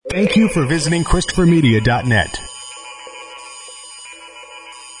Thank you for visiting ChristopherMedia.net.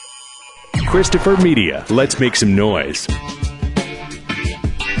 Christopher Media. Let's make some noise.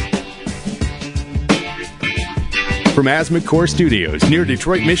 From Asthma Core Studios near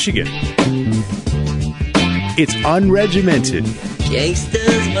Detroit, Michigan. It's unregimented.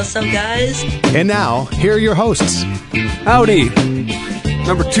 Gangsters, what's up, guys? And now, here are your hosts. Howdy.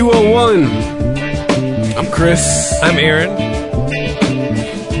 Number 201. I'm Chris. I'm Aaron.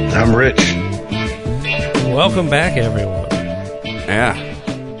 I'm Rich. Welcome back, everyone. Yeah.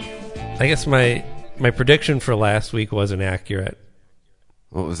 I guess my prediction for last week wasn't accurate.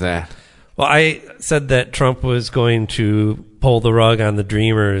 What was that? Well, I said that Trump was going to pull the rug on the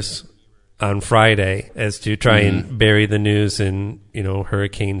Dreamers on Friday as to try and bury the news in,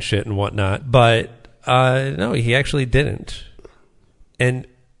 hurricane shit and whatnot. But no, he actually didn't. And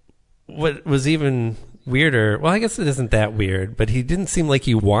what was even weirder, well, I guess it isn't that weird, but he didn't seem like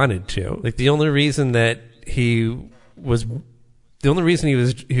he wanted to. Like the only reason he was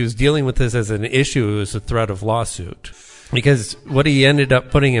dealing with this as an issue was a threat of lawsuit. Because what he ended up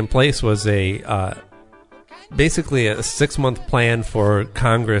putting in place was basically a 6-month plan for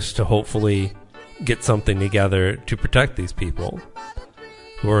Congress to hopefully get something together to protect these people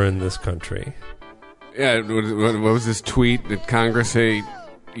who are in this country. Yeah, what was this tweet? Did Congress say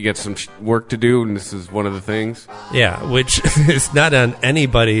you got some work to do, and this is one of the things? Yeah, which is not on any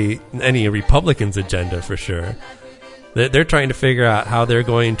Republicans' agenda for sure. They're trying to figure out how they're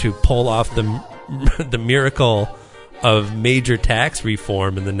going to pull off the miracle of major tax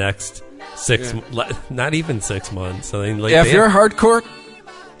reform in the next not even 6 months. I mean, if you're a hardcore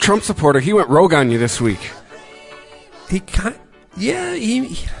Trump supporter, he went rogue on you this week.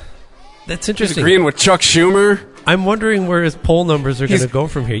 That's interesting. He's agreeing with Chuck Schumer. I'm wondering where his poll numbers are going to go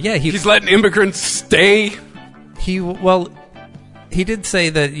from here. Yeah, he's letting immigrants stay. He did say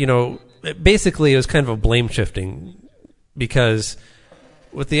that, basically it was kind of a blame shifting. Because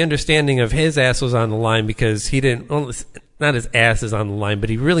with the understanding of his ass was on the line because he didn't, well, not his ass is on the line,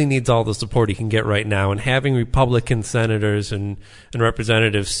 but he really needs all the support he can get right now. And having Republican senators and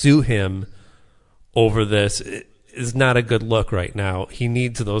representatives sue him over this is not a good look right now. He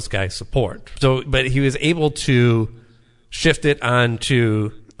needs those guys' support. So, but he was able to shift it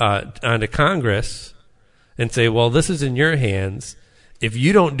onto Congress and say, well, this is in your hands. If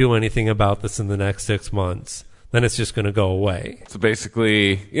you don't do anything about this in the next 6 months, then it's just going to go away. So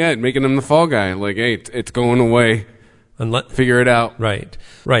basically, making him the fall guy. Like, hey, it's going away. Figure it out. Right.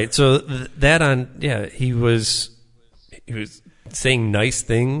 So he was saying nice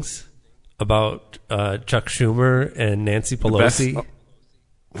things about Chuck Schumer and Nancy Pelosi.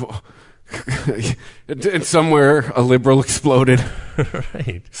 And somewhere a liberal exploded.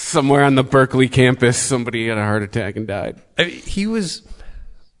 Right. Somewhere on the Berkeley campus, somebody had a heart attack and died.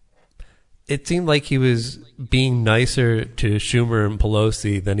 It seemed like he was being nicer to Schumer and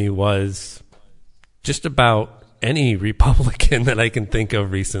Pelosi than he was just about any Republican that I can think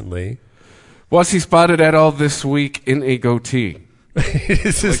of recently. Was he spotted at all this week in a goatee?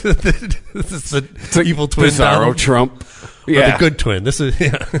 This is the evil twin. Bizarro Trump. Yeah, the good twin. This is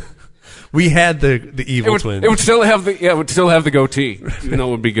we had the evil twin. It would still have the goatee. Even though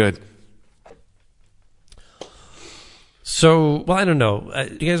it would be good. So, well, I don't know.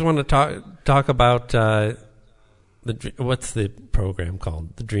 Do you guys want to talk about what's the program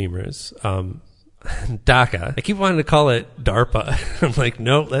called? The Dreamers. DACA. I keep wanting to call it DARPA. I'm like,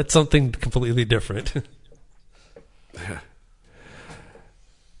 no, that's something completely different.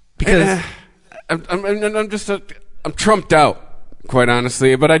 Because I'm trumped out, quite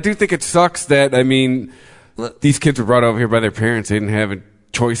honestly. But I do think it sucks that, these kids were brought over here by their parents. They didn't have a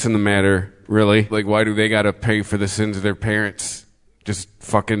choice in the matter, really. Like, why do they got to pay for the sins of their parents? Just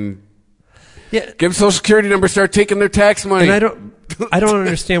fucking give them Social Security number, start taking their tax money. And I don't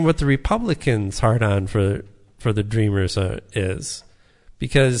understand what the Republicans' hard on for the Dreamers is,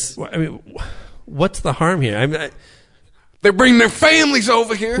 because what's the harm here? They bring their families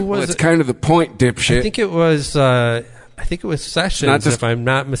over here. That's kind of the point, dipshit. I think it was Sessions, if I'm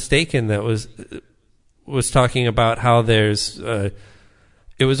not mistaken, that was talking about how there's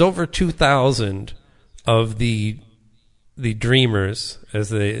it was over 2,000 of the Dreamers, as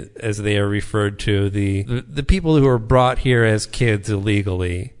they are referred to, the people who were brought here as kids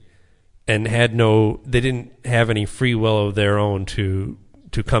illegally and they didn't have any free will of their own to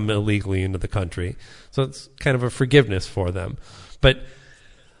come illegally into the country. So it's kind of a forgiveness for them. But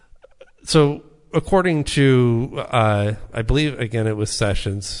so according to, I believe, again, it was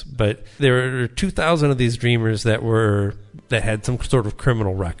Sessions, but there were 2,000 of these Dreamers that had some sort of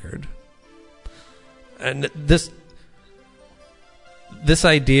criminal record. And this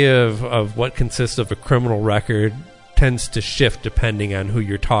idea of what consists of a criminal record tends to shift depending on who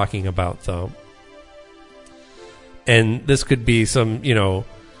you're talking about, though. And this could be some,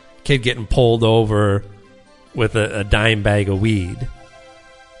 kid getting pulled over with a dime bag of weed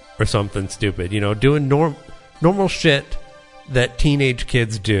or something stupid, doing normal shit that teenage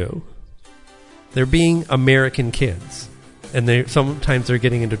kids do. They're being American kids, and sometimes they're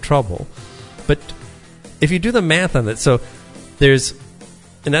getting into trouble. But if you do the math on it, so there's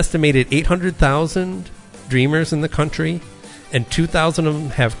an estimated 800,000 dreamers in the country, and 2,000 of them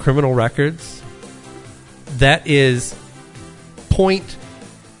have criminal records. That is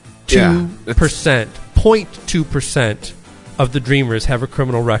 0.2%. 0.2% of the dreamers have a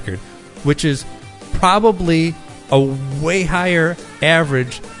criminal record, which is probably a way higher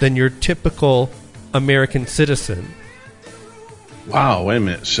average than your typical American citizen. Wow, wait a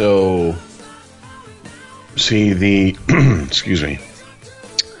minute. So, see, the excuse me,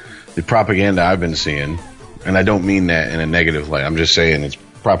 the propaganda I've been seeing, and I don't mean that in a negative light. I'm just saying it's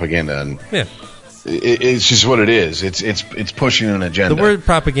propaganda, and it's just what it is. It's pushing an agenda. The word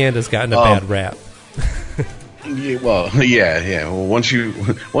propaganda's gotten a bad rap. Well, once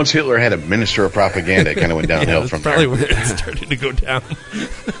Hitler had a minister of propaganda, it kind of went downhill from there. Probably where it started to go down.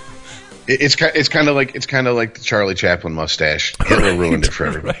 It's kind of like the Charlie Chaplin mustache. Hitler ruined it for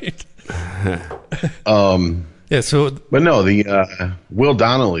everybody. Right. But no, the Will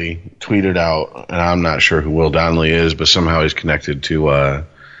Donnelly tweeted out, and I'm not sure who Will Donnelly is, but somehow he's connected to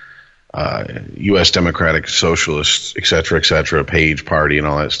U.S. Democratic Socialists, et cetera, Page Party, and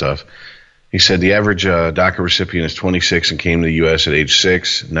all that stuff. He said the average DACA recipient is 26 and came to the U.S. at age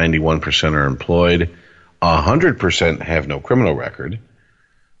 6. 91% are employed. 100% have no criminal record.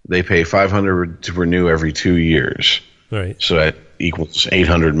 They pay $500 to renew every 2 years. Right. So that equals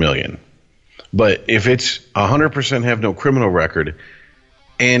 $800 million. But if it's 100% have no criminal record,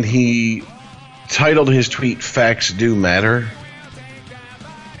 and he titled his tweet "Facts Do Matter,"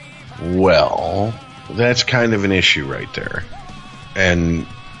 well, that's kind of an issue right there. And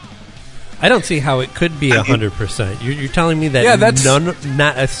I don't see how it could be 100%. You're telling me that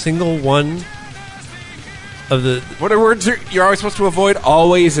not a single one of the... What are words you're always supposed to avoid?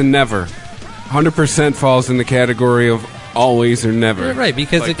 Always and never. 100% falls in the category of always or never. Yeah, right,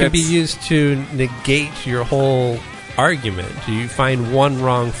 because it can be used to negate your whole argument. You find one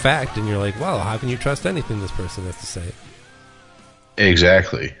wrong fact and you're like, well, how can you trust anything this person has to say?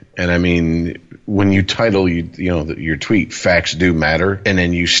 Exactly. And I mean, when you title your tweet "Facts Do Matter," and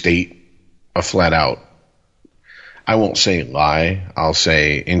then you state a flat out, I won't say lie, I'll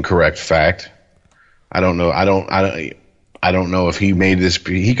say incorrect fact. I don't know if he made this.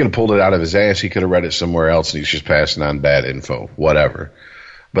 He could have pulled it out of his ass. He could have read it somewhere else, and he's just passing on bad info, whatever.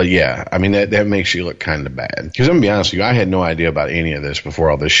 But yeah, I mean, that makes you look kind of bad. Because I'm going to be honest with you, I had no idea about any of this before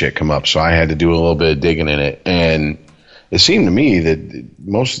all this shit come up, so I had to do a little bit of digging in it. And it seemed to me that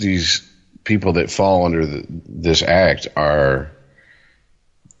most of these people that fall under this act are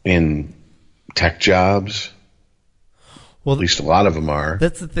in tech jobs. Well, at least a lot of them are.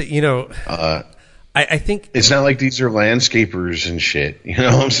 That's the thing, I think it's not like these are landscapers and shit. You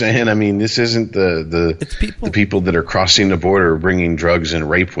know what I'm saying? I mean, this isn't the people that are crossing the border, bringing drugs and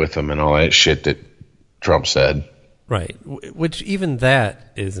rape with them and all that shit that Trump said. Right. Which even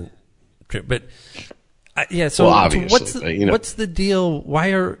that isn't true. But So, well, obviously, what's the deal?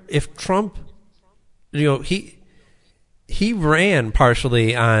 If Trump, he ran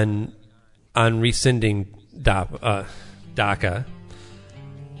partially on rescinding DACA.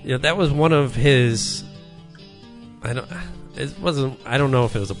 That was one of his. I don't know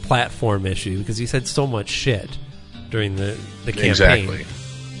if it was a platform issue because he said so much shit during the campaign. Exactly.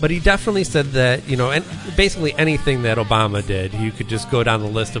 But he definitely said that, and basically anything that Obama did, you could just go down the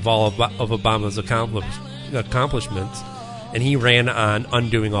list of all of Obama's accomplishments, and he ran on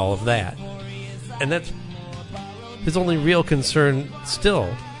undoing all of that. And that's his only real concern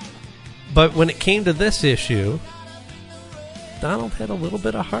still. But when it came to this issue, Donald had a little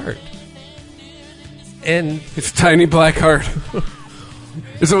bit of heart. And it's a tiny black heart.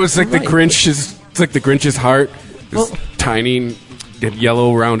 It's almost like the Grinch's heart. It's tiny and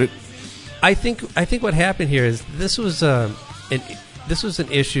yellow around it. I think what happened here is this was an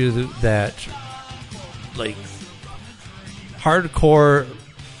issue that like hardcore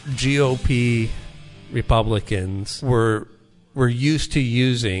GOP Republicans were used to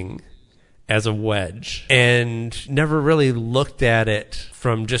using as a wedge and never really looked at it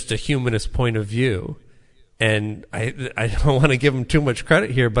from just a humanist point of view. And I don't want to give him too much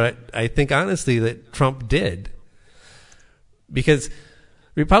credit here, but I think honestly that Trump did. Because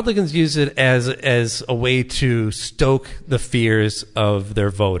Republicans use it as a way to stoke the fears of their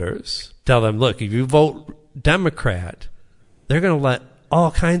voters. Tell them, look, if you vote Democrat, they're going to let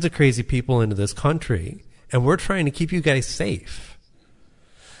all kinds of crazy people into this country, and we're trying to keep you guys safe.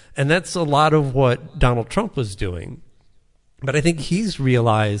 And that's a lot of what Donald Trump was doing. But I think he's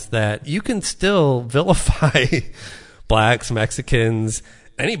realized that you can still vilify blacks, Mexicans,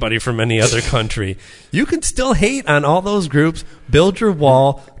 anybody from any other country. You can still hate on all those groups, build your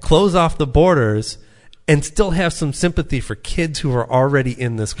wall, close off the borders, and still have some sympathy for kids who are already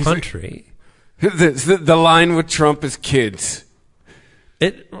in this country. The line with Trump is kids.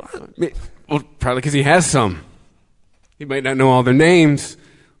 Well, probably because he has some. He might not know all their names,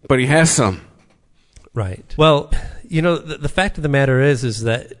 but he has some. Right. Well, you know, the fact of the matter is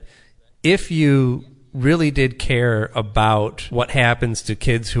that if you really did care about what happens to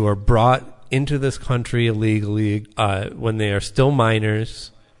kids who are brought into this country illegally when they are still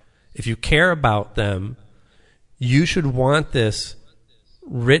minors, if you care about them, you should want this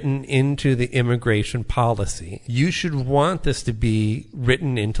written into the immigration policy. You should want this to be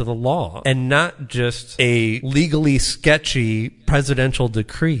written into the law and not just a legally sketchy presidential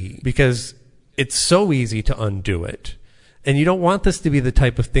decree, because it's so easy to undo it. And you don't want this to be the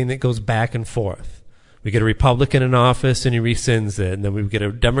type of thing that goes back and forth. We get a Republican in office and he rescinds it, and then we get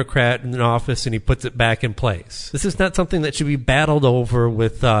a Democrat in office and he puts it back in place. This is not something that should be battled over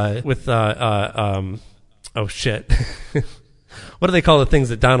with oh shit. What do they call the things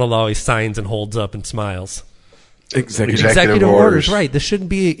that Donald always signs and holds up and smiles? Executive orders. Right. There shouldn't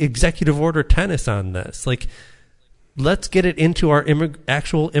be executive order tennis on this. Like, let's get it into our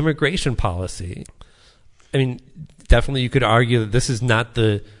actual immigration policy. I mean, definitely you could argue that this is not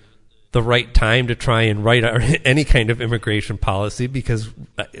the right time to try and write any kind of immigration policy, because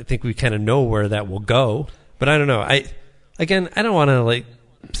I think we kind of know where that will go. But I don't know. I don't want to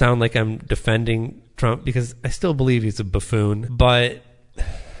sound like I'm defending Trump, because I still believe he's a buffoon. But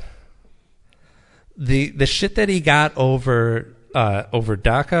the shit that he got over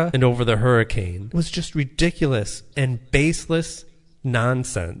DACA and over the hurricane was just ridiculous and baseless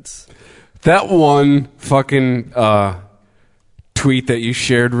nonsense. That one fucking tweet that you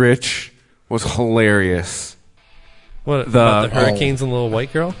shared, Rich, was hilarious. What, about the hurricanes and the little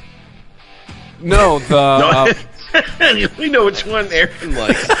white girl? No, we know which one Aaron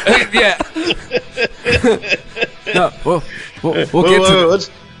likes. Yeah. No, we'll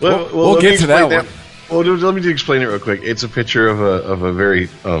get to that one. Well, let me just explain it real quick. It's a picture of a very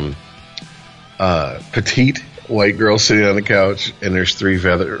petite white girl sitting on the couch, and there's three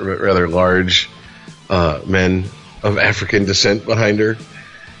rather large men of African descent behind her,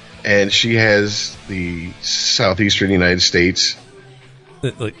 and she has the southeastern United States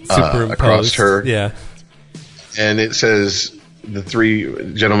superimposed across her. Yeah. And it says the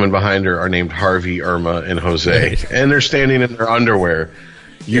three gentlemen behind her are named Harvey, Irma, and Jose. Right. And they're standing in their underwear.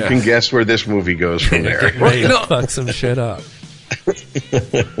 You can guess where this movie goes from there. Ready to fuck some shit up.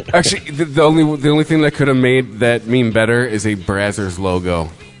 Actually, the only thing that could have made that meme better is a Brazzers logo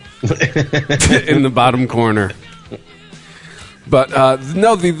in the bottom corner. But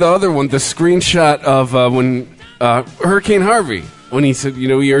no, the other one, the screenshot of when Hurricane Harvey, when he said,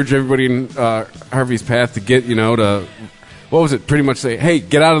 he urged everybody in Harvey's path to get, to, what was it? Pretty much say, hey,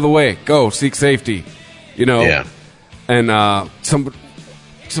 get out of the way, go, seek safety, Yeah. And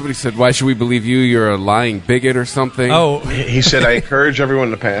somebody said, why should we believe you? You're a lying bigot or something. Oh, he said, I encourage everyone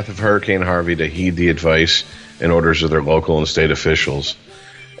in the path of Hurricane Harvey to heed the advice and orders of their local and state officials.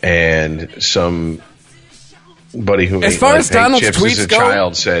 And somebody who, as far as Donald's chips tweets as a go,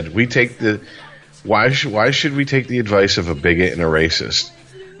 child said, why should we take the advice of a bigot and a racist?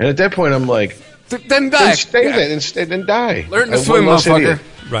 And at that point, I'm like, then die. Then die. Learn to swim, motherfucker. Idiot.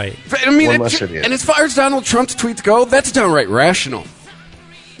 Right. I mean, and as far as Donald Trump's tweets go, that's downright rational.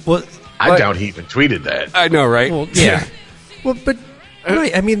 Well, I doubt he even tweeted that. I know, right? Well, yeah. Well, but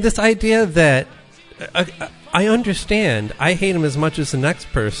right. I mean, this idea that I understand. I hate him as much as the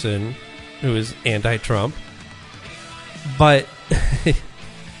next person who is anti-Trump, but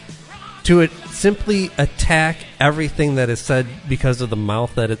to simply attack everything that is said because of the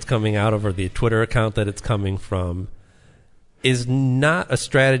mouth that it's coming out of or the Twitter account that it's coming from is not a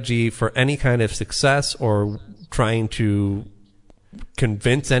strategy for any kind of success or trying to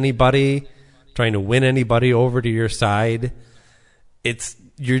convince anybody, trying to win anybody over to your side.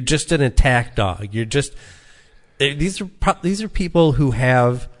 You're just an attack dog. These are people who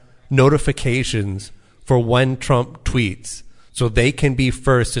have notifications for when Trump tweets, so they can be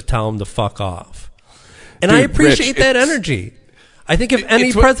first to tell him to fuck off. And I appreciate that energy. I think if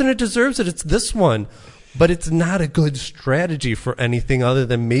any president deserves it, it's this one. But it's not a good strategy for anything other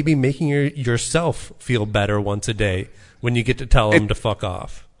than maybe making yourself feel better once a day when you get to tell them to fuck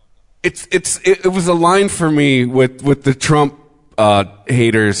off. It was a line for me with the Trump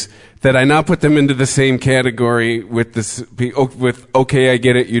haters that I now put them into the same category with okay, I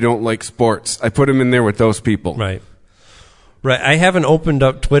get it, you don't like sports. I put them in there with those people. Right. I haven't opened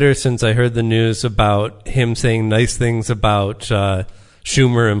up Twitter since I heard the news about him saying nice things about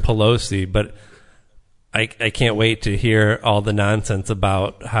Schumer and Pelosi, but I can't wait to hear all the nonsense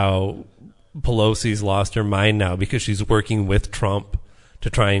about how Pelosi's lost her mind now because she's working with Trump to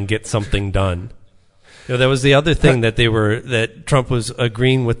try and get something done. That was the other thing that Trump was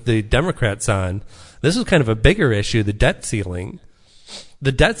agreeing with the Democrats on. This was kind of a bigger issue, the debt ceiling.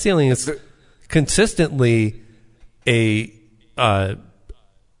 The debt ceiling is consistently a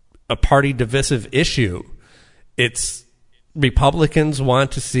party divisive issue. It's Republicans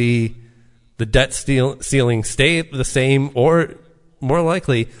want to see the debt ceiling stay the same or more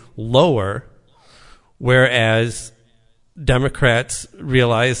likely lower, whereas Democrats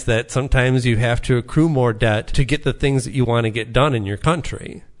realize that sometimes you have to accrue more debt to get the things that you want to get done in your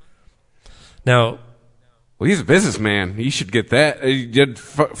country. Now, well, he's a businessman. He should get that.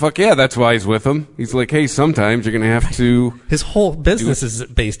 Fuck yeah, that's why he's with him. He's like, hey, sometimes you're going to have to... His whole business is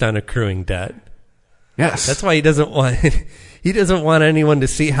based on accruing debt. Yes. That's why he doesn't want anyone to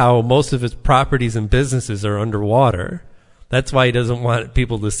see how most of his properties and businesses are underwater. That's why he doesn't want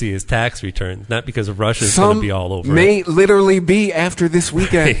people to see his tax returns, not because Russia's going to be all over may literally be after this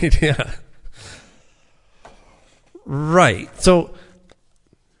weekend. Right, yeah. Right. So...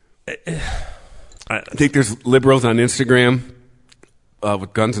 I think there's liberals on Instagram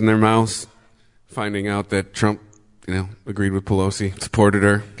with guns in their mouths finding out that Trump, agreed with Pelosi, supported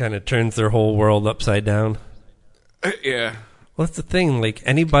her. Kind of turns their whole world upside down. Yeah. Well, that's the thing. Like,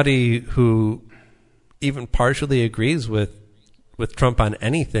 anybody who even partially agrees with Trump on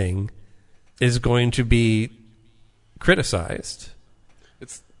anything is going to be criticized.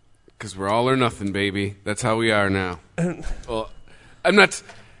 It's because we're all or nothing, baby. That's how we are now. Well, I'm not...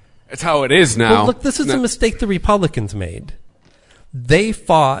 It's how it is now. Well, look, this is a mistake the Republicans made. They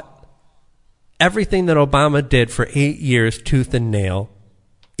fought everything that Obama did for 8 years tooth and nail,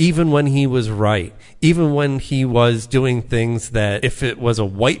 even when he was right, even when he was doing things that if it was a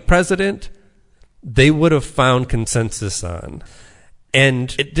white president, they would have found consensus on.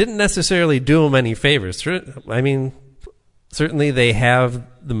 And it didn't necessarily do them any favors. I mean, certainly they have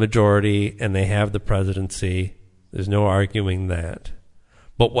the majority and they have the presidency. There's no arguing that.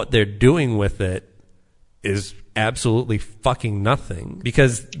 But what they're doing with it is absolutely fucking nothing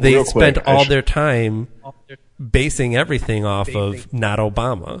because they spent all their time basing everything off of not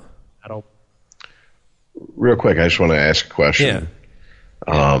Obama. Real quick, I just want to ask a question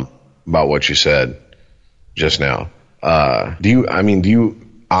about what you said just now. Do you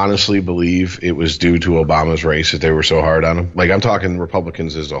honestly believe it was due to Obama's race that they were so hard on him? Like, I'm talking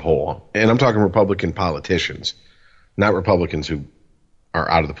Republicans as a whole, and I'm talking Republican politicians, not Republicans who are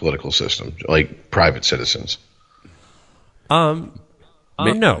out of the political system, like private citizens. No.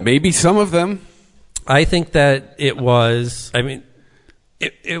 Maybe some of them. I think that it was that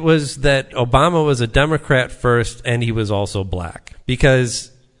Obama was a Democrat first and he was also black.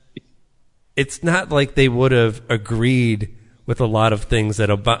 Because it's not like they would have agreed with a lot of things that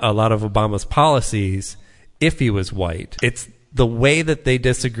a lot of Obama's policies if he was white. It's the way that they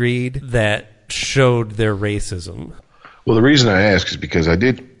disagreed that showed their racism. Well, the reason I ask is because I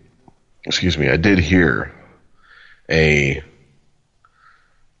did hear a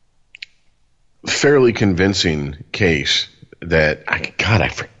fairly convincing case that I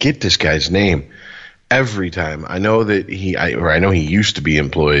forget this guy's name every time. I know that I know he used to be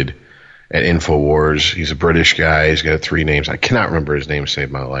employed at InfoWars. He's a British guy. He's got 3 names. I cannot remember his name.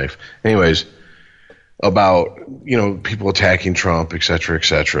 Saved my life. Anyways, about people attacking Trump, et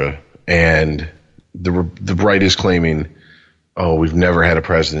cetera, and the right is claiming, oh, we've never had a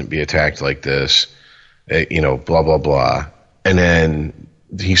president be attacked like this, blah, blah, blah. And then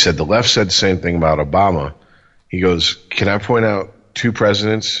he said the left said the same thing about Obama. He goes, can I point out 2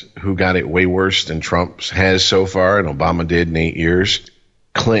 presidents who got it way worse than Trump has so far and Obama did in 8 years?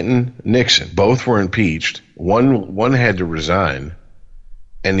 Clinton, Nixon. Both were impeached. One had to resign.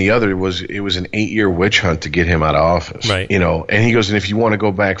 And the other was an 8-year witch hunt to get him out of office. Right. And he goes, and if you want to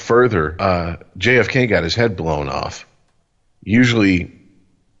go back further, JFK got his head blown off. Usually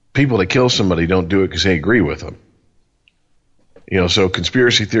people that kill somebody don't do it because they agree with them. So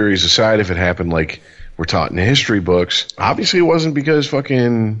conspiracy theories aside, if it happened like we're taught in the history books, obviously it wasn't because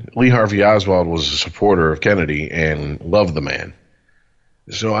fucking Lee Harvey Oswald was a supporter of Kennedy and loved the man.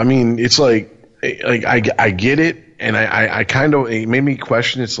 So, I mean, it's like, like I get it, and I kind of, it made me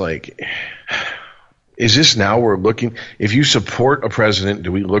question. It's like, is this now we're looking? If you support a president,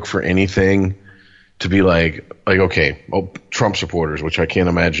 do we look for anything to be like okay, Trump supporters, which I can't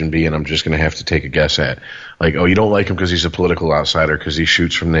imagine being. I'm just going to have to take a guess at. Like, oh, you don't like him because he's a political outsider, because he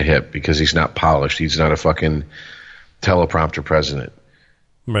shoots from the hip, because he's not polished, he's not a fucking teleprompter president.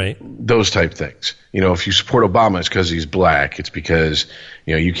 Right. Those type things. If you support Obama, it's because he's black. It's because,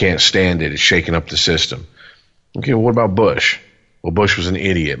 you can't stand it. It's shaking up the system. Okay, well, what about Bush? Well, Bush was an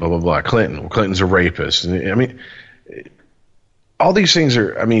idiot, blah, blah, blah. Clinton. Well, Clinton's a rapist. I mean, all these things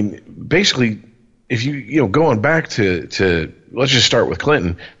are, basically, if going back to let's just start with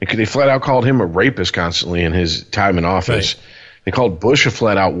Clinton. They flat out called him a rapist constantly in his time in office. Right. They called Bush a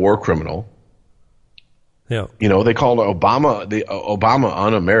flat out war criminal. Yeah. They called Obama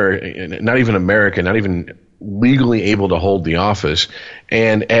un-American, not even American, not even legally able to hold the office.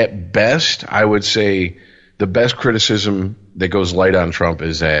 And at best, I would say the best criticism that goes light on Trump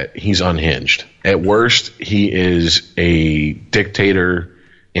is that he's unhinged. At worst, he is a dictator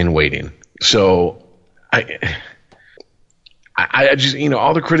in waiting. So I just,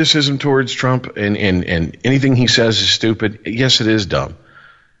 all the criticism towards Trump and anything he says is stupid. Yes, it is dumb.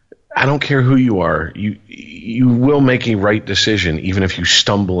 I don't care who you are. You will make a right decision even if you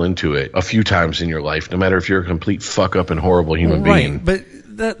stumble into it a few times in your life, no matter if you're a complete fuck up and horrible human being. Right,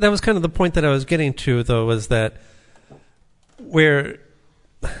 but that was kind of the point that I was getting to, though, was that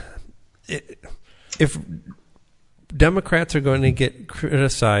if Democrats are going to get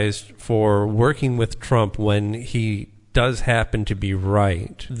criticized for working with Trump when he does happen to be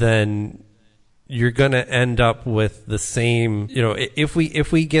right, then you're going to end up with the same, if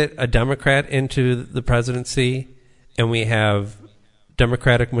we get a Democrat into the presidency and we have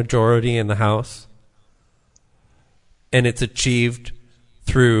Democratic majority in the House and it's achieved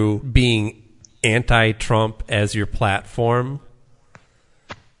through being anti-Trump as your platform,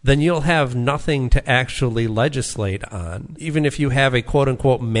 then you'll have nothing to actually legislate on. Even if you have a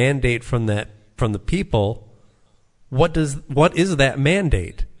quote-unquote mandate from the people, what is that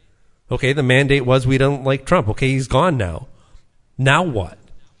mandate? Okay, the mandate was we don't like Trump. Okay, he's gone now. Now what?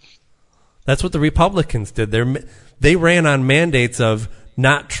 That's what the Republicans did. They ran on mandates of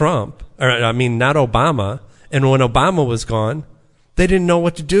not Trump, not Obama. And when Obama was gone, they didn't know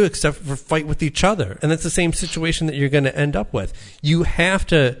what to do except for fight with each other. And that's the same situation that you're going to end up with. You have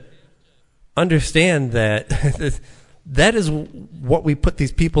to understand that that is what we put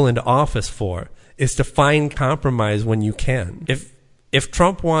these people into office for, is to find compromise when you can. If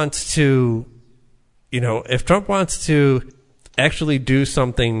Trump wants to, actually do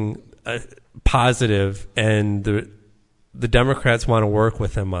something positive and the Democrats want to work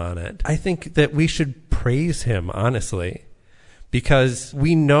with him on it, I think that we should praise him, honestly, because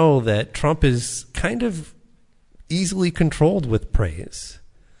we know that Trump is kind of easily controlled with praise.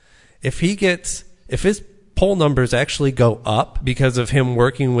 If his poll numbers actually go up because of him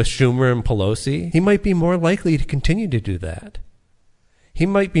working with Schumer and Pelosi, he might be more likely to continue to do that. He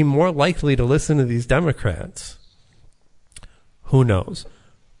might be more likely to listen to these Democrats. Who knows?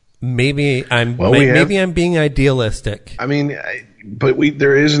 Maybe I'm being idealistic. But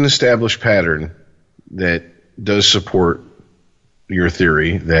there is an established pattern that does support your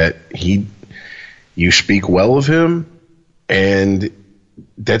theory that you speak well of him, and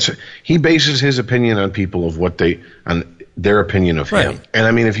he bases his opinion on people of on their opinion of him.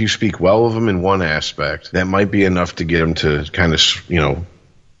 And if you speak well of him in one aspect, that might be enough to get him to kind of,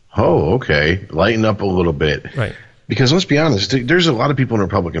 lighten up a little bit. Right. Because let's be honest, there's a lot of people in the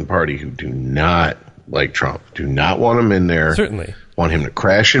Republican Party who do not like Trump, do not want him in there. Certainly. Want him to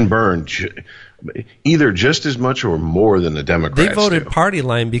crash and burn either just as much or more than the Democrats. They voted party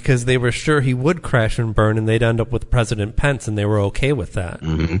line because they were sure he would crash and burn and they'd end up with President Pence, and they were okay with that.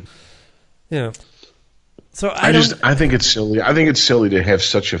 Mm-hmm. Yeah. So I think it's silly. I think it's silly to have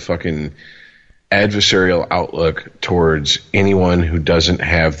such a fucking adversarial outlook towards anyone who doesn't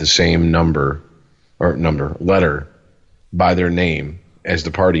have the same letter by their name as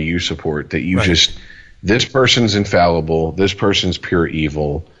the party you support, that you just, this person's infallible, this person's pure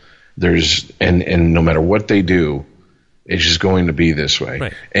evil. And no matter what they do, it's just going to be this way.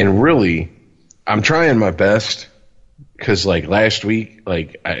 Right. And really, I'm trying my best, because last week,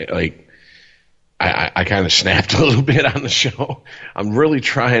 I kind of snapped a little bit on the show. I'm really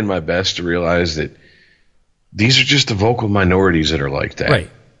trying my best to realize that these are just the vocal minorities that are like that. Right.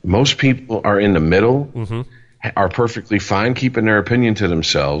 Most people are in the middle, are perfectly fine keeping their opinion to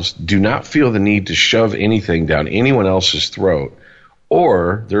themselves, do not feel the need to shove anything down anyone else's throat,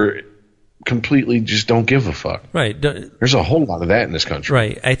 or they're completely just don't give a fuck. Right. There's a whole lot of that in this country.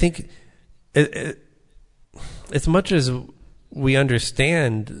 Right. I think as much as we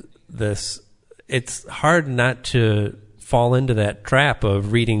understand this, it's hard not to fall into that trap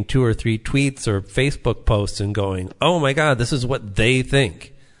of reading 2 or 3 tweets or Facebook posts and going, oh my God, this is what they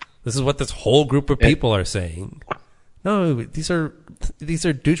think. This is what this whole group of people are saying. No, these are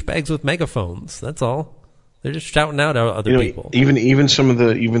douchebags with megaphones. That's all. They're just shouting out at other people. Even some of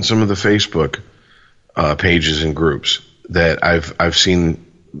the Facebook pages and groups that I've seen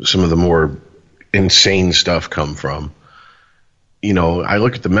some of the more insane stuff come from. I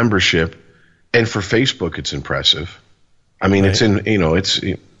look at the membership, and for Facebook, it's impressive. I mean, right. It's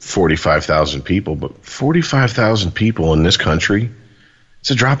 45,000 people, but 45,000 people in this country,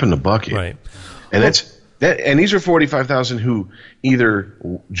 it's a drop in the bucket. Right. And and these are 45,000 who either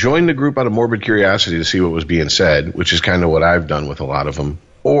joined the group out of morbid curiosity to see what was being said, which is kind of what I've done with a lot of them,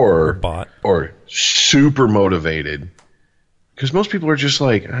 or super motivated. Because most people are just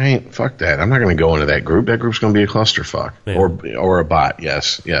like, fuck that. I'm not going to go into that group. That group's going to be a clusterfuck. Yeah. Or a bot.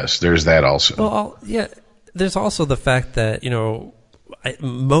 Yes. There's that also. Well, yeah. There's also the fact that,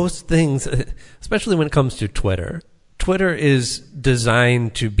 most things, especially when it comes to Twitter is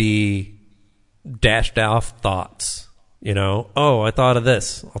designed to be dashed off thoughts. Oh, I thought of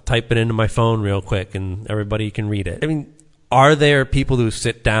this. I'll type it into my phone real quick and everybody can read it. I mean, are there people who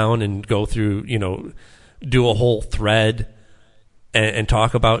sit down and go through, do a whole thread and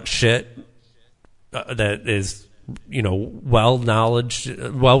talk about shit that is, well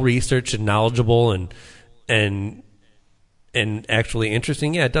researched and knowledgeable and actually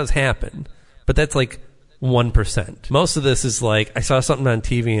interesting? Yeah, it does happen, but that's like 1%. Most of this is like, I saw something on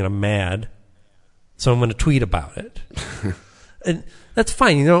TV and I'm mad, so I'm going to tweet about it. And that's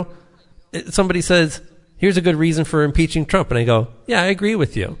fine. Somebody says, here's a good reason for impeaching Trump, and I go, yeah, I agree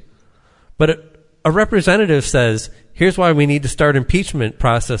with you. But a representative says, here's why we need to start impeachment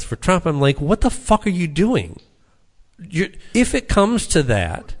process for Trump. I'm like, what the fuck are you doing? If it comes to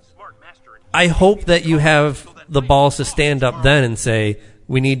that, I hope that you have the balls to stand up then and say,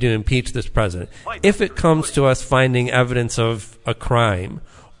 we need to impeach this president. If it comes to us finding evidence of a crime,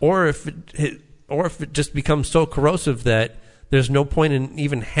 or if it just becomes so corrosive that there's no point in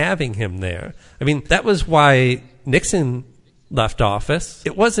even having him there. I mean, that was why Nixon left office.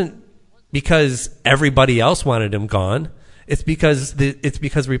 It wasn't because everybody else wanted him gone. It's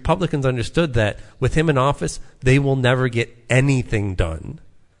because Republicans understood that with him in office, they will never get anything done,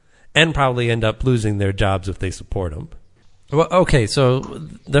 and probably end up losing their jobs if they support him. Well, okay, so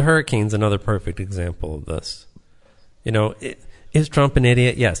the hurricane's another perfect example of this. Is Trump an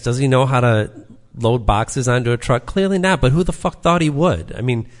idiot? Yes. Does he know how to load boxes onto a truck? Clearly not, but who the fuck thought he would? I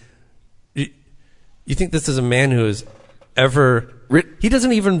mean, you think this is a man who has ever... He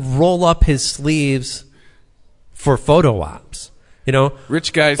doesn't even roll up his sleeves for photo ops.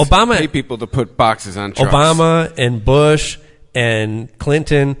 Rich guys pay people to put boxes on trucks. Obama and Bush and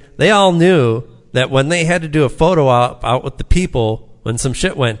Clinton, they all knew that when they had to do a photo op out with the people, when some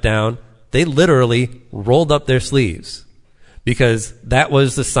shit went down, they literally rolled up their sleeves. Because that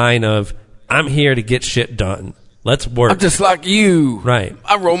was the sign of, I'm here to get shit done. Let's work. I'm just like you. Right.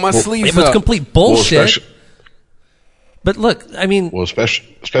 I roll my sleeves up. It was complete bullshit. But look, I mean... Well,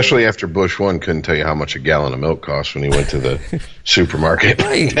 especially after Bush 1 couldn't tell you how much a gallon of milk cost when he went to the supermarket.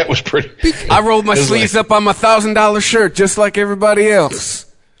 Right. That was pretty... I rolled my sleeves up on my $1,000 shirt just like everybody else.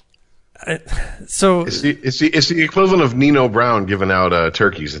 So it's the equivalent of Nino Brown giving out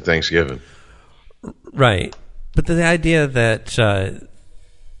turkeys at Thanksgiving. Right. But the idea that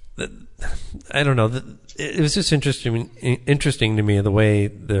I don't know, it was just interesting to me the way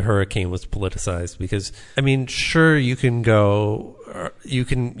the hurricane was politicized, because I mean, sure, you can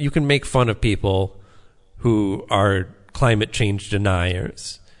make fun of people who are climate change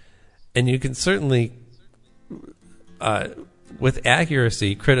deniers, and you can certainly with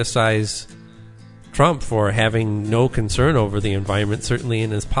accuracy criticize Trump for having no concern over the environment, certainly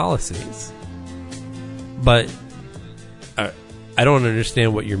in his policies. But I don't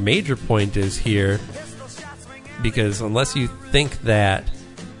understand what your major point is here, because unless you think that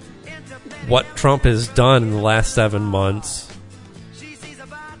what Trump has done in the last 7 months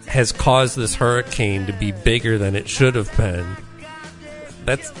has caused this hurricane to be bigger than it should have been,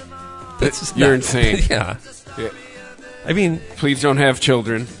 that's you're insane. Yeah. I mean, please don't have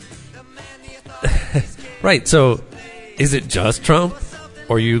children. Right. So, is it just Trump,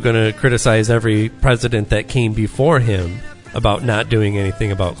 or are you going to criticize every president that came before him about not doing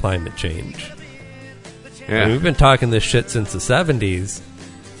anything about climate change? Yeah. I mean, we've been talking this shit since the 70s,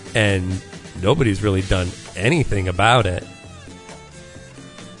 and nobody's really done anything about it.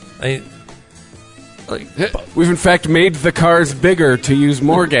 We've in fact made the cars bigger to use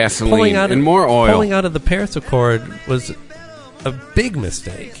more gasoline and more oil. Pulling out of the Paris Accord was a big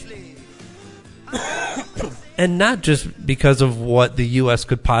mistake. And not just because of what the U.S.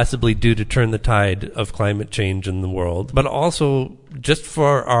 could possibly do to turn the tide of climate change in the world, but also just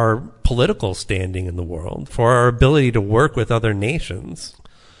for our political standing in the world, for our ability to work with other nations.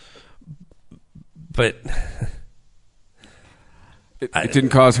 But it didn't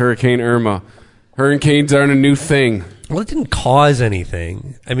cause Hurricane Irma. Hurricanes aren't a new thing. Well, it didn't cause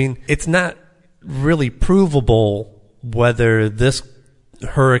anything. I mean, it's not really provable whether this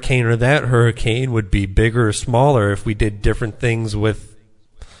hurricane or that hurricane would be bigger or smaller if we did different things with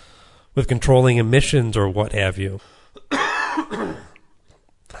controlling emissions or what have you.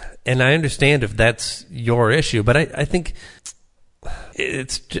 And I understand if that's your issue, but I think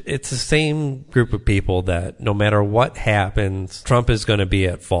it's the same group of people that no matter what happens, Trump is going to be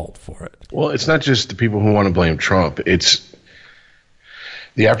at fault for it. Well, it's not just the people who want to blame Trump. It's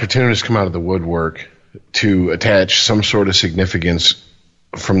the opportunists come out of the woodwork to attach some sort of significance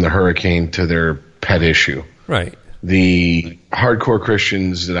from the hurricane to their pet issue. Right. The hardcore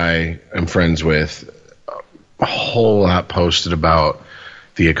Christians that I am friends with, a whole lot posted about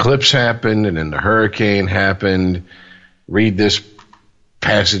the eclipse happened and then the hurricane happened. Read this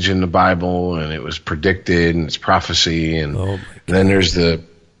passage in the Bible and it was predicted and it's prophecy. And then there's the,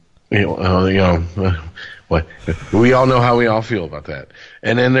 what we all know how we all feel about that.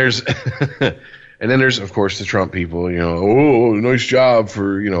 And then there's and then there's, of course, the Trump people, oh, nice job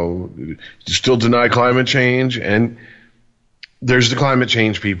for, still deny climate change. And there's the climate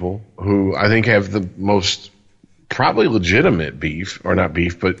change people who I think have the most probably legitimate beef, or not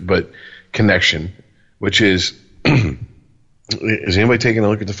beef, but connection, which is, is anybody taking a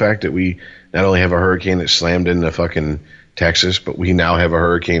look at the fact that we not only have a hurricane that slammed into fucking Texas, but we now have a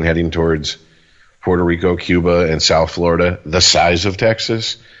hurricane heading towards Puerto Rico, Cuba, and South Florida, the size of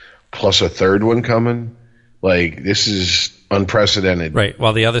Texas, plus a third one coming. Like, this is unprecedented. Right,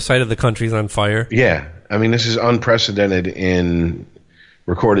 while the other side of the country's on fire. Yeah, I mean, this is unprecedented in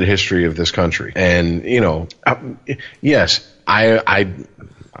recorded history of this country. And, yes, I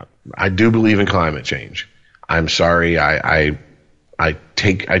do believe in climate change. I'm sorry, I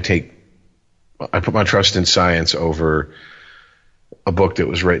put my trust in science over a book that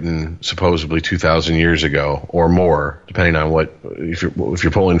was written supposedly 2,000 years ago or more, depending on if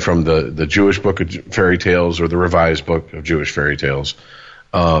you're pulling from the Jewish book of fairy tales or the revised book of Jewish fairy tales.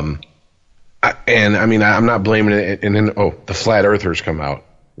 And I mean, I'm not blaming it. And then, the flat earthers come out.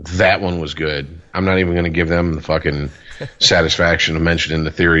 That one was good. I'm not even going to give them the fucking satisfaction of mentioning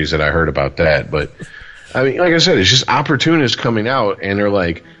the theories that I heard about that. But I mean, like I said, it's just opportunists coming out and they're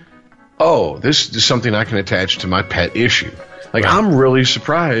like, oh, this is something I can attach to my pet issue. Like, right. I'm really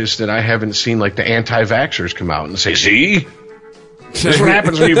surprised that I haven't seen, like, the anti-vaxxers come out and say, see? This is what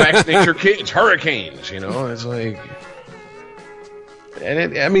happens when you vaccinate your kids. Hurricanes, It's like...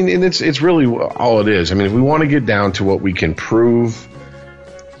 And it's really all it is. I mean, if we want to get down to what we can prove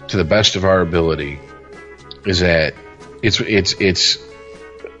to the best of our ability is that it's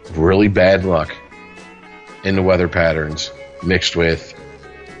really bad luck in the weather patterns mixed with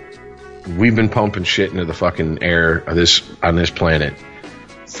we've been pumping shit into the fucking air on this planet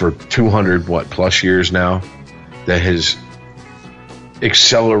for 200 plus years now that has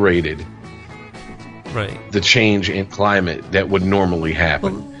accelerated the change in climate that would normally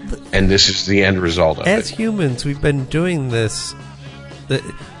happen. And this is the end result of it. As humans, we've been doing this.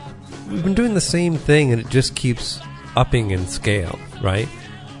 We've been doing the same thing, and it just keeps upping in scale, right?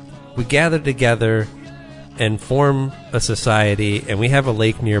 We gather together and form a society, and we have a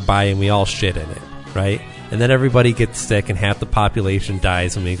lake nearby, and we all shit in it, right? And then everybody gets sick, and half the population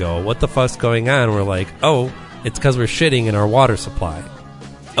dies, and we go, what the fuck's going on? And we're like, oh, it's because we're shitting in our water supply.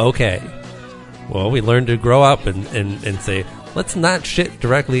 Okay. Well, we learned to grow up and say, let's not shit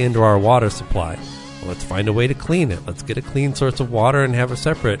directly into our water supply. Well, let's find a way to clean it. Let's get a clean source of water and have a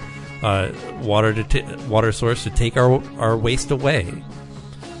separate water source to take our waste away.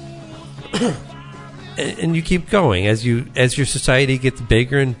 And you keep going as your society gets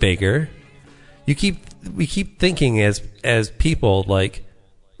bigger and bigger. We keep thinking as people, like,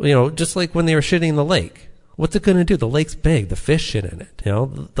 just like when they were shitting in the lake. What's it going to do? The lake's big. The fish shit in it.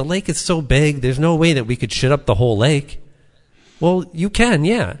 The lake is so big. There's no way that we could shit up the whole lake. Well, you can,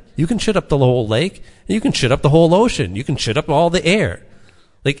 yeah. You can shit up the whole lake. And you can shit up the whole ocean. You can shit up all the air.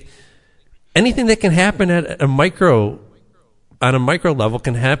 Like, anything that can happen on a micro level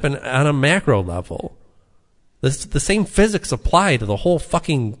can happen on a macro level. The same physics apply to the whole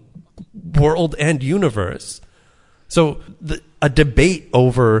fucking world and universe. So a debate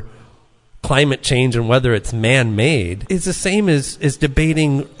over climate change and whether it's man-made is the same as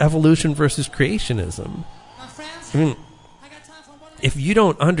debating evolution versus creationism. I mean, if you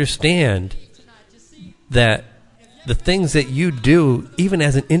don't understand that the things that you do, even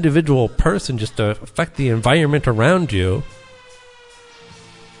as an individual person, just to affect the environment around you,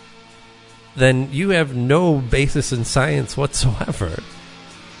 then you have no basis in science whatsoever.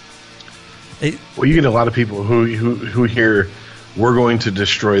 Well, you get a lot of people who hear we're going to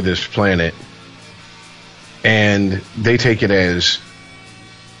destroy this planet, and they take it as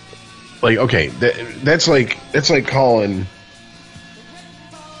like, okay, that's like calling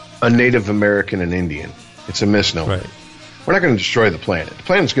a Native American an Indian. It's a misnomer. Right. We're not going to destroy the planet. The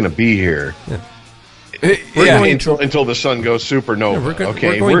planet's going to be here. Yeah. Until the sun goes supernova. We're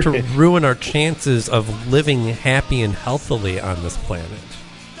going to ruin our chances of living happy and healthily on this planet.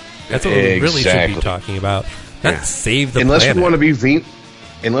 That's what we really should be talking about. Not save the unless planet.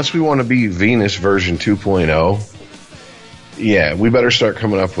 Unless we want to be Venus version 2.0, yeah, we better start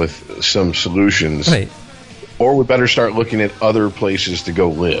coming up with some solutions. Right. Or we better start looking at other places to go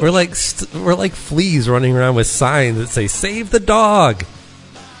live. We're like fleas running around with signs that say "Save the dog."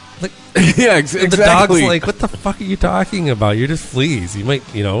 Like, yeah, exactly. The dog's like, "What the fuck are you talking about? You're just fleas. You might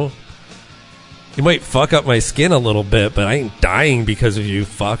fuck up my skin a little bit, but I ain't dying because of you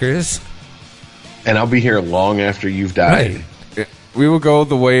fuckers." And I'll be here long after you've died. Right. Yeah. We will go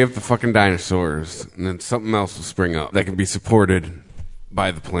the way of the fucking dinosaurs, and then something else will spring up that can be supported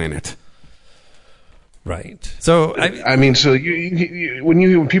by the planet. Right. So I mean, so when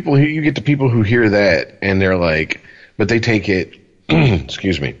you get the people who hear that and they're like, but they take it,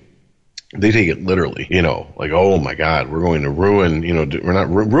 excuse me, they take it literally. Like, oh my God, we're going to ruin.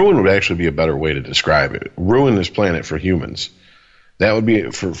 Ruin would actually be a better way to describe it. Ruin this planet for humans. That would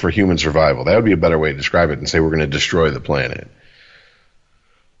be for human survival. That would be a better way to describe it than say we're going to destroy the planet.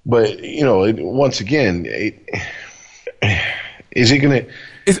 But once again, is it going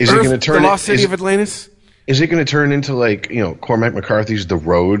to turn the lost city of Atlantis? Is it going to turn into like Cormac McCarthy's The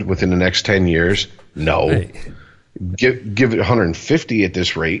Road within the next 10 years? No. Right. Give it 150 at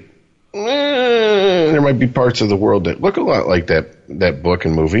this rate. There might be parts of the world that look a lot like that book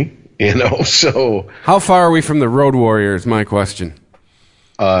and movie. So how far are we from the Road Warrior is my question.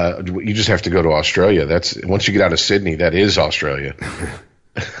 You just have to go to Australia. That's once you get out of Sydney, that is Australia.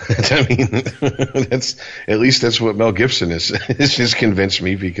 I mean, that's what Mel Gibson has just convinced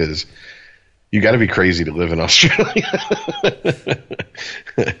me, because you got to be crazy to live in Australia.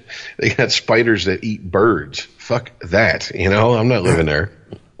 They got spiders that eat birds. Fuck that. I'm not living there.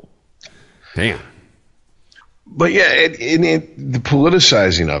 Damn. But yeah, the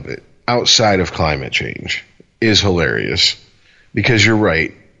politicizing of it outside of climate change is hilarious, because you're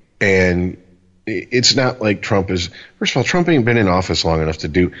right. And it's not like Trump is, first of all, Trump ain't been in office long enough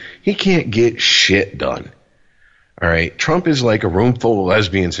he can't get shit done. All right. Trump is like a room full of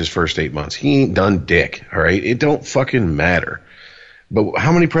lesbians his first 8 months. He ain't done dick. All right. It don't fucking matter. But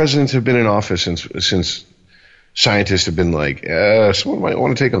how many presidents have been in office since scientists have been like, someone might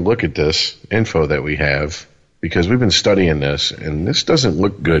want to take a look at this info that we have, because we've been studying this and this doesn't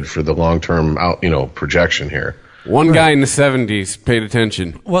look good for the long-term projection here. One guy in the 70s paid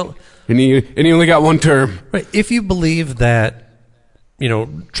attention. Well, and he only got one term. Right. If you believe that,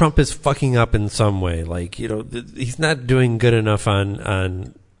 Trump is fucking up in some way, like, he's not doing good enough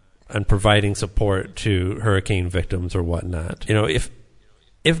on providing support to hurricane victims or whatnot.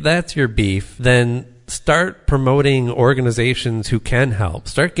 If that's your beef, then start promoting organizations who can help.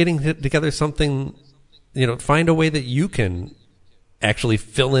 Start getting together something, find a way that you can actually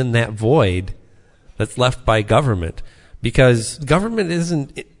fill in that void that's left by government, because government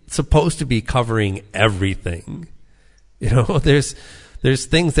isn't supposed to be covering everything. There's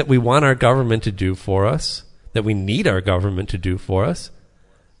things that we want our government to do for us, that we need our government to do for us,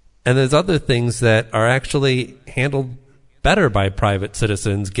 and there's other things that are actually handled better by private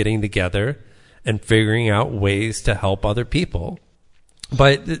citizens getting together and figuring out ways to help other people.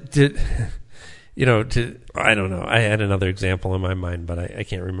 But I don't know. I had another example in my mind, but I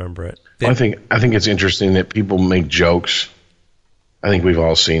can't remember it. I think it's interesting that people make jokes. I think we've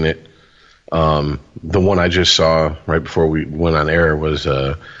all seen it. The one I just saw right before we went on air was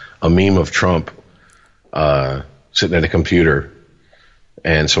a meme of Trump sitting at a computer,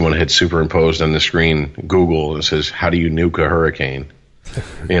 and someone had superimposed on the screen Google and says, "How do you nuke a hurricane?"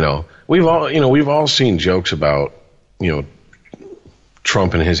 We've all seen jokes about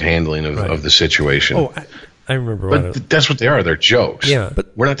Trump and his handling of the situation. Oh, I remember. But that's what they are. They're jokes. Yeah,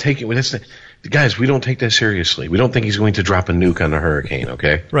 but we're not taking. Guys, we don't take that seriously. We don't think he's going to drop a nuke on a hurricane.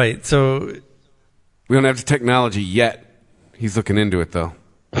 Okay. Right. So we don't have the technology yet. He's looking into it, though.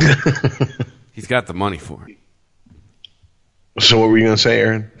 He's got the money for it. So what were you going to say,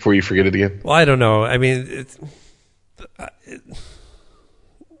 Aaron, before you forget it again? Well, I don't know. I mean,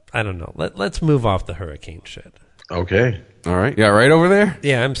 I don't know. Let's move off the hurricane shit. Okay. All right. Yeah, right over there?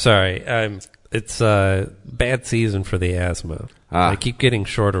 Yeah, I'm sorry. It's a bad season for the asthma. I keep getting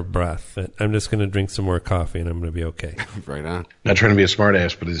short of breath. I'm just going to drink some more coffee and I'm going to be okay. Right on. Not trying to be a smart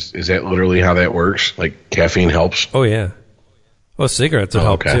ass, but is that literally how that works? Like caffeine helps? Oh, yeah. Well, cigarettes will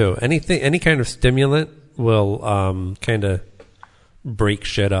help too. Any kind of stimulant will kind of break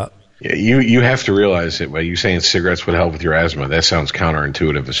shit up. Yeah, you have to realize that by you saying cigarettes would help with your asthma, that sounds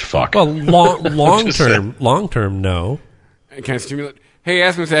counterintuitive as fuck. Well, long term, no. Any kind of stimulant. Hey,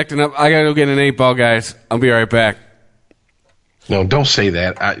 asthma's acting up. I gotta go get an 8-ball, guys. I'll be right back. No, don't say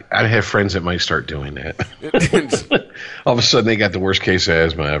that. I have friends that might start doing that. All of a sudden, they got the worst case of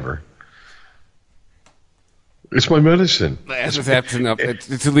asthma ever. It's my medicine. Asthma's acting up.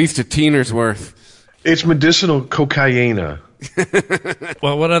 It's at least a teener's worth. It's medicinal cocaine.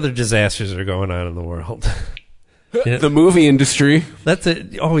 Well, what other disasters are going on in the world? The movie industry. That's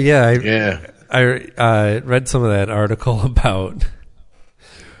it. Oh, yeah. I read some of that article about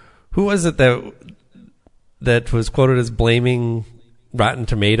who was it that was quoted as blaming Rotten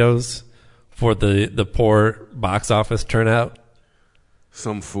Tomatoes for the poor box office turnout.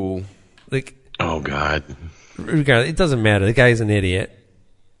 Some fool. Like, oh God. Regardless, it doesn't matter. The guy's an idiot.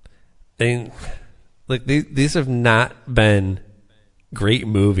 I mean, like these have not been great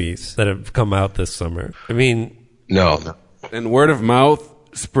movies that have come out this summer. I mean, no. And word of mouth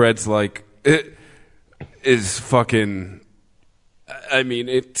spreads like it is fucking. I mean,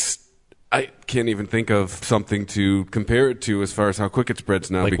 I can't even think of something to compare it to as far as how quick it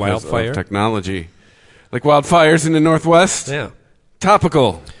spreads now, like because wildfire? of technology. Like wildfires in the Northwest? Yeah.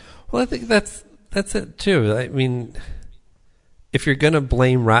 Topical. Well, I think that's it too. I mean, if you're going to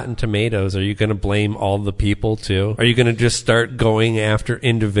blame Rotten Tomatoes, are you going to blame all the people too? Are you going to just start going after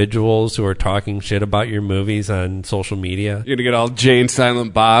individuals who are talking shit about your movies on social media? You're going to get all Jay and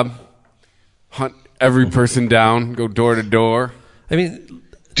Silent Bob, hunt every person down, go door to door. I mean,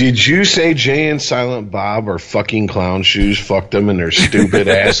 did you say Jay and Silent Bob are fucking clown shoes? Fuck them and their stupid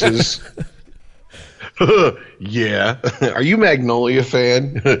asses. Yeah. Are you Magnolia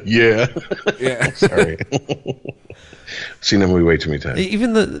fan? Yeah. Yeah. Sorry. Seen that movie way too many times.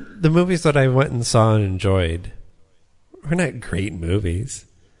 Even the movies that I went and saw and enjoyed were not great movies.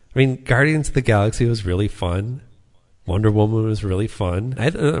 I mean, Guardians of the Galaxy was really fun. Wonder Woman was really fun.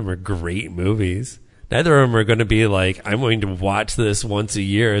 Neither of them are great movies. Neither of them are going to be like, I'm going to watch this once a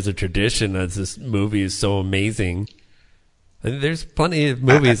year as a tradition as this movie is so amazing. And there's plenty of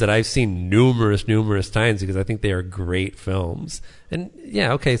movies that I've seen numerous times because I think they are great films. And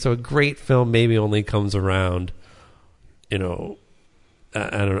yeah, okay, so a great film maybe only comes around, on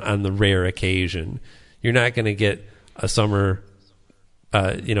the rare occasion. You're not going to get a summer,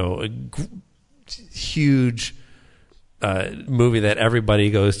 huge movie that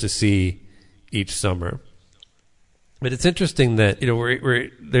everybody goes to see each summer. But it's interesting that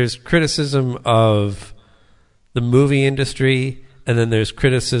there's criticism of the movie industry, and then there's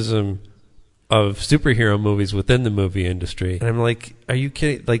criticism of superhero movies within the movie industry. And I'm like, are you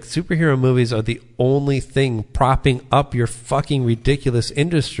kidding? Like, superhero movies are the only thing propping up your fucking ridiculous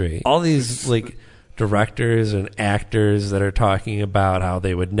industry. All these, like, directors and actors that are talking about how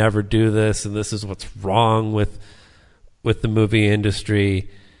they would never do this, and this is what's wrong with the movie industry,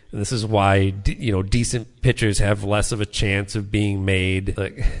 and this is why decent pictures have less of a chance of being made.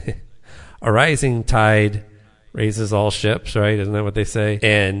 Like, a rising tide raises all ships, right? Isn't that what they say?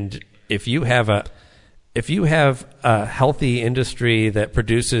 And if you have a healthy industry that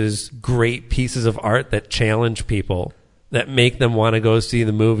produces great pieces of art that challenge people, that make them want to go see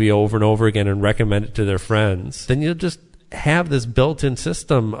the movie over and over again and recommend it to their friends, then you'll just have this built-in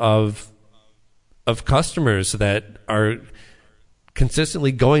system of customers that are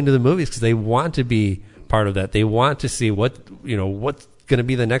consistently going to the movies because they want to be part of that. They want to see what's going to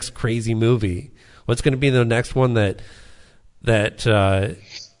be the next crazy movie. What's going to be the next one that the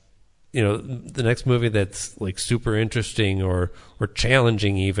next movie that's like super interesting or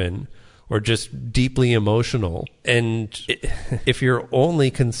challenging even, or just deeply emotional. And if you're only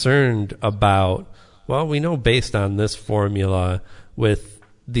concerned about, well, we know based on this formula with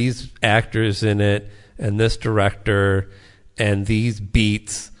these actors in it and this director and these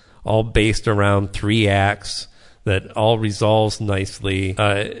beats all based around 3 acts that all resolves nicely,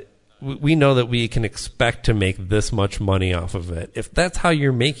 we know that we can expect to make this much money off of it. If that's how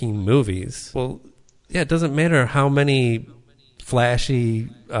you're making movies, well, yeah, it doesn't matter how many flashy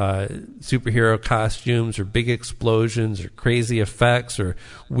superhero costumes or big explosions or crazy effects or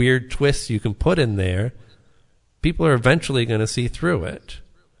weird twists you can put in there, people are eventually going to see through it.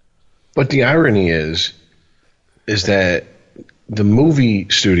 But the irony is that the movie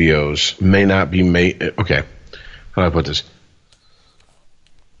studios may not be made. Okay, how do I put this?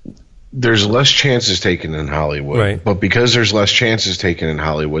 There's less chances taken in Hollywood, right. But because there's less chances taken in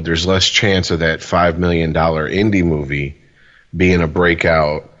Hollywood, there's less chance of that $5 million indie movie being a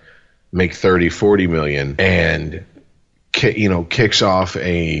breakout, make 30, 40 million, and kicks off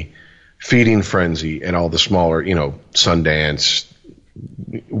a feeding frenzy at all the smaller, Sundance,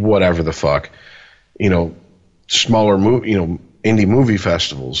 whatever the fuck, smaller indie movie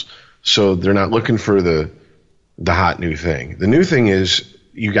festivals. So they're not looking for the hot new thing. The new thing is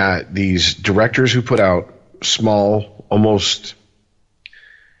you got these directors who put out small, almost,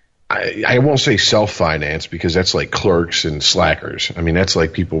 I won't say self-finance because that's like Clerks and Slackers. I mean, that's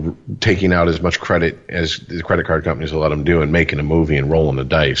like people taking out as much credit as the credit card companies will let them do and making a movie and rolling the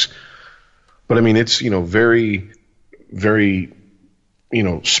dice. But I mean, it's, very, very,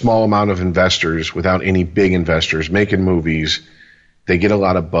 small amount of investors without any big investors making movies. They get a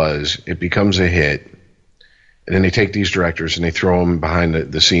lot of buzz. It becomes a hit. And then they take these directors and they throw them behind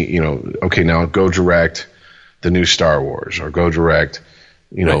the scene, okay, now go direct the new Star Wars or go direct,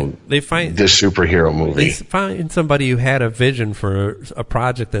 they find this superhero movie. They find somebody who had a vision for a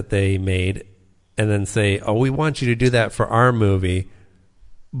project that they made and then say, oh, we want you to do that for our movie,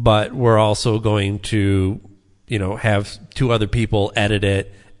 but we're also going to, have 2 other people edit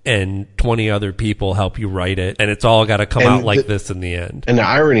it and 20 other people help you write it. And it's all got to come out like this in the end. And the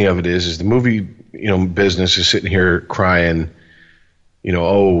irony of it is the movie, business is sitting here crying,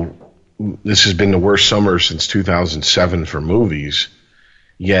 oh, this has been the worst summer since 2007 for movies.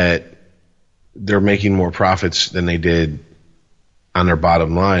 Yet they're making more profits than they did on their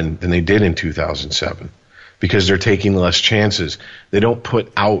bottom line than they did in 2007 because they're taking less chances. They don't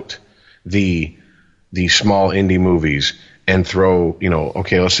put out the small indie movies and throw,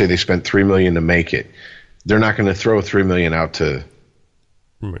 okay, let's say they spent $3 million to make it. They're not going to throw $3 million out to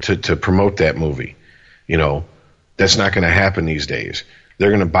promote that movie. That's not going to happen these days. They're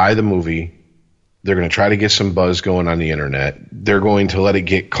going to buy the movie. They're going to try to get some buzz going on the internet. They're going to let it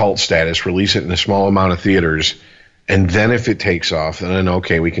get cult status, release it in a small amount of theaters, and then if it takes off, then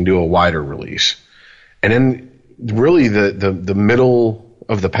okay, we can do a wider release. And then really the middle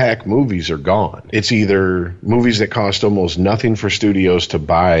of the pack movies are gone. It's either movies that cost almost nothing for studios to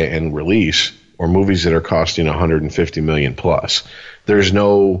buy and release or movies that are costing $150 million plus. There's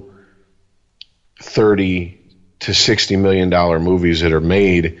no $30 to $60 million movies that are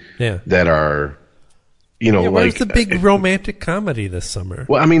made that are where's the big romantic comedy this summer?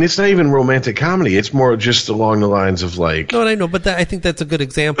 Well, I mean, it's not even romantic comedy. It's more just along the lines of like. No, I know, but I think that's a good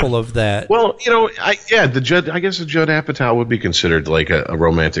example of that. Well, I guess the Judd Apatow would be considered like a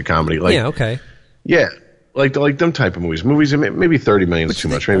romantic comedy. Like, yeah, okay. Yeah, like them type of movies. Movies, maybe 30 million is too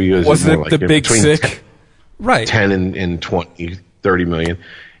much. Maybe wasn't more it like, the Big Sick? Right. 10 and 20, 30 million.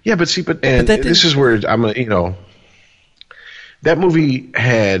 Yeah, but this is where that movie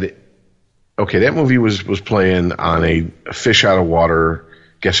had. Okay, that movie was playing on a fish out of water,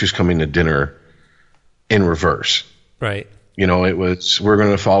 guess who's coming to dinner in reverse. Right. It was, we're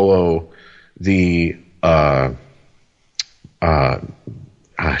going to follow the, was he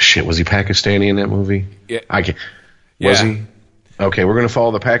Pakistani in that movie? Yeah. Was he? Okay, we're going to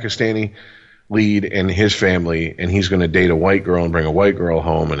follow the Pakistani lead and his family, and he's going to date a white girl and bring a white girl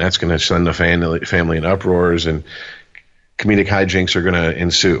home, and that's going to send the family in uproars, and comedic hijinks are going to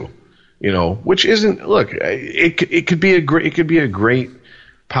ensue. Which isn't, look, it could be a great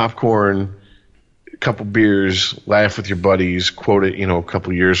popcorn, couple beers, laugh with your buddies, quote it, a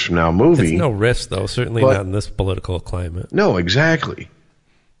couple years from now movie. It's no risk though, certainly not in this political climate. No, exactly.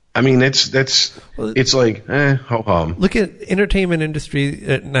 I mean, it's like, ho hum. Look at entertainment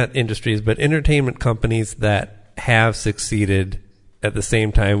industry, not industries, but entertainment companies that have succeeded at the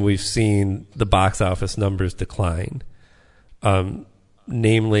same time we've seen the box office numbers decline.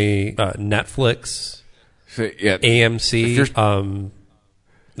 Namely Netflix, AMC.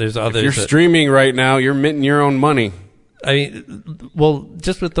 There's others. If you're streaming right now, you're minting your own money. I mean, well,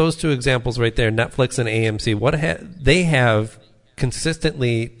 just with those 2 examples right there, Netflix and AMC, they have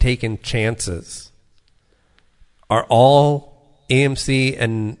consistently taken chances. Are all AMC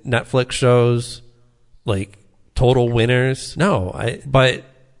and Netflix shows like total winners? No, but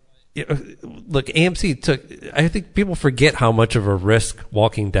look, AMC took. I think people forget how much of a risk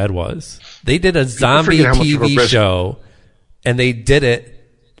Walking Dead was. They did a zombie TV show, and they did it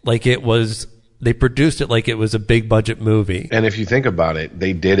like it was They produced it like it was a big budget movie. And if you think about it,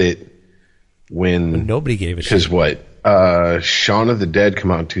 they did it when nobody gave a shit. Because what? Shaun of the Dead came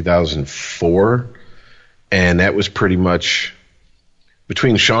out in 2004, and that was pretty much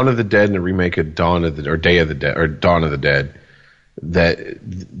between Shaun of the Dead and the remake of Dawn of the Dead. That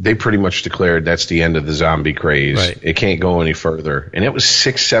they pretty much declared that's the end of the zombie craze. Right. It can't go any further. And it was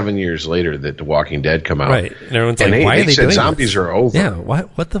 6-7 years later that The Walking Dead come out. Right. And everyone's like, why are they doing zombies this? are over.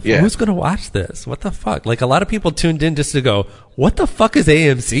 Yeah. Who's going to watch this? What the fuck? Like, a lot of people tuned in just to go, what the fuck is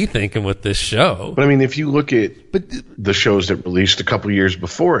AMC thinking with this show? But I mean, if you look at the shows that released a couple years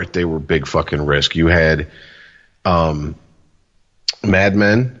before it, they were big fucking risk. You had Mad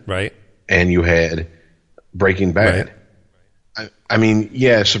Men. Right. And you had Breaking Bad. Right. I mean,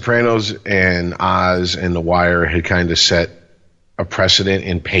 yeah, Sopranos and Oz and The Wire had kind of set a precedent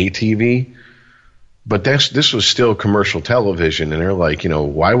in pay TV, but this was still commercial television, and they're like,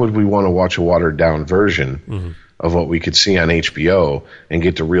 why would we want to watch a watered down version of what we could see on HBO and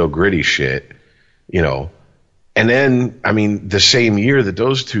get the real gritty shit, And then, I mean, the same year that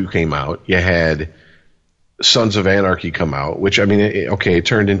those two came out, you had Sons of Anarchy come out, which, I mean, it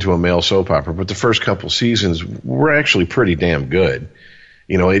turned into a male soap opera, but the first couple seasons were actually pretty damn good.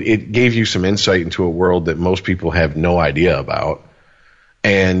 It gave you some insight into a world that most people have no idea about.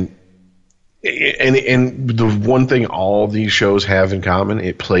 And the one thing all these shows have in common,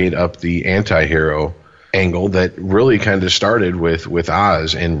 it played up the anti-hero angle that really kind of started with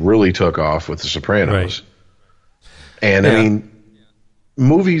Oz and really took off with The Sopranos. Right. And, I mean,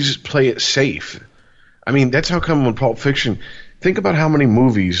 movies play it safe. I mean, that's how come when Pulp Fiction, think about how many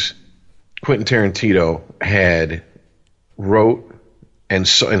movies Quentin Tarantino wrote and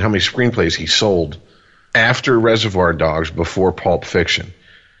how many screenplays he sold after Reservoir Dogs, before Pulp Fiction,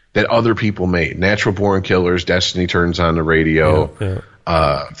 that other people made. Natural Born Killers, Destiny Turns on the Radio,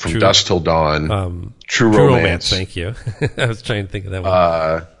 From Dusk Till Dawn, True Romance. Thank you. I was trying to think of that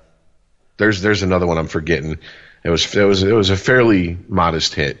one. There's another one I'm forgetting. It was a fairly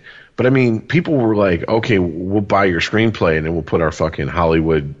modest hit. But I mean, people were like, okay, we'll buy your screenplay and then we'll put our fucking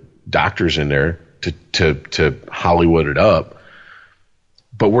Hollywood doctors in there to Hollywood it up.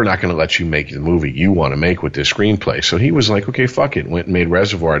 But we're not going to let you make the movie you want to make with this screenplay. So he was like, okay, fuck it. Went and made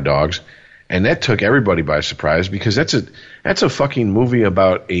Reservoir Dogs. And that took everybody by surprise, because that's a fucking movie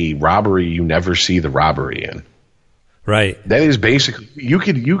about a robbery you never see the robbery in. Right. That is basically,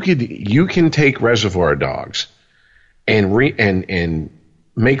 you can take Reservoir Dogs and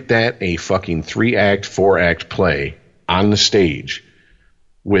make that a fucking 3-act, 4-act play on the stage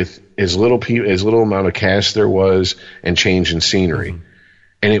with as little amount of cast there was and change in scenery,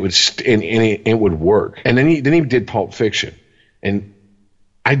 and it would work. And then he did Pulp Fiction, and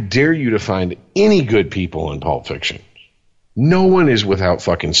I dare you to find any good people in Pulp Fiction. No one is without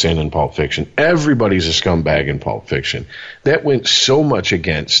fucking sin in Pulp Fiction. Everybody's a scumbag in Pulp Fiction. That went so much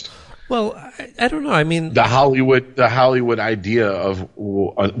against. Well, I don't know. I mean, the Hollywood idea of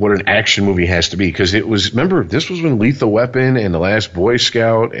what an action movie has to be, because remember, this was when Lethal Weapon and The Last Boy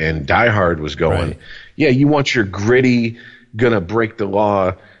Scout and Die Hard was going. Right. Yeah, you want your gritty, gonna break the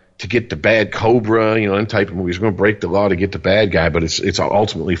law to get the bad Cobra, them type of movies. We're gonna break the law to get the bad guy, but it's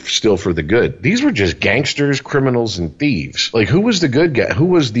ultimately still for the good. These were just gangsters, criminals, and thieves. Like, who was the good guy? Who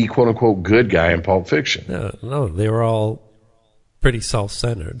was the quote unquote good guy in Pulp Fiction? No, they were all pretty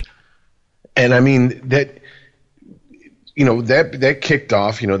self-centered. And I mean, that kicked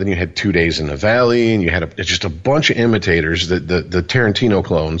off, then you had 2 Days in the Valley, and you had just a bunch of imitators, the Tarantino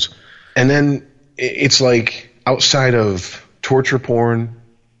clones. And then it's like, outside of torture porn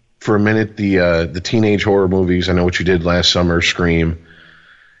for a minute, the teenage horror movies, I Know What You Did Last Summer, Scream,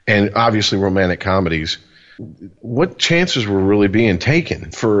 and obviously romantic comedies, what chances were really being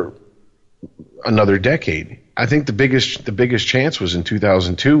taken for another decade? I think the biggest chance was in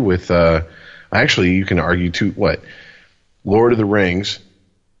 2002 with actually, you can argue Lord of the Rings.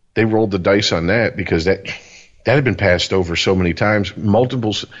 They rolled the dice on that because that had been passed over so many times.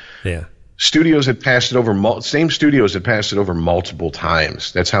 Studios had passed it over. Same studios had passed it over multiple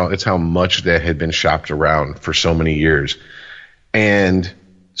times. That's how much that had been shopped around for so many years. And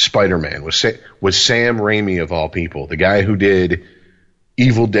Spider-Man was Sam Raimi, of all people, the guy who did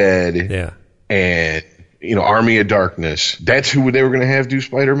Evil Dead, and Army of Darkness. That's who they were going to have do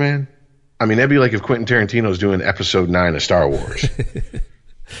Spider-Man. I mean, that'd be like if Quentin Tarantino's doing Episode 9 of Star Wars.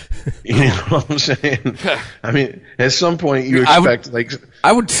 You know what I'm saying? I mean, at some point you expect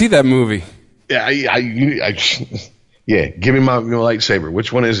I would see that movie. Yeah, yeah. Give me my lightsaber.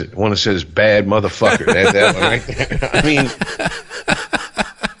 Which one is it? The one that says "bad motherfucker." That one right there.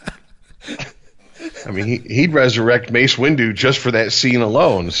 I mean, he'd resurrect Mace Windu just for that scene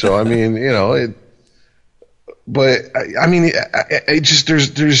alone. So, I mean, I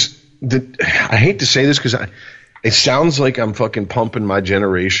hate to say this because it sounds like I'm fucking pumping my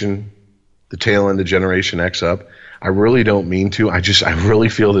generation, the tail end of Generation X up. I really don't mean to. I really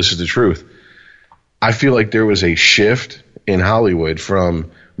feel this is the truth. I feel like there was a shift in Hollywood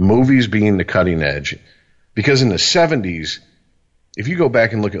from movies being the cutting edge. Because in the 70s, if you go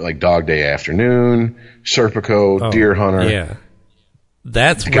back and look at like Dog Day Afternoon, Serpico, Deer Hunter. Yeah.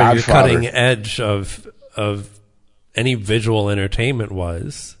 That's where Godfather. your cutting edge of any visual entertainment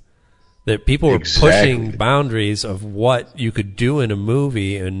was. That people were pushing boundaries of what you could do in a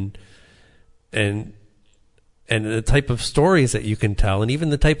movie and the type of stories that you can tell, and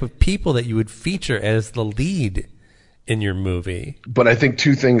even the type of people that you would feature as the lead in your movie. But I think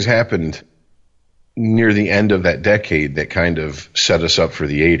two things happened near the end of that decade that kind of set us up for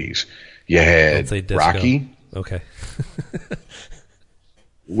the 80s. You had Rocky. Okay.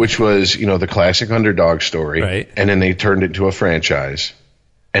 Which was, the classic underdog story. Right. And then they turned it into a franchise.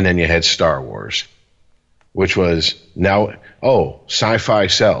 And then you had Star Wars, which was sci-fi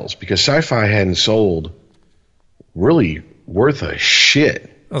sells, because sci-fi hadn't sold really worth a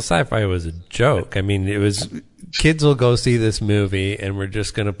shit. Well, sci-fi was a joke. I mean, it was kids will go see this movie, and we're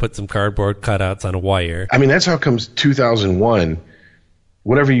just going to put some cardboard cutouts on a wire. I mean, that's how comes 2001.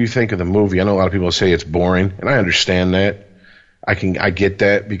 Whatever you think of the movie, I know a lot of people say it's boring, and I understand that. I get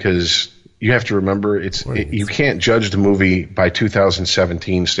that, because you have to remember you can't judge the movie by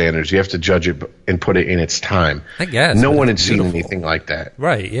 2017 standards. You have to judge it and put it in its time. I guess. No one had seen anything like that.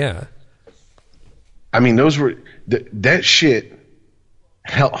 Right, yeah. I mean, those were that shit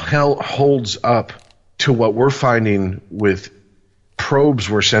hell holds up to what we're finding with probes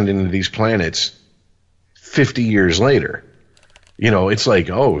we're sending to these planets 50 years later. It's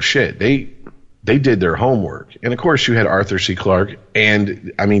like, oh shit, they did their homework. And of course you had Arthur C. Clarke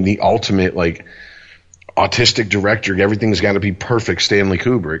and, I mean, the ultimate, like, autistic director, everything's got to be perfect, Stanley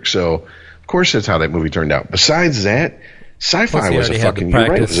Kubrick. So of course that's how that movie turned out. Besides that, sci-fi was it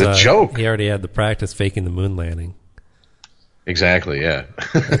was a joke. He already had the practice faking the moon landing. Exactly, yeah.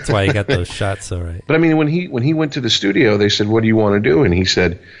 That's why he got those shots so right. But I mean, when he went to the studio, they said, what do you want to do? And he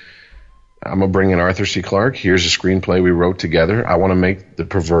said, I'm going to bring in Arthur C. Clarke. Here's a screenplay we wrote together. I want to make the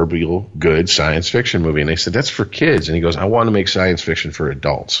proverbial good science fiction movie. And they said, that's for kids. And he goes, I want to make science fiction for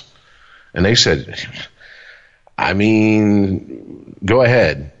adults. And they said, I mean, go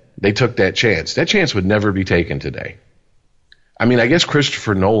ahead. They took that chance. That chance would never be taken today. I mean, I guess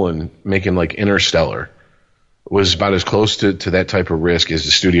Christopher Nolan making like Interstellar was about as close to that type of risk as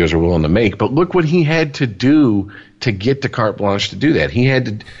the studios are willing to make. But look what he had to do to get the carte blanche to do that. He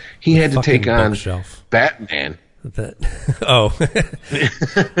had to take on Batman. I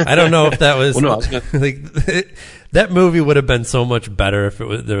don't know if that was, that movie would have been so much better if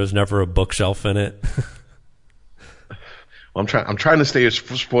there was never a bookshelf in it. Well, I'm trying to stay as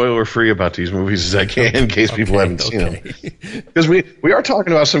spoiler free about these movies as I can in case people haven't seen them. Because we are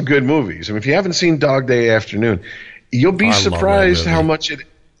talking about some good movies. I mean, if you haven't seen Dog Day Afternoon, you'll be surprised how much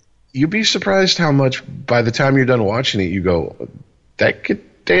you'll be surprised how much by the time you're done watching it, you go, that could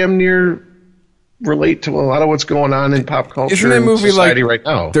damn near relate to a lot of what's going on in pop culture. Isn't that movie society like right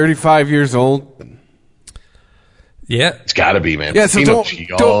now? 35 years old? Yeah. It's got to be, man. Yeah, so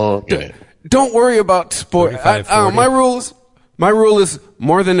don't worry about spoilers. My rule is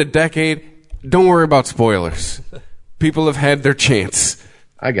more than a decade. Don't worry about spoilers. People have had their chance.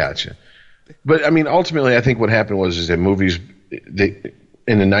 I got you. But I mean, ultimately, I think what happened was that movies in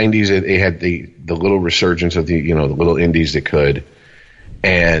the 90s they had the little resurgence of the little indies that could,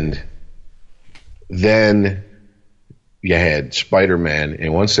 and then you had Spider-Man,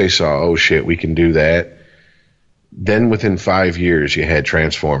 and once they saw, oh shit, we can do that, then within 5 years you had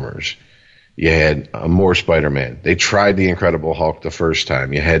Transformers. You had more Spider-Man. They tried the Incredible Hulk the first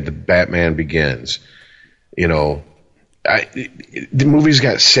time. You had the Batman Begins. The movies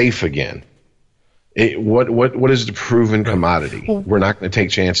got safe again. What is the proven commodity? Well, we're not going to take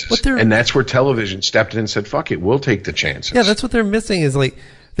chances. And that's where television stepped in and said, fuck it, we'll take the chances. Yeah, that's what they're missing is like,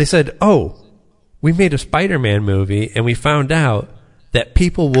 they said, oh, we made a Spider-Man movie and we found out that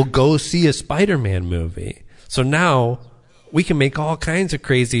people will go see a Spider-Man movie. So now we can make all kinds of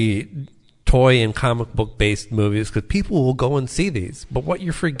crazy toy and comic book based movies because people will go and see these. But what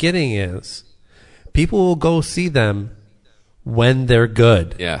you're forgetting is people will go see them when they're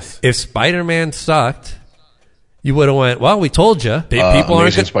good. Yes. If Spider-Man sucked, you would have went, well, we told you. People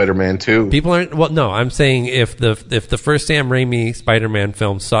aren't Spider-Man 2. People aren't. Well, no, I'm saying if the first Sam Raimi Spider-Man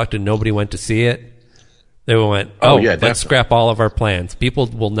film sucked and nobody went to see it, They went, let's scrap all of our plans. People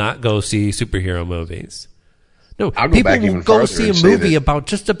will not go see superhero movies. No, people will go see a movie about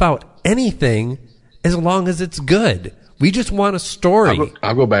just about anything as long as it's good. We just want a story.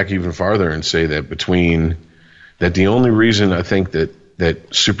 I'll go back even farther and say that the only reason I think that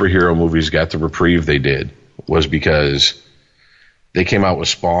superhero movies got the reprieve they did was because they came out with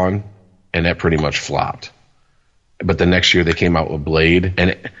Spawn, and that pretty much flopped. But the next year they came out with Blade,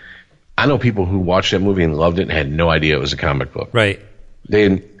 and I know people who watched that movie and loved it and had no idea it was a comic book. Right.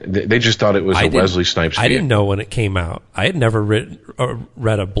 They just thought it was a Wesley Snipes game. I didn't know when it came out. I had never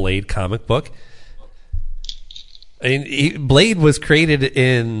read a Blade comic book. I mean, Blade was created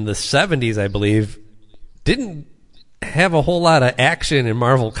in the 70s, I believe. Didn't have a whole lot of action in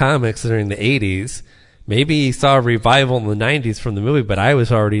Marvel Comics during the 80s. Maybe he saw a revival in the 90s from the movie, but I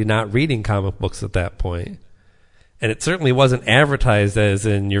was already not reading comic books at that point. And it certainly wasn't advertised as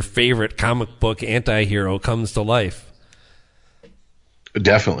in your favorite comic book anti-hero comes to life.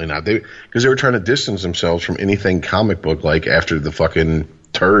 Definitely not. Because they were trying to distance themselves from anything comic book-like after the fucking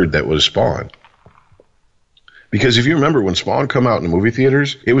turd that was Spawn. Because if you remember, when Spawn come out in the movie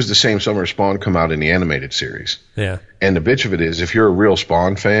theaters, it was the same summer Spawn come out in the animated series. Yeah. And the bitch of it is, if you're a real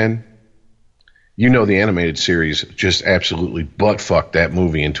Spawn fan, you know the animated series just absolutely butt-fucked that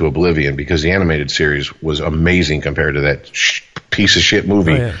movie into oblivion, because the animated series was amazing compared to that piece of shit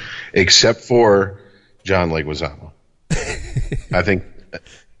movie, except for John Leguizamo. I think,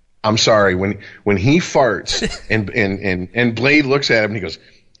 I'm sorry, when he farts and Blade looks at him and he goes,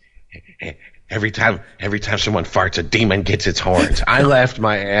 every time someone farts, a demon gets its horns. I laughed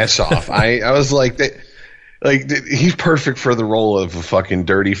my ass off. I was like, he's perfect for the role of a fucking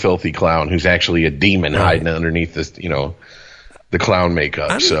dirty, filthy clown who's actually a demon hiding underneath this, the clown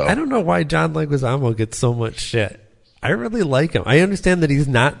makeup. I don't know why John Leguizamo gets so much shit. I really like him. I understand that he's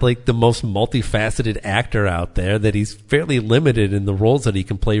not like the most multifaceted actor out there, that he's fairly limited in the roles that he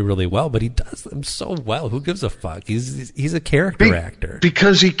can play really well, but he does them so well. Who gives a fuck? He's a character actor.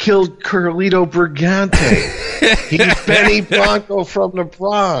 Because he killed Carlito Brigante. He's Benny Blanco from the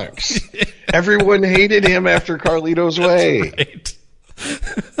Bronx. Everyone hated him after Carlito's Way. Right.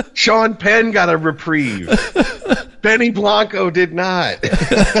 Sean Penn got a reprieve. Benny Blanco did not.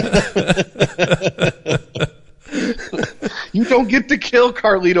 You don't get to kill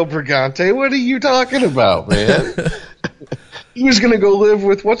Carlito Brigante. What are you talking about, man? He was going to go live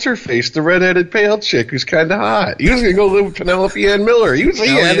with, what's her face, the redheaded pale chick who's kind of hot. He was going to go live with Penelope Ann Miller. He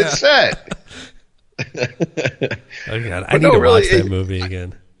had it set. Oh, God. I need to watch that movie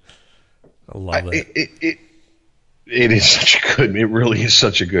again. I love it. It is such a good, it really is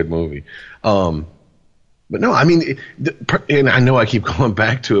such a good movie. But no, I mean, and I know I keep going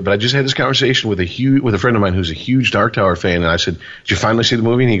back to it, but I just had this conversation with a friend of mine who's a huge Dark Tower fan, and I said, "Did you finally see the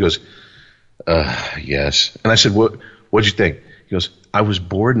movie?" And he goes, "Yes." And I said, "What'd you think?" He goes, "I was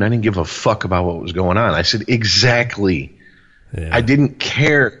bored and I didn't give a fuck about what was going on." I said, "Exactly." Yeah. I didn't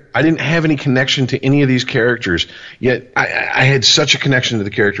care. I didn't have any connection to any of these characters, yet I had such a connection to the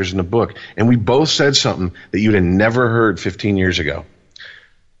characters in the book, and we both said something that you'd have never heard 15 years ago.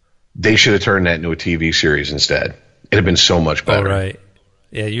 They should have turned that into a TV series instead. It'd have been so much better. Oh, right.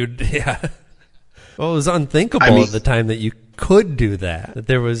 Yeah, Well, it was unthinkable at the time that you could do that. That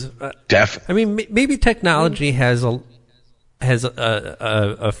there was... definitely. I mean, maybe technology has a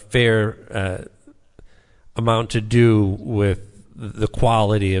fair amount to do with the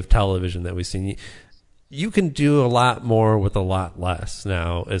quality of television that we've seen. You can do a lot more with a lot less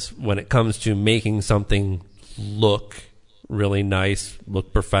now, as when it comes to making something look really nice,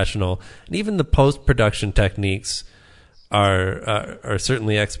 look professional, and even the post-production techniques are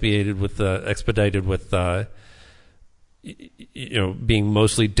certainly expedited with being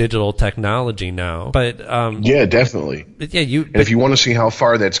mostly digital technology now. But yeah, definitely. But yeah, if you want to see how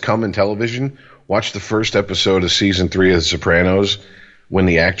far that's come in television, watch the first episode of season 3 of The Sopranos, when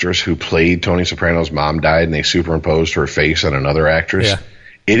the actress who played Tony Soprano's mom died, and they superimposed her face on another actress. Yeah.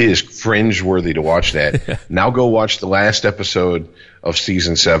 It is cringe-worthy to watch that. Now go watch the last episode of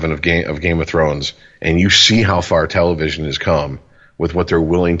season 7 of Game of Thrones, and you see how far television has come with what they're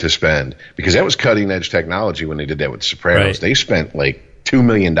willing to spend. Because that was cutting-edge technology when they did that with The Sopranos. Right. They spent like $2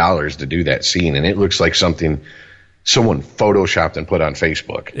 million to do that scene, and it looks like something someone photoshopped and put on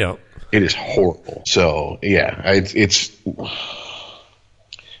Facebook. Yeah. It is horrible. So, yeah, it's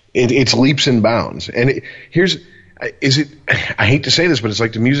leaps and bounds. And I hate to say this, but it's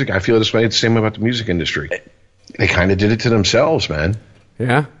like the music. I feel this way. It's the same about the music industry. They kind of did it to themselves, man.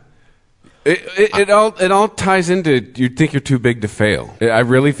 Yeah. It all ties into you think you're too big to fail. I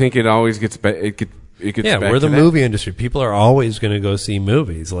really think it always gets back. It gets back. We're the movie industry. People are always going to go see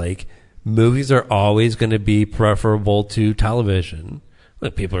movies. Like movies are always going to be preferable to television.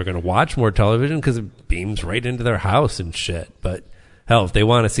 Look, people are going to watch more television because it beams right into their house and shit. But hell, if they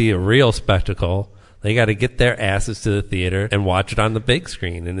want to see a real spectacle, they got to get their asses to the theater and watch it on the big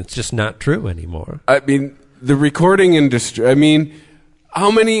screen. And it's just not true anymore. I mean, the recording industry, I mean,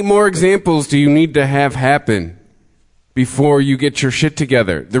 how many more examples do you need to have happen before you get your shit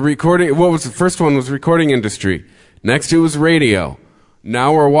together? The recording, what was the first one was recording industry. Next it was radio.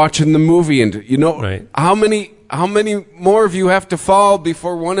 Now we're watching the movie, and you know, right. How many more of you have to fall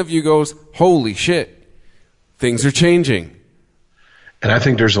before one of you goes, holy shit, things are changing? And I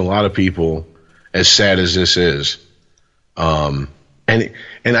think there's a lot of people, as sad as this is, and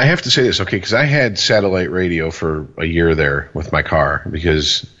I have to say this, okay, because I had satellite radio for a year there with my car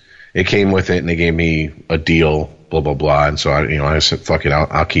because it came with it, and they gave me a deal, blah blah blah, and so I said, fuck it,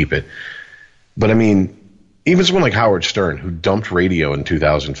 I'll keep it. But I mean, even someone like Howard Stern, who dumped radio in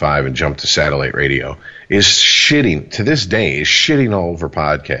 2005 and jumped to satellite radio, is shitting, to this day, is shitting all over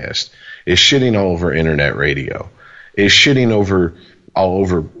podcasts, is shitting all over internet radio, is shitting all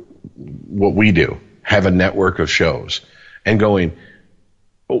over what we do, have a network of shows, and going,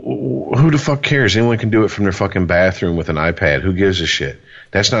 who the fuck cares? Anyone can do it from their fucking bathroom with an iPad. Who gives a shit?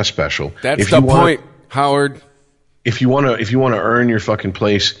 That's not special. That's the point, Howard. If you want to earn your fucking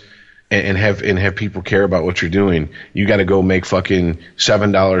place and have people care about what you're doing, you got to go make fucking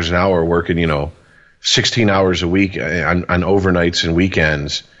 $7 an hour working, 16 hours a week on overnights and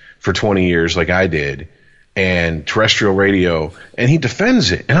weekends for 20 years like I did, and terrestrial radio, and he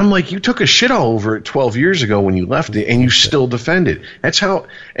defends it. And I'm like, you took a shit all over it 12 years ago when you left it, and you still defend it. That's how,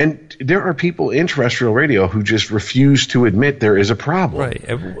 and there are people in terrestrial radio who just refuse to admit there is a problem. Right.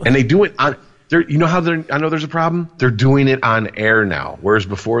 And they do it on, you know how I know there's a problem? They're doing it on air now, whereas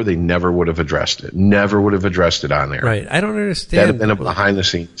before they never would have addressed it. Never would have addressed it on air. Right. I don't understand. That had been a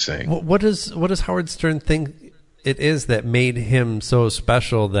behind-the-scenes thing. What does Howard Stern think it is that made him so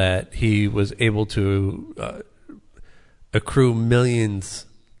special that he was able to accrue millions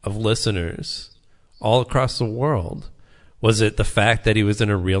of listeners all across the world? Was it the fact that he was in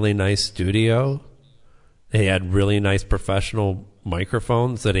a really nice studio? He had really nice professional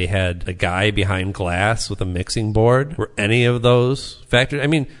microphones, that he had a guy behind glass with a mixing board? Were any of those factors? I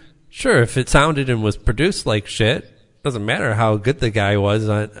mean, sure, if it sounded and was produced like shit, doesn't matter how good the guy was,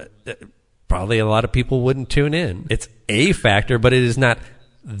 probably a lot of people wouldn't tune in. It's a factor, but it is not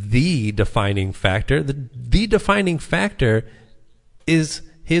the defining factor. The defining factor is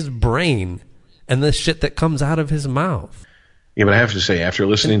his brain and the shit that comes out of his mouth. Yeah, but I have to say, after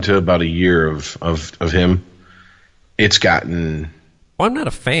listening to about a year of him, it's gotten. Well, I'm not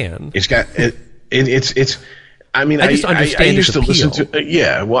a fan. It's got it's. I mean, I just understand I used to appeal. listen to.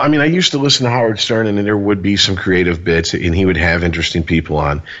 Yeah, well, I mean, I used to listen to Howard Stern, and there would be some creative bits, and he would have interesting people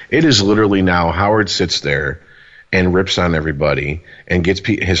on. It is literally now Howard sits there and rips on everybody and gets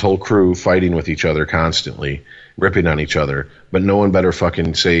his whole crew fighting with each other constantly, ripping on each other, but no one better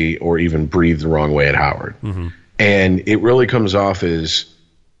fucking say or even breathe the wrong way at Howard. Mm-hmm. And it really comes off as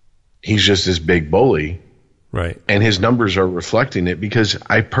he's just this big bully. Right. And his numbers are reflecting it, because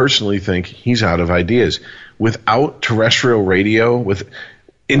I personally think he's out of ideas. Without terrestrial radio, what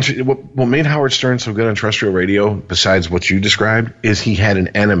made Howard Stern so good on terrestrial radio, besides what you described, is he had an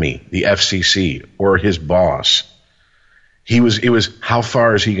enemy, the FCC, or his boss. It was how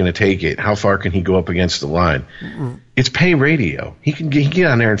far is he going to take it? How far can he go up against the line? Mm-hmm. It's pay radio. He can get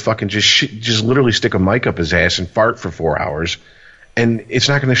on there and fucking just literally stick a mic up his ass and fart for 4 hours, and it's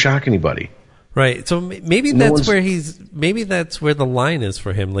not going to shock anybody. Right. So maybe that's where the line is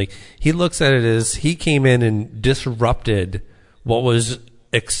for him. Like, he looks at it as he came in and disrupted what was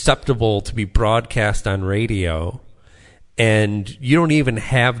acceptable to be broadcast on radio, and you don't even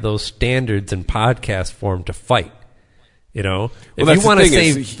have those standards in podcast form to fight. Well,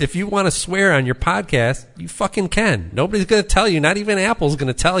 if you want to swear on your podcast, you fucking can. Nobody's going to tell you, not even Apple's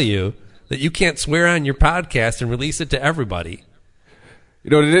going to tell you that you can't swear on your podcast and release it to everybody. You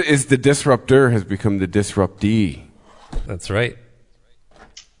know what it is? The disruptor has become the disruptee. That's right.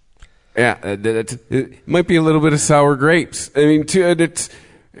 Yeah, it might be a little bit of sour grapes. I mean, maybe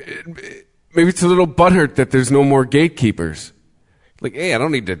it's a little butthurt that there's no more gatekeepers. Like, hey, I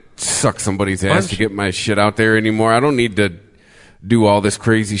don't need to suck somebody's ass to get my shit out there anymore. I don't need to do all this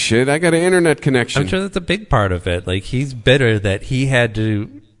crazy shit. I got an internet connection. I'm sure that's a big part of it. Like, he's bitter that he had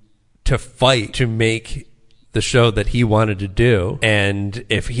to fight to make the show that he wanted to do, and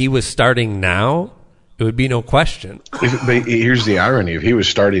if he was starting now, it would be no question. But here's the irony: if he was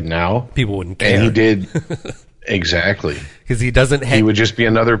starting now, people wouldn't care. And he did exactly, because he doesn't. He would just be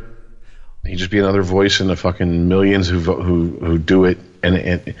another. He'd just be another voice in the fucking millions who do it,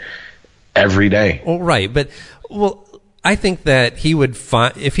 and every day. Well, right, but I think that he would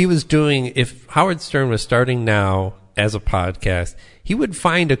find if Howard Stern was starting now as a podcast, he would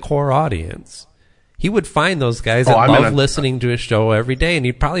find a core audience. He would find those guys that love listening to his show every day, and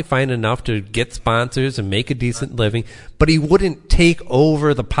he'd probably find enough to get sponsors and make a decent living, but he wouldn't take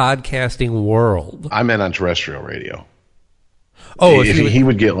over the podcasting world. I meant on terrestrial radio. Oh, he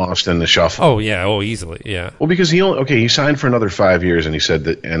would get lost in the shuffle. Oh, yeah. Oh, easily. Yeah. Well, because he signed for another 5 years, and he said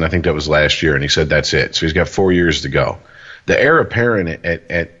that, and I think that was last year, and he said that's it. So he's got 4 years to go. The heir apparent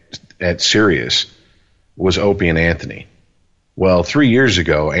at Sirius was Opie and Anthony. Well, 3 years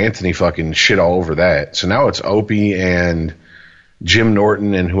ago, Anthony fucking shit all over that. So now it's Opie and Jim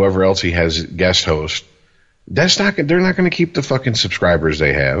Norton and whoever else he has guest host. They're not going to keep the fucking subscribers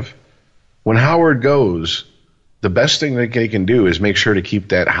they have. When Howard goes, the best thing that they can do is make sure to keep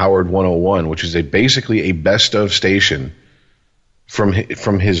that Howard 101, which is basically a best of station from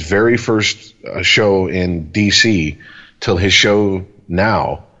his very first show in D.C. till his show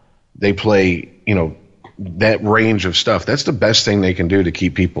now. They play, that range of stuff. That's the best thing they can do to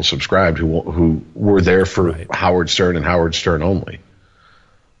keep people subscribed who were there for Howard Stern and Howard Stern only.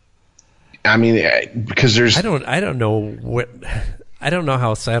 I mean, because there's I don't know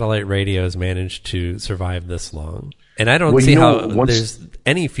how satellite radio has managed to survive this long. And I don't see how there's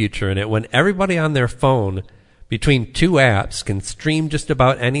any future in it when everybody on their phone between two apps can stream just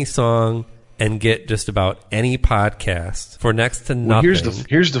about any song and get just about any podcast for next to nothing. Well,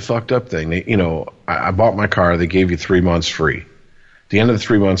 here's the fucked up thing. I bought my car. They gave you 3 months free. At the end of the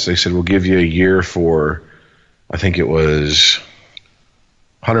 3 months, they said, we'll give you a year for, I think it was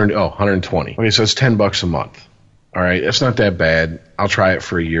 120. Okay, so it's $10 a month. All right, that's not that bad. I'll try it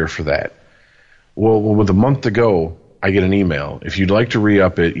for a year for that. Well, with a month to go, I get an email. If you'd like to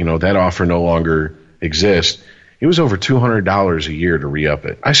re-up it, that offer no longer exists. It was over $200 a year to re-up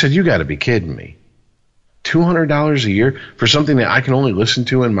it. I said, you got to be kidding me. $200 a year for something that I can only listen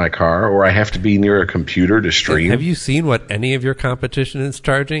to in my car, or I have to be near a computer to stream? Have you seen what any of your competition is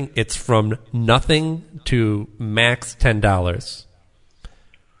charging? It's from nothing to max $10.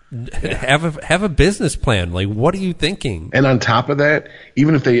 Have a business plan. Like, what are you thinking? And on top of that,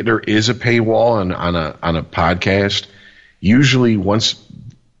 even if there is a paywall on a podcast, usually once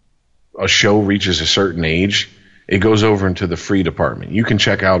a show reaches a certain age, it goes over into the free department. You can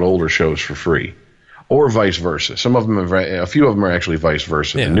check out older shows for free, or vice versa. A few of them are actually vice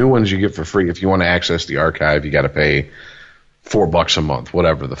versa. Yeah. The new ones you get for free. If you want to access the archive, you got to pay $4 a month,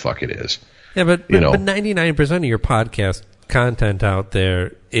 whatever the fuck it is. Yeah, but 99% of your podcast content out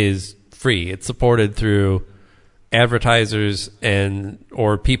there is free. It's supported through advertisers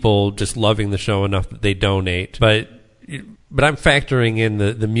or people just loving the show enough that they donate. But I'm factoring in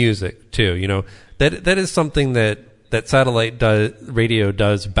the music too. That is something that satellite radio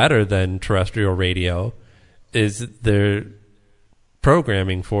does better than terrestrial radio, is their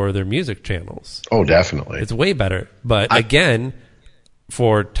programming for their music channels. Oh, definitely. It's way better. But again,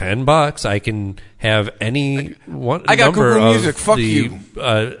 for $10, I can have any one number of music. Fuck the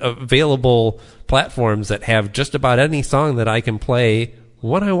available platforms that have just about any song that I can play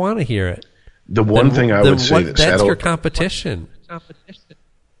when I want to hear it. The one thing I would say that's your competition.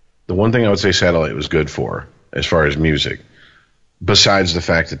 The one thing I would say satellite was good for, as far as music, besides the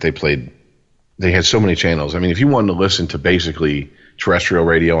fact that they had so many channels. I mean, if you wanted to listen to basically terrestrial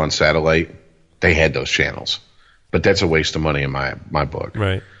radio on satellite, they had those channels. But that's a waste of money in my book.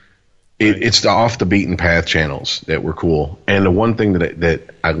 Right. It's the off the beaten path channels that were cool. And the one thing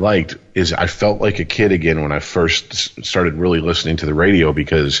that I liked is I felt like a kid again when I first started really listening to the radio,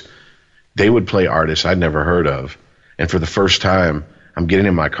 because they would play artists I'd never heard of. And for the first time, I'm getting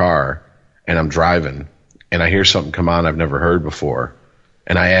in my car and I'm driving and I hear something come on I've never heard before.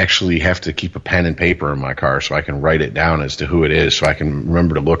 And I actually have to keep a pen and paper in my car so I can write it down as to who it is so I can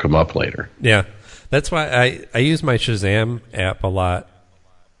remember to look them up later. Yeah. That's why I use my Shazam app a lot,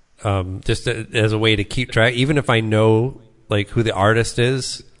 just as a way to keep track. Even if I know like who the artist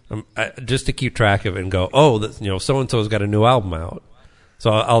is, just to keep track of it and go, so and so's got a new album out. So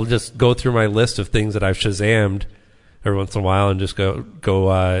I'll just go through my list of things that I've Shazammed every once in a while and just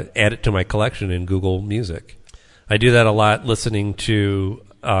go add it to my collection in Google Music. I do that a lot listening to.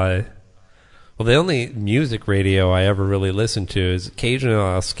 The only music radio I ever really listen to is occasionally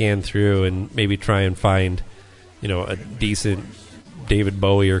I'll scan through and maybe try and find, a decent David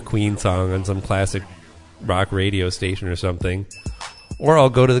Bowie or Queen song on some classic rock radio station or something. Or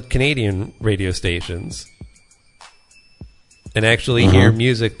I'll go to the Canadian radio stations and actually hear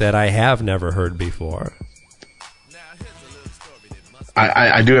music that I have never heard before.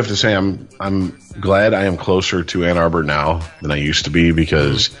 I do have to say I'm glad I am closer to Ann Arbor now than I used to be,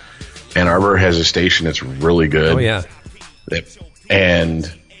 because Ann Arbor has a station that's really good. Oh, yeah.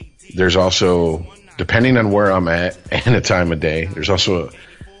 And there's also, depending on where I'm at and the time of day, there's also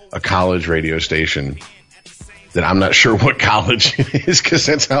a college radio station that I'm not sure what college it is, because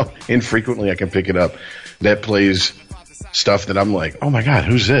that's how infrequently I can pick it up, that plays stuff that I'm like, oh my God,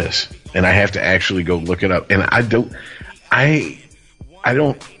 who's this? And I have to actually go look it up. And I don't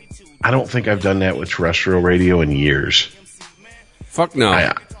think I've done that with terrestrial radio in years. Fuck no.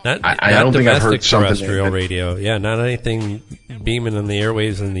 I don't think I've heard something terrestrial radio. Yeah, not anything beaming on the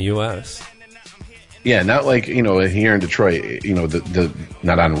airwaves in the U.S. Yeah, not like, here in Detroit, the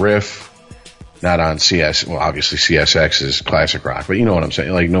not on Riff, not on CS. Well, obviously CSX is classic rock, but you know what I'm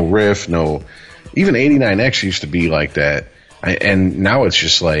saying? Like, no Riff, no. Even 89X used to be like that, and now it's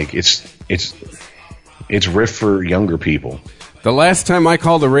just like it's Riff for younger people. The last time I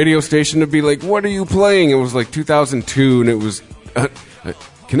called a radio station to be like, "What are you playing?" It was like 2002, and it was a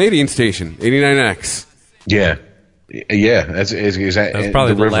Canadian station, 89X. Yeah. That's exactly. That's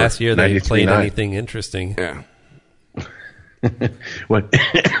probably the last year that you played anything interesting. Yeah. What?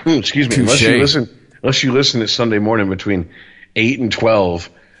 Excuse me. Unless you listen at Sunday morning between 8 and 12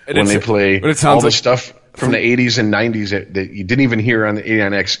 when they play all the stuff from the 80s and 90s that you didn't even hear on the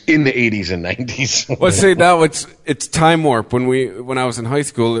 89X in the 80s and 90s. Well, see, now it's time warp. When I was in high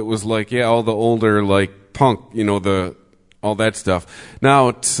school, it was like, all the older, like, punk, all that stuff. Now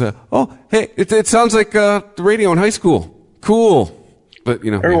it's, it sounds like the radio in high school. Cool. But,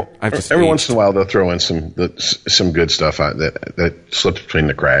 every once in a while they'll throw in some good stuff that slips between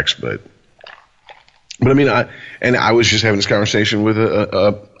the cracks. But I mean, I was just having this conversation with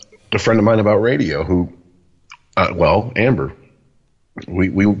a friend of mine about radio who, Amber.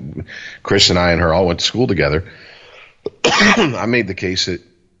 We Chris and I and her all went to school together. I made the case that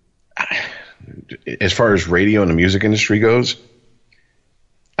as far as radio and the music industry goes,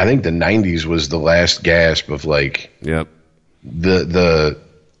 I think the 90s was the last gasp of like, yep. The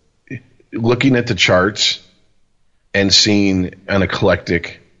looking at the charts and seeing an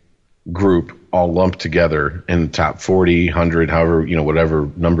eclectic group all lumped together in the top 40, 100, however, whatever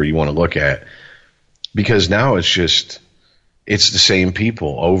number you want to look at. Because now it's the same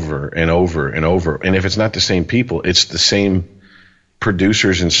people over and over and over. And if it's not the same people, it's the same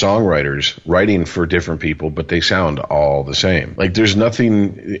producers and songwriters writing for different people, but they sound all the same. Like there's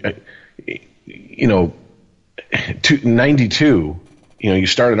nothing, 92, you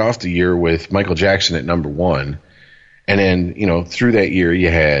started off the year with Michael Jackson at number 1. And then, through that year you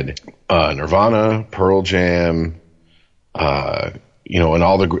had Nirvana, Pearl Jam, and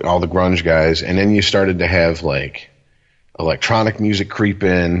all the grunge guys. And then you started to have like electronic music creep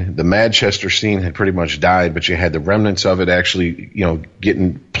in. The Manchester scene had pretty much died, but you had the remnants of it actually,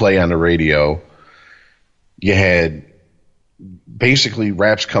 getting play on the radio. You had basically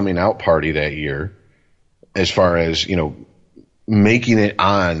Rap's coming out party that year, as far as, making it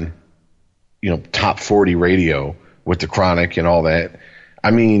on, top 40 radio with the Chronic and all that.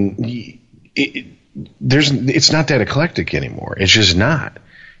 I mean, it's not that eclectic anymore. It's just not.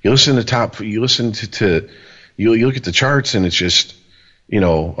 You listen to you look at the charts and it's just,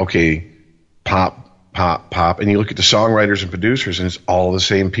 okay, pop, pop, pop. And you look at the songwriters and producers and it's all the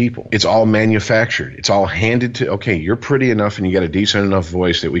same people. It's all manufactured. It's all handed to, okay, you're pretty enough and you got a decent enough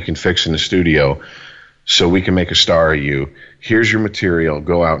voice that we can fix in the studio so we can make a star of you. Here's your material.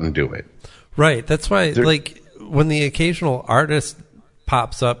 Go out and do it. Right. That's why, when the occasional artist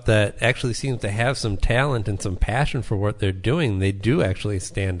pops up that actually seems to have some talent and some passion for what they're doing, they do actually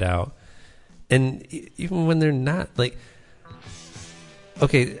stand out. And even when they're not, like,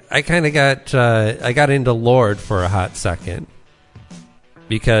 okay, I kind of got into Lorde for a hot second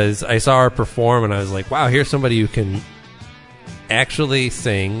because I saw her perform and I was like, wow, here's somebody who can actually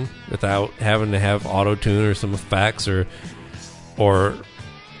sing without having to have auto-tune or some effects or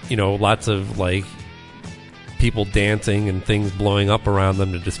lots of like people dancing and things blowing up around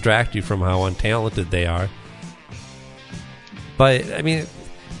them to distract you from how untalented they are. But I mean, at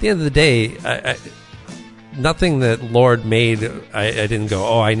the end of the day, nothing that Lorde made, I didn't go,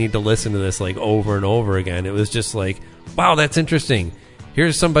 oh, I need to listen to this like over and over again. It was just like, wow, that's interesting.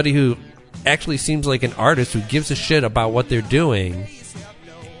 Here's somebody who actually seems like an artist who gives a shit about what they're doing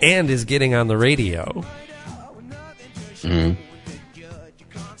and is getting on the radio. Mm-hmm.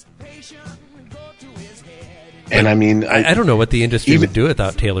 And I mean, I don't know what the industry would do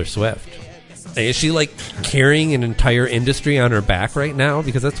without Taylor Swift. Is she like carrying an entire industry on her back right now?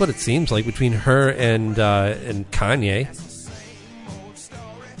 Because that's what it seems like between her and Kanye.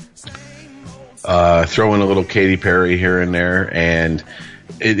 Throw in a little Katy Perry here and there, and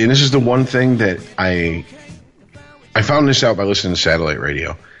this is the one thing that I found this out by listening to satellite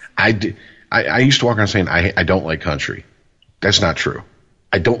radio. I used to walk around saying I don't like country. That's not true.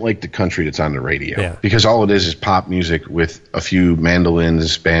 I don't like the country that's on the radio because all it is pop music with a few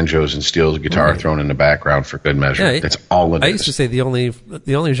mandolins, banjos, and steel guitar thrown in the background for good measure. That's all it is. I used to say the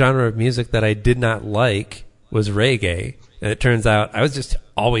only genre of music that I did not like was reggae, and it turns out I was just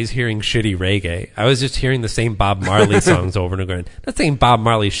always hearing shitty reggae. I was just hearing the same Bob Marley songs over and over again. Not saying Bob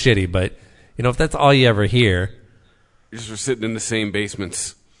Marley's shitty, but if that's all you ever hear, you just were sitting in the same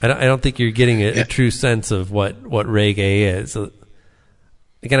basements. I don't think you're getting a true sense of what reggae is.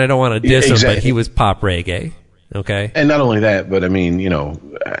 Again, I don't want to diss him, but he was pop reggae. Okay. And not only that, but I mean,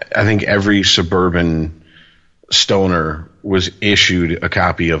 I think every suburban stoner was issued a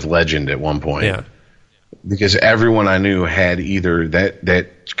copy of Legend at one point. Yeah. Because everyone I knew had either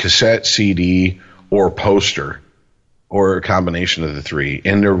that cassette, CD, or poster, or a combination of the three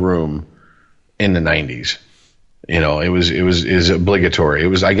in their room in the 90s. It was obligatory.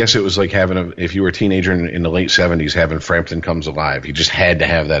 I guess it was like if you were a teenager in the late 70s having Frampton Comes Alive. You just had to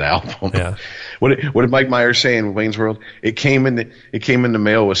have that album. Yeah. What did Mike Myers say in Wayne's World? It came in the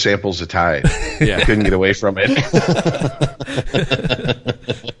mail with samples of Tide. Yeah. I couldn't get away from it.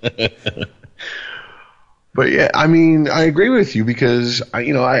 But yeah, I mean, I agree with you because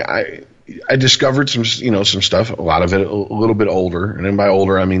I discovered some stuff, a lot of it a little bit older. And then by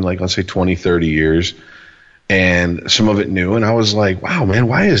older, I mean, let's say 20, 30 years. And some of it new, and I was like, "Wow, man,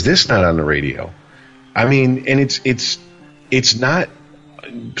 why is this not on the radio?" I mean, and it's not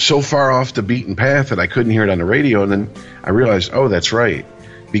so far off the beaten path that I couldn't hear it on the radio. And then I realized, oh, that's right,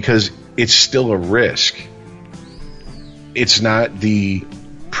 because it's still a risk. It's not the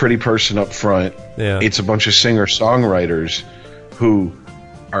pretty person up front. Yeah. It's a bunch of singer-songwriters who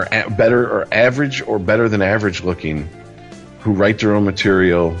are better or average or better than average looking, who write their own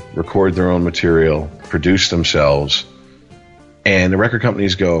material, record their own material, produce themselves, and the record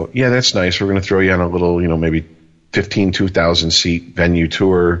companies go, yeah, that's nice. We're going to throw you on a little, maybe 2,000 seat venue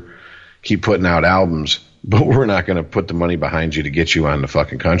tour, keep putting out albums, but we're not going to put the money behind you to get you on the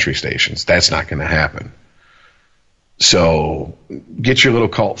fucking country stations. That's not going to happen. So get your little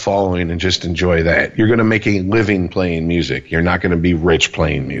cult following and just enjoy that. You're going to make a living playing music. You're not going to be rich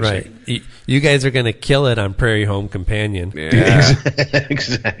playing music. Right. You guys are going to kill it on Prairie Home Companion. Yeah.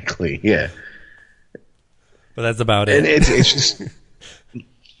 Exactly. Yeah. But that's about it. And it's just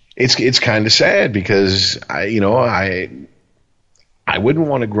it's kind of sad because I wouldn't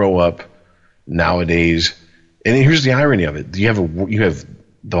want to grow up nowadays. And here's the irony of it: you have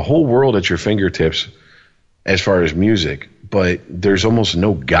the whole world at your fingertips as far as music, but there's almost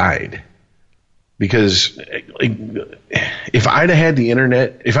no guide. Because if I'd have had the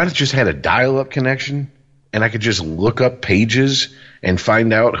internet, if I'd just had a dial-up connection and I could just look up pages and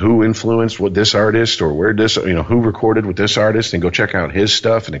find out who influenced what this artist or where this, who recorded with this artist and go check out his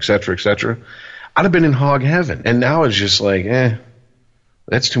stuff and et cetera, I'd have been in hog heaven. And now it's just like,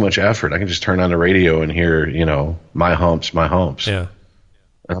 that's too much effort. I can just turn on the radio and hear, my humps. Yeah.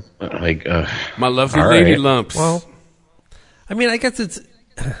 My lovely lady lumps. Well, I mean, I guess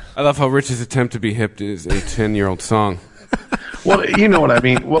I love how Rich's attempt to be hip is a 10-year-old song. Well, you know what I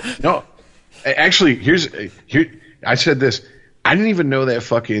mean. Well, no, actually, here I said this. I didn't even know that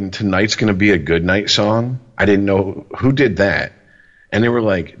fucking Tonight's Gonna Be a Good Night song. I didn't know who did that. And they were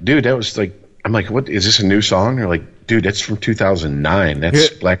like, dude, that was like, I'm like, what, is this a new song? They're like, dude, that's from 2009. That's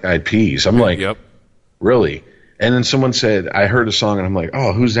Black Eyed Peas. I'm like, yep. Really? And then someone said, I heard a song, and I'm like,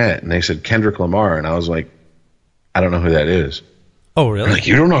 oh, who's that? And they said, Kendrick Lamar. And I was like, I don't know who that is. Oh, really? I'm like,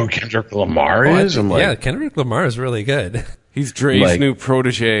 you don't know who Kendrick Lamar is? I'm like, yeah, Kendrick Lamar is really good. He's Dre's new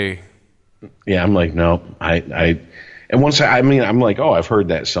protege. Yeah, I'm like, no, and once I'm like, oh, I've heard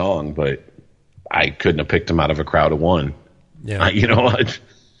that song, but I couldn't have picked him out of a crowd of one. Yeah.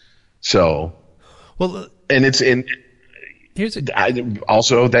 So, well, and it's in. Here's I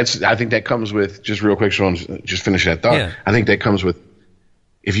think that comes with, just real quick, Sean, just finish that thought. Yeah. I think that comes with,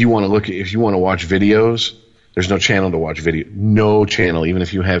 if you want to watch videos, there's no channel to watch video. No channel, even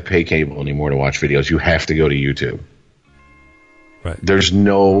if you have pay cable anymore to watch videos, you have to go to YouTube. Right. There's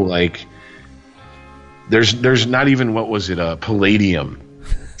no there's not even, what was it, Palladium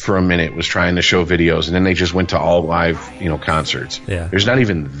for a minute was trying to show videos, and then they just went to all live, concerts. Yeah. There's not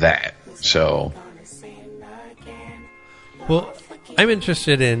even that. So. Well, I'm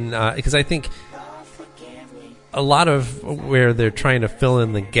interested in, because I think a lot of where they're trying to fill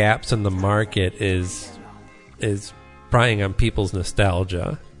in the gaps in the market is prying on people's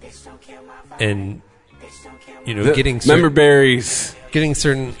nostalgia and, getting member berries, getting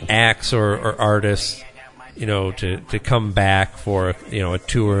certain acts or artists, to come back for, a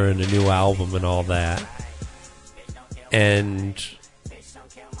tour and a new album and all that. And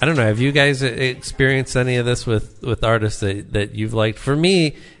I don't know. Have you guys experienced any of this with artists that you've liked? For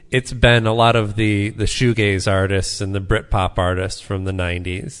me, it's been a lot of the shoegaze artists and the Britpop artists from the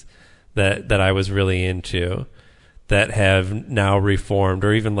 90s that I was really into that have now reformed,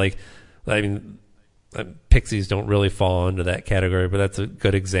 or even Pixies don't really fall into that category, but that's a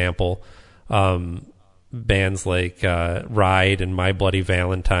good example. Bands like Ride and My Bloody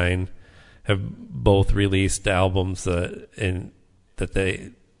Valentine have both released albums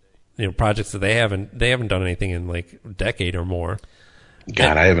projects that they haven't done anything in like a decade or more.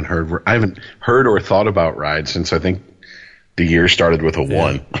 God, I haven't heard or thought about Ride since I think the year started with a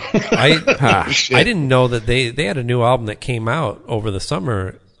 1. I didn't know that they had a new album that came out over the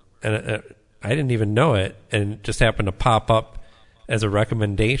summer, and I didn't even know it, and it just happened to pop up as a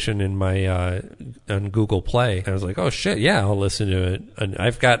recommendation in my on Google Play. And I was like, oh shit, yeah, I'll listen to it. And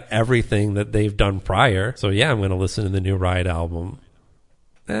I've got everything that they've done prior, so yeah, I'm going to listen to the new Ride album.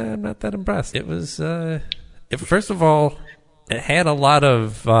 I'm not that impressed. It was, first of all, it had a lot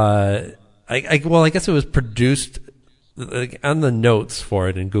of, I guess it was produced, on the notes for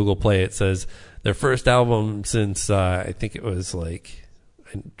it in Google Play, it says their first album since, I think it was like,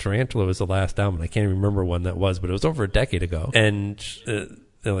 Tarantula was the last album. I can't even remember when that was, but it was over a decade ago. And,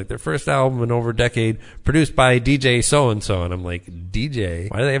 like their first album in over a decade, produced by DJ so-and-so. And I'm like,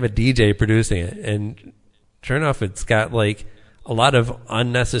 DJ? Why do they have a DJ producing it? And sure enough, it's got like a lot of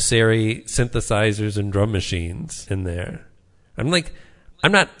unnecessary synthesizers and drum machines in there. I'm not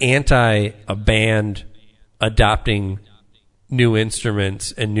anti a band adopting new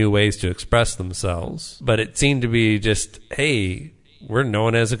instruments and new ways to express themselves, but it seemed to be just, hey, we're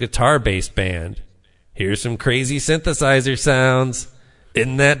known as a guitar-based band. Here's some crazy synthesizer sounds.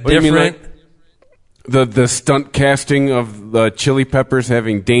 Isn't that different? You mean like the stunt casting of the Chili Peppers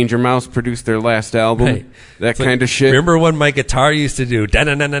having Danger Mouse produce their last album? Right. That kind of shit? Remember when my guitar used to do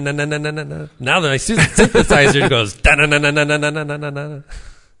da-na-na-na-na-na-na-na-na? Now that my synthesizer goes da-na-na-na-na-na-na-na-na.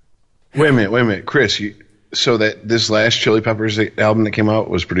 Wait a minute, Chris. So that this last Chili Peppers album that came out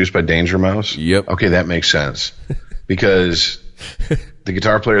was produced by Danger Mouse? Yep. Okay, that makes sense. Because the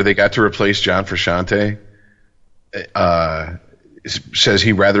guitar player they got to replace John Frusciante says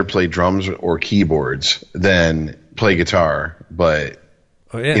he'd rather play drums or keyboards than play guitar, but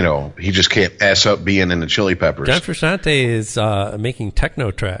he just can't ass up being in the Chili Peppers. John Frusciante is making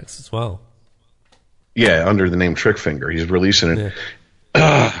techno tracks as well. Yeah, under the name Trick Finger. He's releasing it. Yeah.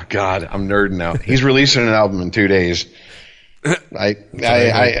 Oh, God, I'm nerding out. He's releasing an album in 2 days. I've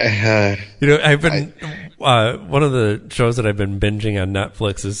been one of the shows that I've been binging on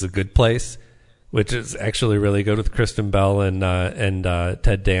Netflix is The Good Place, which is actually really good with Kristen Bell and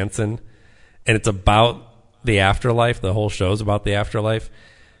Ted Danson, and it's about the afterlife. The whole show's about the afterlife,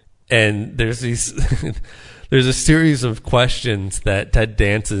 and there's there's a series of questions that Ted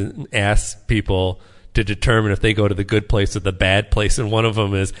Danson asks people to determine if they go to the good place or the bad place, and one of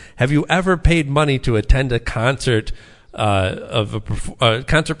them is, have you ever paid money to attend a concert of a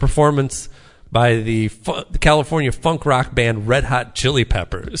concert performance by the California funk rock band Red Hot Chili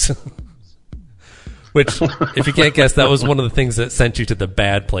Peppers? Which, if you can't guess, that was one of the things that sent you to the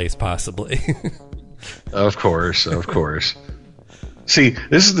bad place, possibly. Of course. See,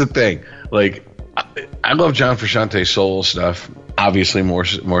 this is the thing. Like, I love John Frusciante's soul stuff. Obviously, more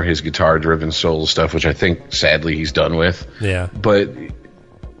his guitar-driven soul stuff, which I think, sadly, he's done with. Yeah. But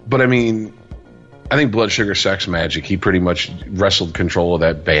I mean, I think Blood Sugar Sex Magic, he pretty much wrestled control of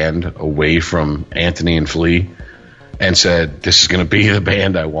that band away from Anthony and Flea and said, this is going to be the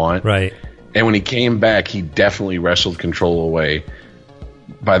band I want. Right. And when he came back, he definitely wrestled control away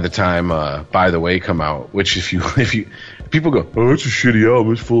by the time By the Way come out, which if people go, oh, it's a shitty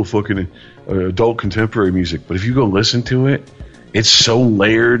album, it's full of fucking adult contemporary music. But if you go listen to it, it's so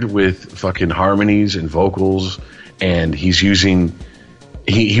layered with fucking harmonies and vocals, and he's using...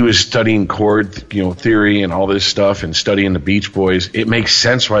 He was studying chord, theory and all this stuff, and studying the Beach Boys. It makes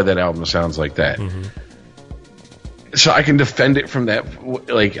sense why that album sounds like that. Mm-hmm. So I can defend it from that.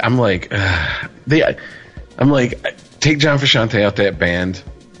 Like I'm like, take John Frusciante out that band.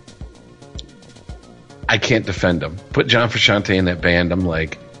 I can't defend him. Put John Frusciante in that band. I'm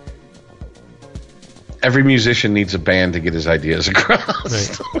like, every musician needs a band to get his ideas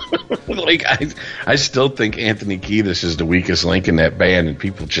across. Right. Like I still think Anthony Kiedis is the weakest link in that band, and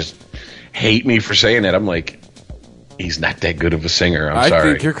people just hate me for saying that. I'm like, he's not that good of a singer. I'm sorry.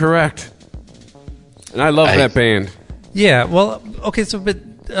 I think you're correct, and I love that band. Yeah, well, okay, but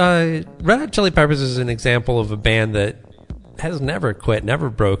Red Hot Chili Peppers is an example of a band that has never quit, never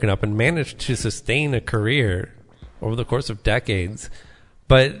broken up, and managed to sustain a career over the course of decades.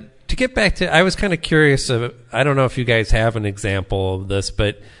 But to get back to, I was kind of curious of, I don't know if you guys have an example of this,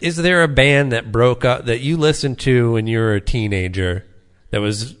 but is there a band that broke up that you listened to when you were a teenager that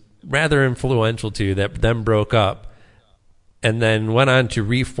was rather influential to you that then broke up and then went on to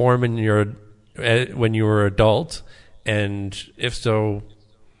reform when you were adult? And if so,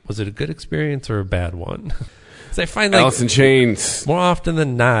 was it a good experience or a bad one? I find like Alice in Chains. More often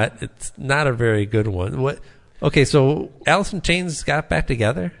than not, it's not a very good one. What? Okay, so Alice in Chains got back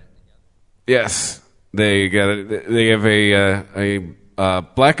together? Yes, they got it. They have a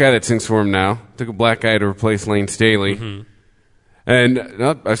black guy that sings for him now. Took a black guy to replace Lane Staley, and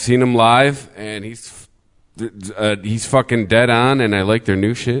I've seen him live, and he's fucking dead on, and I like their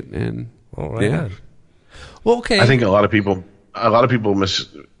new shit. And yeah, well, okay. I think a lot of people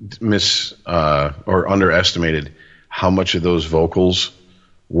miss or underestimated how much of those vocals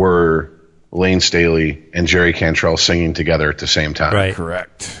were Lane Staley and Jerry Cantrell singing together at the same time. Right.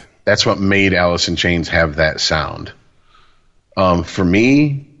 Correct. That's what made Alice in Chains have that sound. For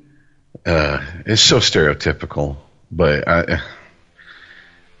me, it's so stereotypical, but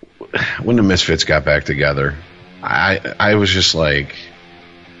when the Misfits got back together, I was just like,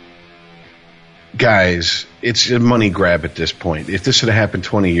 guys, it's a money grab at this point. If this had happened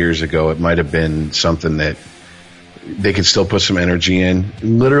 20 years ago, it might have been something that they could still put some energy in.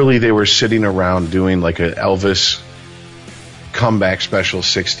 Literally, they were sitting around doing like a Elvis comeback special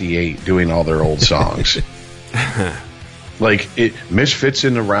 68, doing all their old songs. Like, Misfits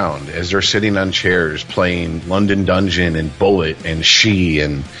in the round as they're sitting on chairs playing London Dungeon and Bullet and She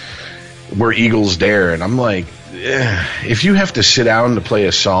and Where Eagles Dare. And I'm like, if you have to sit down to play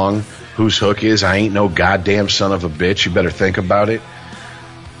a song whose hook is I ain't no goddamn son of a bitch, you better think about it.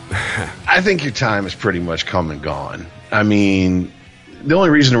 I think your time is pretty much come and gone. I mean, the only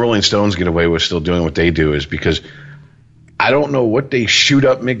reason the Rolling Stones get away with still doing what they do is because I don't know what they shoot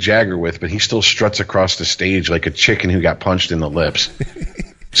up Mick Jagger with, but he still struts across the stage like a chicken who got punched in the lips.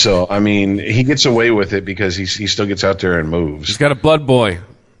 So, I mean, he gets away with it because he still gets out there and moves. He's got a blood boy.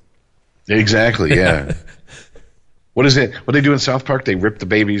 Exactly, yeah. What is it? What they do in South Park? They rip the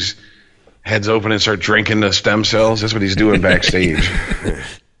baby's heads open and start drinking the stem cells. That's what he's doing backstage.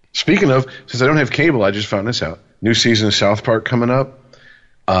 Speaking of, since I don't have cable, I just found this out. New season of South Park coming up.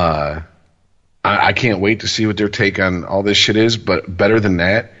 I can't wait to see what their take on all this shit is, but better than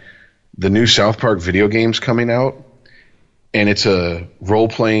that, the new South Park video game's coming out, and it's a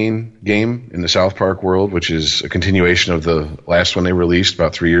role-playing game in the South Park world, which is a continuation of the last one they released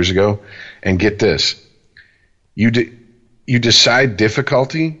about 3 years ago. And get this, you decide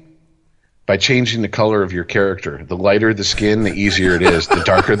difficulty by changing the color of your character. The lighter the skin, the easier it is. The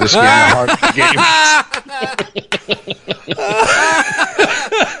darker the skin, the harder the game.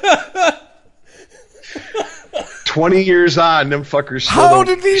 20 years on, them fuckers still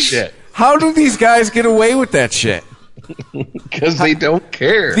shit. How do these guys get away with that shit? Because they don't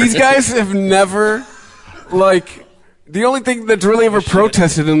care. These guys have never, like, the only thing that's really ever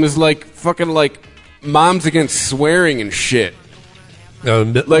protested them is, like, fucking, like, moms against swearing and shit.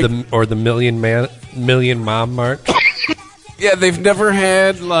 The million mom march. Yeah, they've never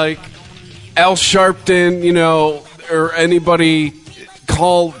had, like, Al Sharpton, you know, or anybody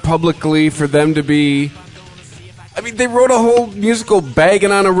call publicly for them to be... I mean, they wrote a whole musical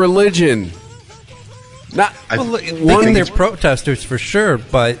bagging on a religion. They're protesters for sure,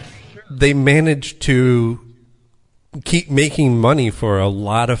 but they managed to keep making money for a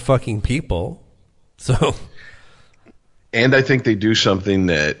lot of fucking people. So, and I think they do something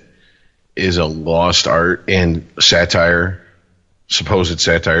that is a lost art and satire, supposed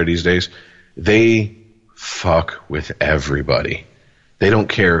satire these days. They fuck with everybody. They don't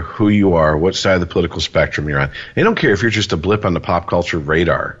care who you are, what side of the political spectrum you're on. They don't care if you're just a blip on the pop culture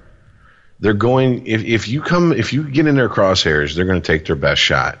radar. They're going, if you get in their crosshairs, they're going to take their best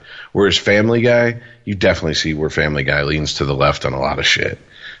shot. Whereas Family Guy, you definitely see where Family Guy leans to the left on a lot of shit.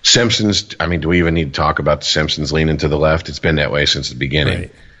 Simpsons, I mean, do we even need to talk about the Simpsons leaning to the left? It's been that way since the beginning.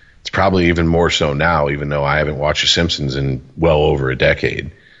 Right. It's probably even more so now, even though I haven't watched the Simpsons in well over a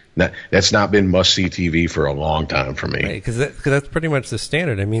decade. That's not been must-see TV for a long time for me. Right, because that's pretty much the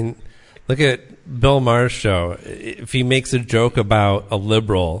standard. I mean, look at Bill Maher's show. If he makes a joke about a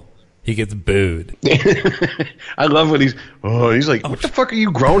liberal, he gets booed. I love when he's like, what the fuck are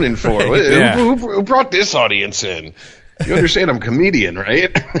you groaning for? Right, yeah. Who brought this audience in? You understand I'm a comedian,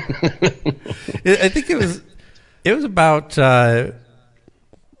 right? I think it was about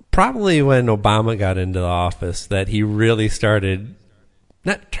probably when Obama got into the office that he really started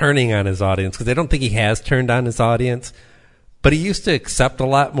not turning on his audience, because I don't think he has turned on his audience, but he used to accept a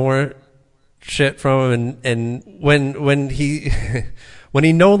lot more shit from him. And when when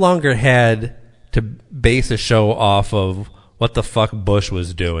he no longer had to base a show off of what the fuck Bush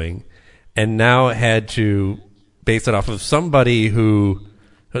was doing, and now had to base it off of somebody who,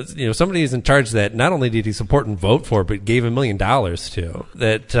 somebody who's in charge that not only did he support and vote for, but gave $1 million to,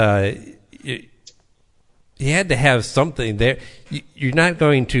 that he had to have something there. You're not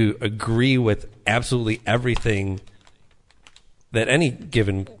going to agree with absolutely everything that any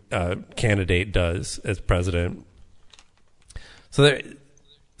given candidate does as president. So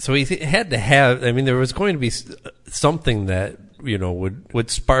he had to have. I mean, there was going to be something that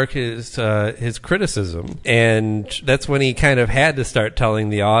would spark his criticism, and that's when he kind of had to start telling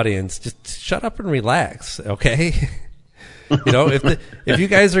the audience, just shut up and relax, okay? If you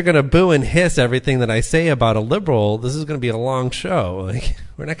guys are going to boo and hiss everything that I say about a liberal, this is going to be a long show. Like,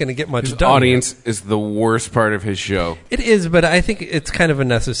 we're not going to get much his done. Audience is the worst part of his show. It is, but I think it's kind of a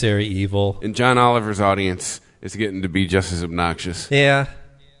necessary evil. And John Oliver's audience is getting to be just as obnoxious. Yeah.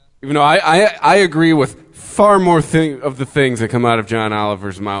 Even though I agree with far more of the things that come out of John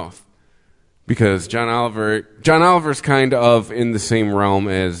Oliver's mouth. Because John Oliver's kind of in the same realm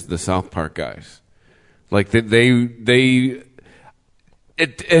as the South Park guys. Like I mean,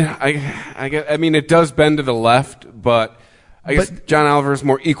 it does bend to the left, but I guess John Oliver's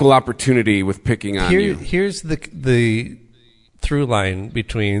more equal opportunity with picking on you. Here's the through line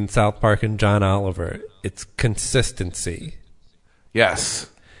between South Park and John Oliver. It's consistency. Yes.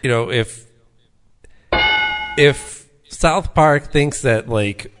 If South Park thinks that,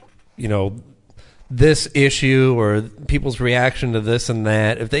 this issue or people's reaction to this and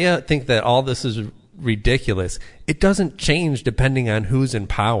that, if they think that all this is ridiculous, it doesn't change depending on who's in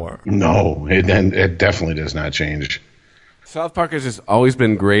power. No, it definitely does not change. South Park has just always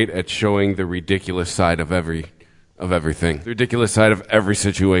been great at showing the ridiculous side of everything. The ridiculous side of every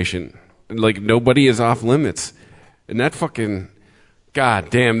situation. Like, nobody is off limits. And that fucking... God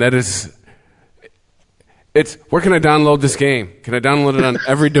damn, that is... It's... Where can I download this game? Can I download it on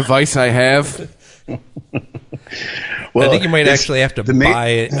every device I have? Well, I think you might actually have to buy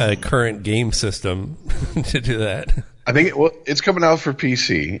a current game system to do that. I think it's coming out for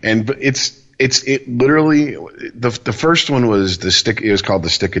PC, and it literally the first one was it was called the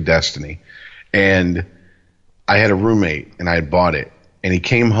Stick of Destiny, and I had a roommate and I had bought it, and he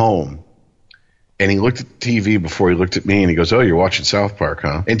came home and he looked at the TV before he looked at me, and he goes, "Oh, you're watching South Park,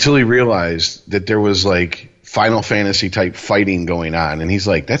 huh?" Until he realized that there was Final Fantasy type fighting going on, and he's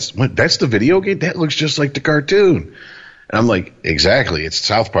like, "That's the video game? That looks just like the cartoon." And I'm like, exactly. It's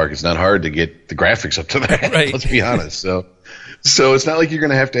South Park. It's not hard to get the graphics up to that. Right. Let's be honest. So it's not like you're going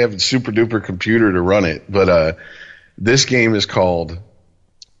to have a super duper computer to run it. But this game is called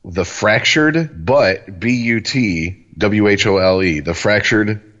The Fractured Butt, BUTWHOLE, The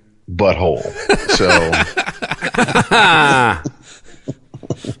Fractured Butthole.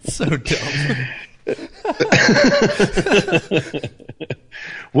 So dumb.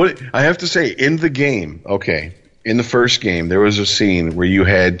 What I have to say, in the game, in the first game, there was a scene where you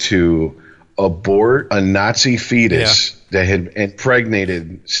had to abort a Nazi fetus that had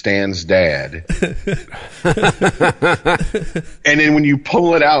impregnated Stan's dad. And then when you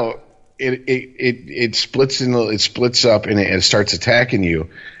pull it out, it splits up and it starts attacking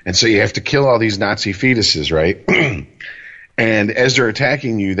you. And so you have to kill all these Nazi fetuses, right? And as they're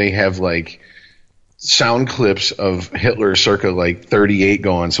attacking you, they have sound clips of Hitler circa 38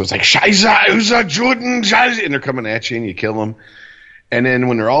 going. So it's like, Scheiße, unser Juden, Scheiße, and they're coming at you and you kill them. And then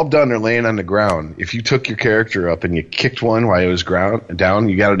when they're all done, they're laying on the ground. If you took your character up and you kicked one while it was down,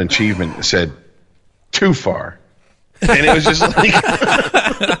 you got an achievement that said, too far. And it was just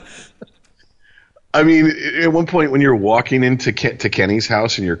I mean, at one point when you're walking to Kenny's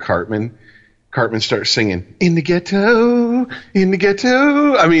house and you're Cartman starts singing, in the ghetto.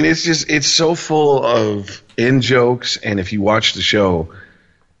 I mean, it's so full of in-jokes, and if you watch the show,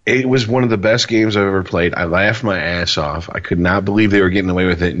 it was one of the best games I've ever played. I laughed my ass off. I could not believe they were getting away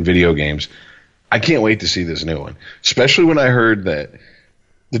with it in video games. I can't wait to see this new one, especially when I heard that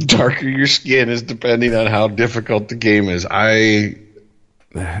the darker your skin is depending on how difficult the game is. That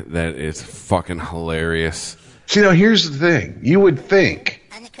is fucking hilarious. See, now here's the thing. You would think...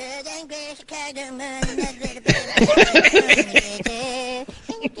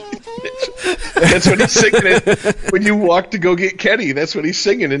 That's what he's singing when you walk to go get Kenny. That's what he's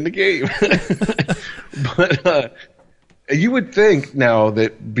singing in the game. But you would think now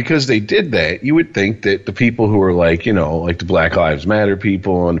that because they did that, you would think that the people who are like the Black Lives Matter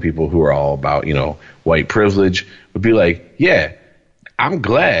people and the people who are all about, white privilege would be like, yeah, I'm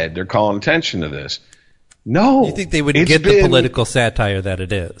glad they're calling attention to this. No. You think they would get the political satire that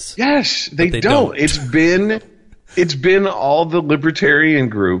it is? Yes, they don't. It's been it's been all the libertarian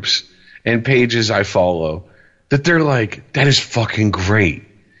groups and pages I follow that they're like, that is fucking great.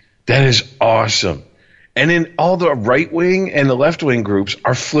 That is awesome. And then all the right wing and the left wing groups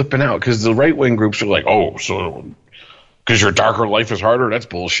are flipping out because the right wing groups are like, oh, so because your darker life is harder, that's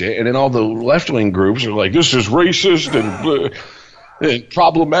bullshit. And then all the left wing groups are like, this is racist and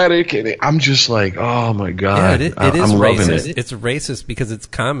problematic. And I'm just like, oh my God. Yeah, it I'm is loving racist. it. It's racist because it's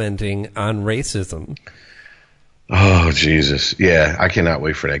commenting on racism. Oh, Jesus. Yeah, I cannot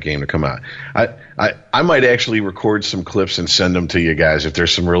wait for that game to come out. I might actually record some clips and send them to you guys if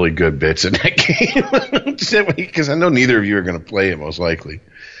there's some really good bits in that game. Because I know neither of you are going to play it, most likely.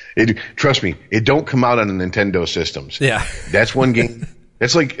 Trust me, it don't come out on the Nintendo systems. Yeah. That's one game.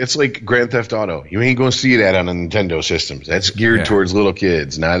 It's like Grand Theft Auto. You ain't going to see that on the Nintendo systems. That's geared towards little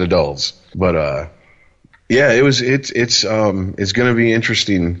kids, not adults. But, yeah, it's going to be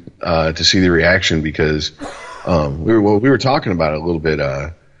interesting to see the reaction because we were talking about it a little bit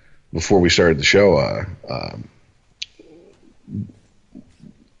before we started the show.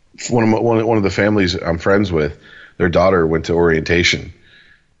 One of the families I'm friends with, their daughter went to orientation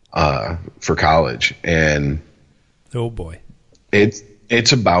for college, and oh boy,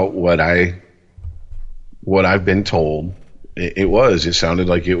 it's about what I've been told. It sounded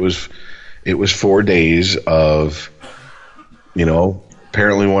like it was 4 days of,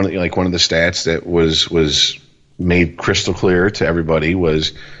 apparently one of the stats that was made crystal clear to everybody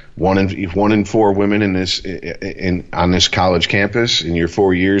was one in four women on this college campus in your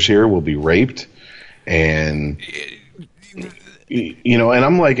 4 years here will be raped. And and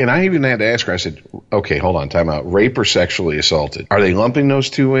I'm like, and I even had to ask her, I said, okay, hold on, time out. Rape or sexually assaulted? Are they lumping those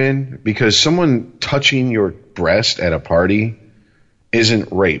two in? Because someone touching your breast at a party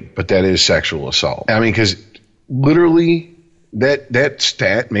isn't rape, but that is sexual assault. I mean, because literally that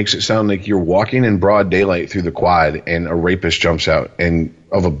stat makes it sound like you're walking in broad daylight through the quad and a rapist jumps out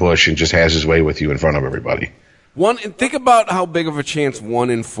of a bush and just has his way with you in front of everybody. Think about how big of a chance 1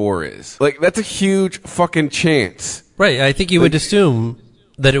 in 4 is. Like, that's a huge fucking chance. Right. I think you would assume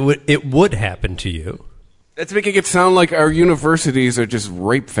that it would happen to you. That's making it sound like our universities are just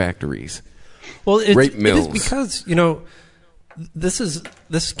rape factories. Well, rape mills. It is because,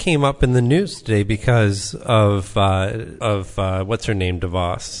 this came up in the news today because of what's her name,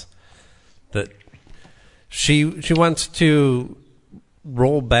 DeVos, that she wants to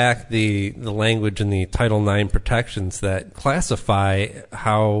roll back the language in the Title IX protections that classify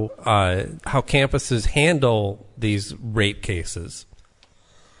how campuses handle these rape cases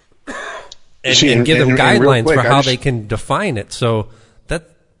and give them guidelines for how they can define it. So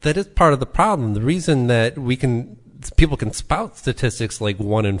that is part of the problem. The reason that people can spout statistics like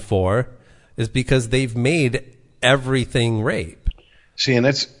 1 in 4 is because they've made everything rape. See, and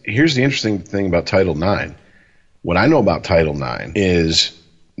here's the interesting thing about Title IX. What I know about Title IX is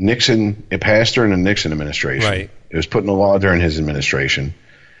Nixon, it passed during the Nixon administration. Right. It was put in the law during his administration.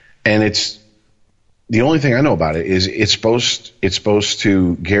 And the only thing I know about it is it's supposed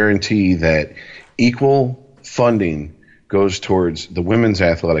to guarantee that equal funding goes towards the women's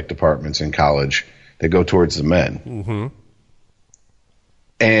athletic departments in college that go towards the men. Mm-hmm.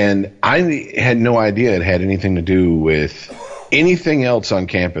 And I had no idea it had anything to do with anything else on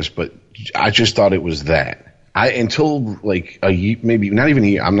campus, but I just thought it was that. Until like a year, maybe not even a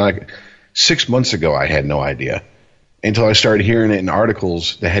year, 6 months ago, I had no idea until I started hearing it in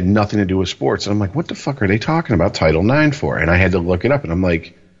articles that had nothing to do with sports. And I'm like, what the fuck are they talking about Title IX for? And I had to look it up, and I'm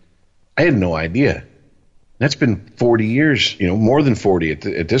like, I had no idea. That's been 40 years, more than 40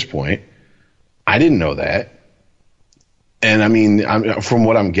 at this point. I didn't know that. And I mean, from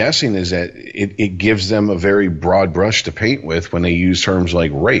what I'm guessing is that it gives them a very broad brush to paint with when they use terms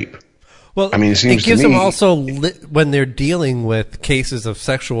like rape. Well, I mean, it gives them also, when they're dealing with cases of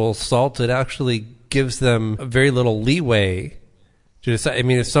sexual assault, it actually gives them very little leeway to decide. I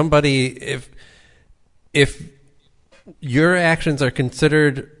mean, if your actions are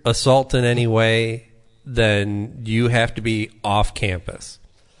considered assault in any way, then you have to be off campus.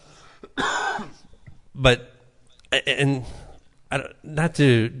 But, and not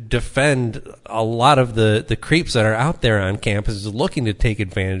to defend a lot of the creeps that are out there on campus looking to take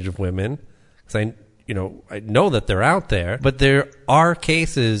advantage of women, because I know that they're out there, but there are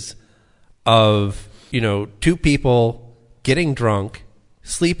cases of, two people getting drunk,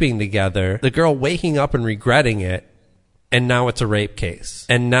 sleeping together, the girl waking up and regretting it, and now it's a rape case.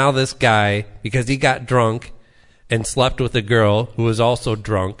 And now this guy, because he got drunk and slept with a girl who was also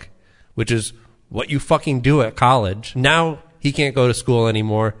drunk, which is what you fucking do at college, now he can't go to school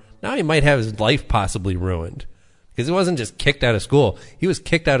anymore. Now he might have his life possibly ruined. Because he wasn't just kicked out of school. He was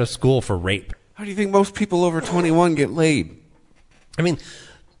kicked out of school for rape. How do you think most people over 21 get laid? I mean,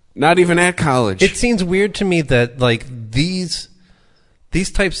 not even at college. It seems weird to me that like these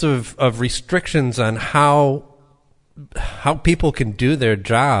types of restrictions on how people can do their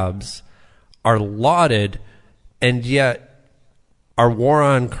jobs are lauded, and yet our war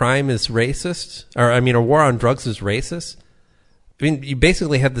on crime is racist. Or our war on drugs is racist. I mean, you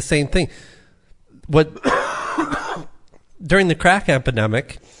basically have the same thing. What during the crack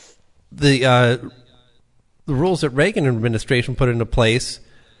epidemic, the rules that Reagan administration put into place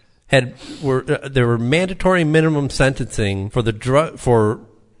there were mandatory minimum sentencing for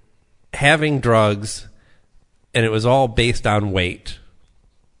having drugs, and it was all based on weight.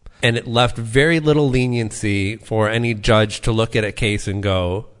 And it left very little leniency for any judge to look at a case and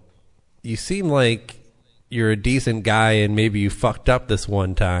go, you seem like you're a decent guy and maybe you fucked up this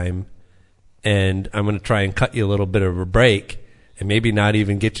one time, and I'm going to try and cut you a little bit of a break and maybe not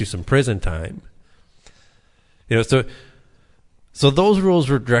even get you some prison time. So those rules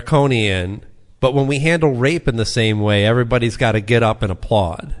were draconian, but when we handle rape in the same way, everybody's got to get up and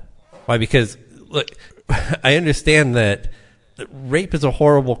applaud. Why? Because, look, I understand that rape is a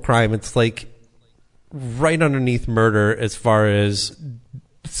horrible crime. It's like right underneath murder as far as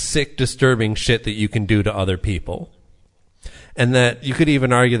sick, disturbing shit that you can do to other people. And that you could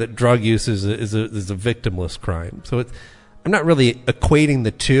even argue that drug use is a victimless crime. So I'm not really equating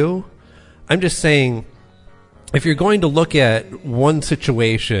the two. I'm just saying, if you're going to look at one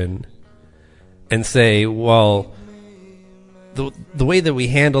situation and say, well, the way that we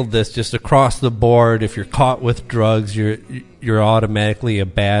handled this just across the board, if you're caught with drugs, you're automatically a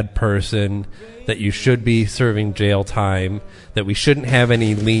bad person, that you should be serving jail time, that we shouldn't have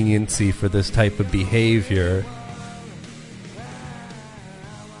any leniency for this type of behavior,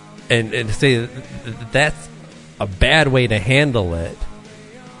 and to say that that's a bad way to handle it.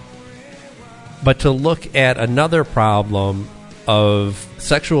 But to look at another problem of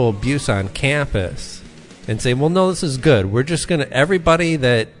sexual abuse on campus and say, well, no, this is good. We're just going to, everybody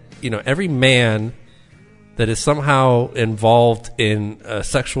that, every man that is somehow involved in a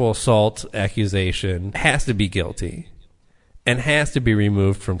sexual assault accusation has to be guilty and has to be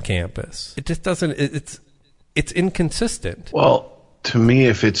removed from campus. It just doesn't, it's inconsistent. Well, to me,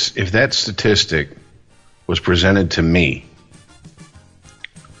 if that statistic was presented to me,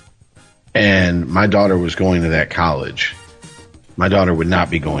 and my daughter was going to that college, my daughter would not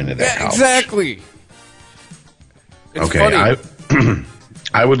be going to that college. Exactly. It's okay, funny.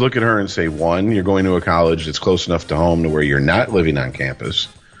 I would look at her and say, one, you're going to a college that's close enough to home to where you're not living on campus.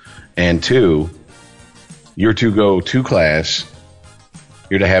 And two, you're to go to class,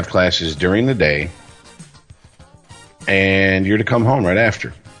 you're to have classes during the day, and you're to come home right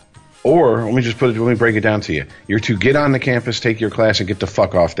after. Or, let me break it down to you. You're to get on the campus, take your class, and get the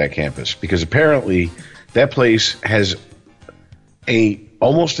fuck off that campus. Because apparently, that place has a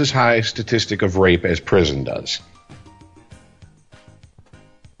almost as high statistic of rape as prison does.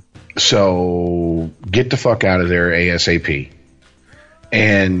 So, get the fuck out of there ASAP.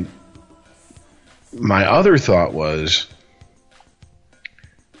 And my other thought was,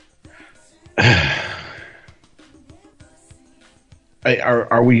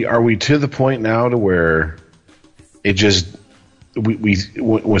 Are we to the point now to where it just we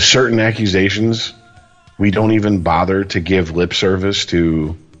with certain accusations we don't even bother to give lip service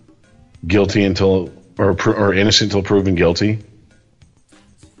to guilty until or innocent until proven guilty?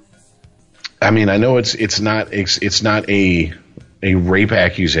 I mean, I know it's not a rape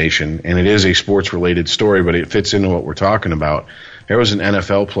accusation, and it is a sports related story, but it fits into what we're talking about. There was an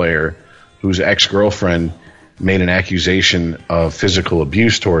NFL player whose ex-girlfriend made an accusation of physical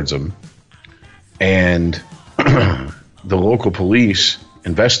abuse towards him, and the local police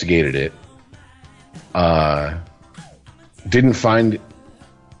investigated it, didn't find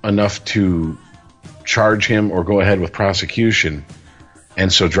enough to charge him or go ahead with prosecution,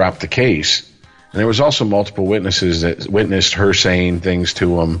 and so dropped the case. And there was also multiple witnesses that witnessed her saying things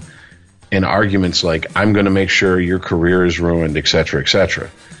to him in arguments like, I'm going to make sure your career is ruined, et cetera, et cetera.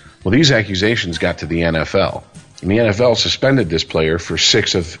 Well, these accusations got to the NFL, and the NFL suspended this player for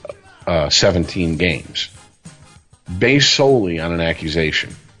 6 of 17 games, based solely on an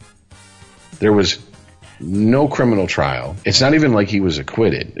accusation. There was no criminal trial. It's not even like he was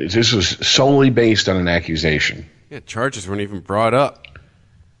acquitted. This was solely based on an accusation. Yeah, charges weren't even brought up.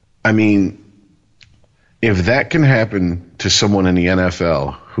 I mean, if that can happen to someone in the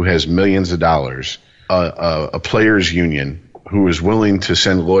NFL who has millions of dollars, a players' union who is willing to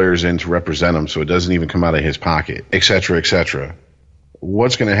send lawyers in to represent him so it doesn't even come out of his pocket, et cetera,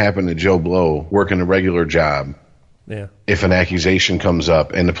 what's going to happen to Joe Blow working a regular job Yeah. If an accusation comes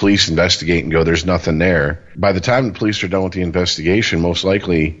up and the police investigate and go, there's nothing there. By the time the police are done with the investigation, most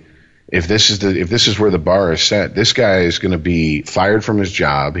likely, if this is where the bar is set, this guy is going to be fired from his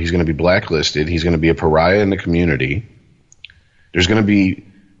job. He's going to be blacklisted. He's going to be a pariah in the community. There's going to be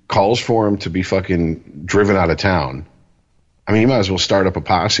calls for him to be fucking driven out of town. I mean, you might as well start up a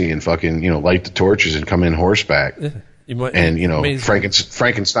posse and fucking, light the torches and come in horseback. Yeah.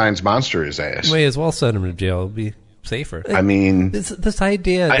 Frankenstein's monster his ass. You may as well send him to jail. It'll be safer. I mean, this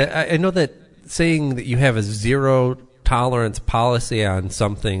idea that I know that saying that you have a zero tolerance policy on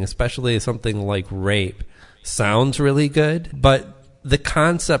something, especially something like rape, sounds really good. But the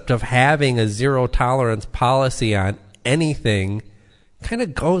concept of having a zero tolerance policy on anything kind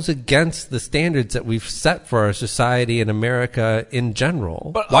of goes against the standards that we've set for our society in America in general.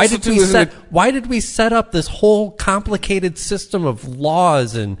 But why did we set up this whole complicated system of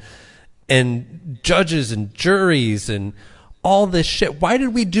laws and judges and juries and all this shit? Why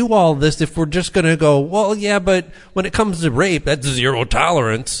did we do all this if we're just going to go, well, yeah, but when it comes to rape, that's zero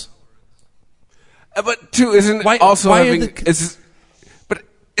tolerance? But too, isn't having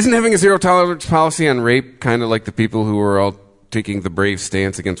a zero tolerance policy on rape kind of like the people who were all taking the brave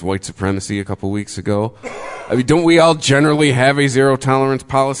stance against white supremacy a couple weeks ago? I mean, don't we all generally have a zero tolerance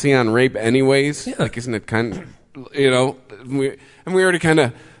policy on rape anyways? Yeah. Like, isn't it kind of, we already kind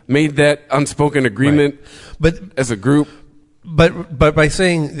of made that unspoken agreement, right, but as a group. But by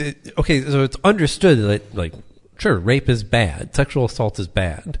saying, okay, so it's understood that, like, sure, rape is bad, sexual assault is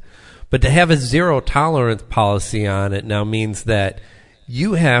bad, but to have a zero tolerance policy on it now means that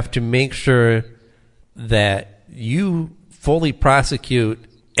you have to make sure that you fully prosecute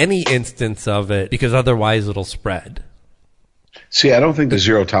any instance of it, because otherwise it'll spread. See, I don't think the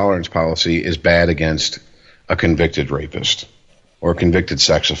zero tolerance policy is bad against a convicted rapist or a convicted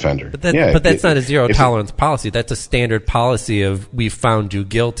sex offender. But that's not a zero tolerance policy. That's a standard policy of, we've found you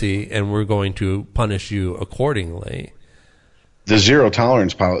guilty and we're going to punish you accordingly. The zero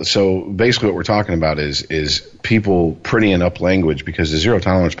tolerance policy. So basically what we're talking about is people prettying up language, because the zero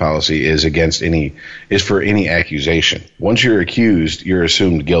tolerance policy is for any accusation. Once you're accused, you're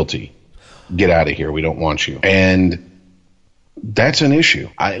assumed guilty. Get out of here. We don't want you. And that's an issue.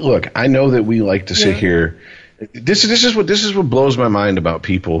 I know that we like to sit here. This is what blows my mind about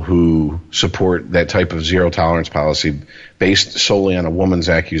people who support that type of zero tolerance policy based solely on a woman's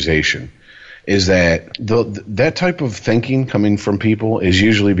accusation. Is that that type of thinking coming from people is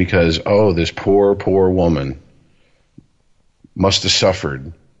usually because, this poor woman must have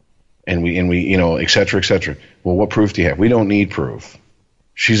suffered, and we et cetera, et cetera. Well, what proof do you have? We don't need proof.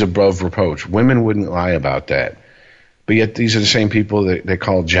 She's above reproach. Women wouldn't lie about that. But yet these are the same people that they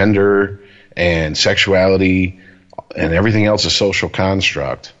call gender and sexuality and everything else a social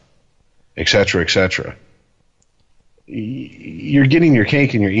construct, et cetera, et cetera. You're getting your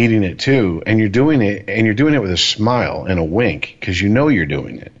cake and you're eating it too, and you're doing it with a smile and a wink, because you're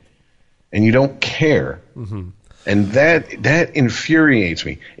doing it and you don't care. Mm-hmm. And that infuriates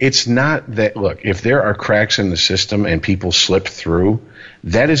me. It's not that, look, if there are cracks in the system and people slip through,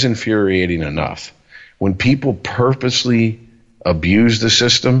 that is infuriating enough. When people purposely abuse the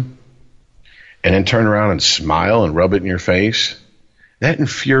system and then turn around and smile and rub it in your face, that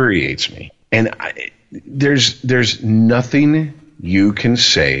infuriates me. And there's nothing you can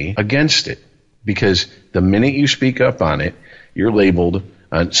say against it, because the minute you speak up on it, you're labeled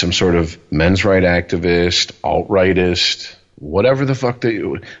some sort of men's right activist, alt-rightist, whatever the fuck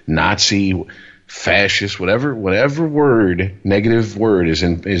Nazi, fascist, whatever negative word is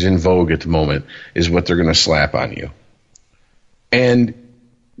in vogue at the moment is what they're going to slap on you. And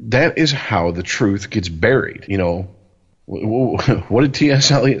that is how the truth gets buried. What did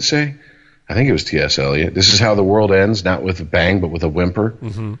T.S. Eliot say? I think it was T.S. Eliot. This is how the world ends, not with a bang, but with a whimper.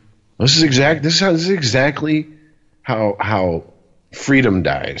 Mm-hmm. This is exactly how freedom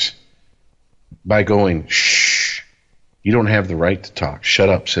dies, by going, shh, you don't have the right to talk. Shut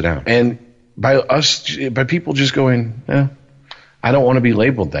up, sit down. And by people just going, I don't want to be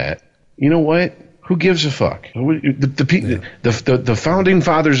labeled that. You know what? Who gives a fuck? The founding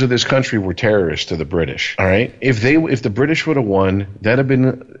fathers of this country were terrorists to the British. All right, if the British would have won,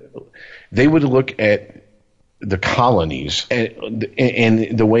 they would look at the colonies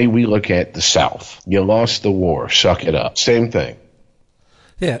and the way we look at the South. You lost the war, suck it up. Same thing.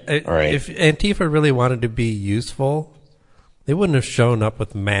 Yeah. All right. If Antifa really wanted to be useful, they wouldn't have shown up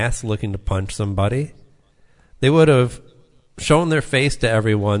with masks looking to punch somebody. They would have shown their face to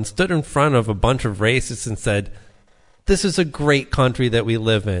everyone, stood in front of a bunch of racists and said, "This is a great country that we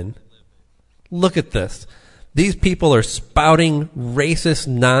live in. Look at this. These people are spouting racist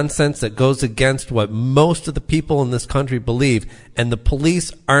nonsense that goes against what most of the people in this country believe, and the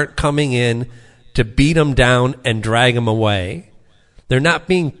police aren't coming in to beat them down and drag them away. They're not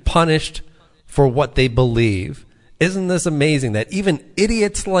being punished for what they believe. Isn't this amazing that even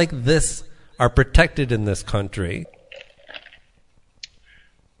idiots like this are protected in this country?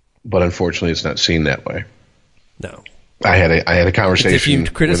 But unfortunately, it's not seen that way. No. I had a conversation. If you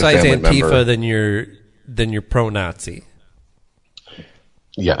criticize Antifa, then you're pro-Nazi.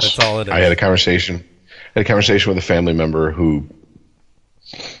 Yes, that's all it is. I had a conversation with a family member who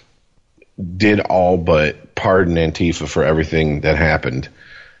did all but pardon Antifa for everything that happened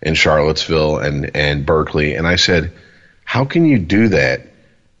in Charlottesville and Berkeley, and I said, "How can you do that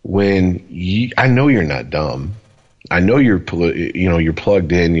when I know you're not dumb? I know you're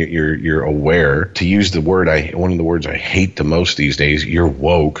plugged in, you're aware. To use one of the words I hate the most these days, you're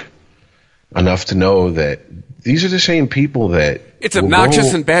woke enough to know that these are the same people that it's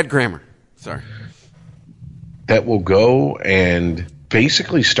obnoxious and bad grammar. Sorry. That will go and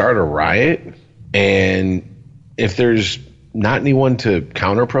basically start a riot, and if there's not anyone to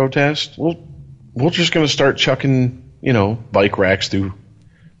counter protest, we're just going to start chucking, bike racks through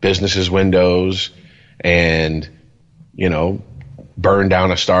businesses' windows and, burn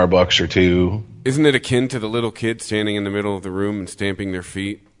down a Starbucks or two." Isn't it akin to the little kid standing in the middle of the room and stamping their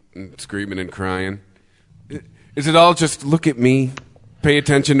feet and screaming and crying? Is it all just look at me, pay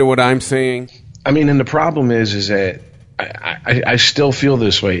attention to what I'm saying? I mean, and the problem is that I still feel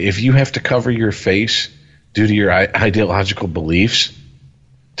this way. If you have to cover your face due to your ideological beliefs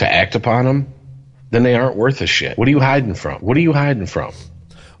to act upon them, then they aren't worth a shit. What are you hiding from?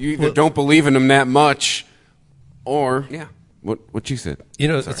 You either don't believe in them that much, or what you said.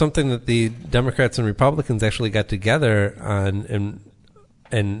 It's something that the Democrats and Republicans actually got together on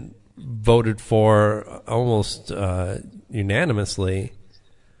and voted for almost unanimously,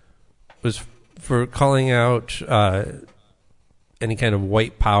 was for calling out any kind of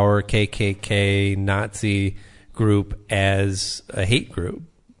white power, KKK, Nazi group as a hate group.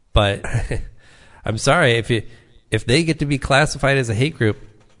 But I'm sorry, if they get to be classified as a hate group,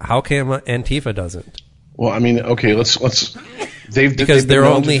 how come Antifa doesn't? Well, I mean, okay, let's. Because they're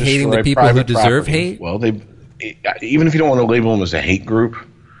only hating the people who deserve hate. Well, even if you don't want to label them as a hate group,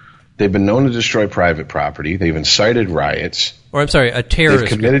 they've been known to destroy private property. They've incited riots. Or I'm sorry, a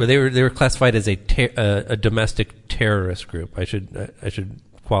terrorist group. They were classified as a domestic terrorist group. I should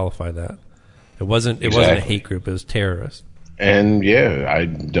qualify that. It wasn't a hate group. It was terrorist. And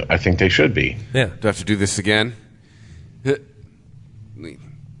I think they should be. Yeah. Do I have to do this again?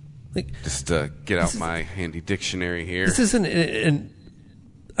 Just get out my handy dictionary here. This isn't.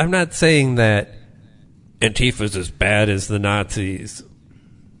 I'm not saying that Antifa's as bad as the Nazis.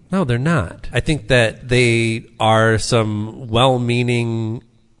 No, they're not. I think that they are some well-meaning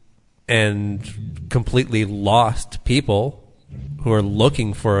and completely lost people who are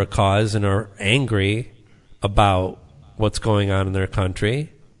looking for a cause and are angry about what's going on in their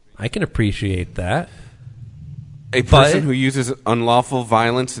country. I can appreciate that. A person who uses unlawful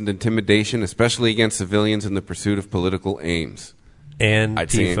violence and intimidation, especially against civilians in the pursuit of political aims. I'd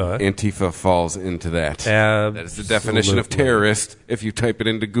say Antifa falls into that. Absolutely. That is the definition of terrorist if you type it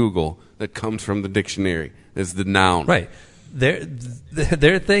into Google. That comes from the dictionary. Is the noun. Right.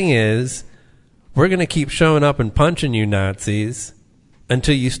 Their thing is, we're going to keep showing up and punching you Nazis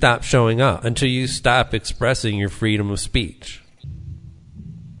until you stop showing up, until you stop expressing your freedom of speech.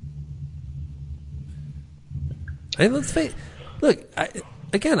 And let's face, look,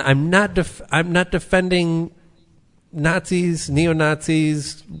 I'm not defending Nazis,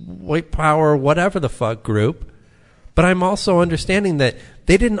 neo-Nazis, white power, whatever the fuck group, but I'm also understanding that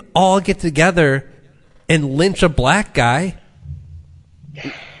they didn't all get together and lynch a black guy.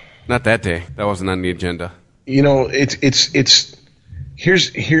 Not that day. That wasn't on the agenda. It's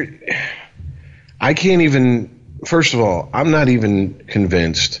here. I can't even. First of all, I'm not even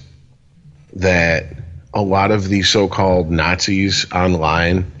convinced that a lot of these so-called Nazis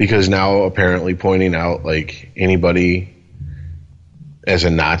online, because now apparently pointing out like anybody as a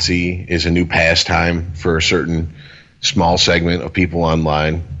Nazi is a new pastime for a certain small segment of people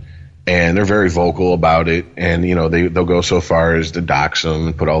online, and they're very vocal about it, and they'll go so far as to dox them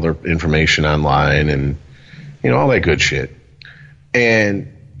and put all their information online and all that good shit.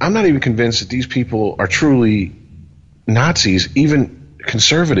 And I'm not even convinced that these people are truly Nazis, even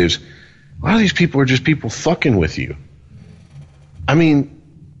conservatives. A lot of these people are just people fucking with you. I mean,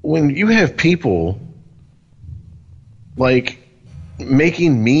 when you have people like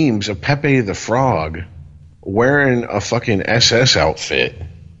making memes of Pepe the Frog wearing a fucking SS outfit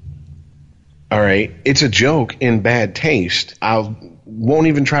All right, it's a joke in bad taste. I won't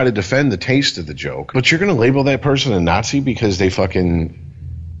even try to defend the taste of the joke, but you're going to label that person a Nazi because they fucking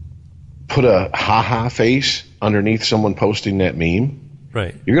put a ha-ha face underneath someone posting that meme?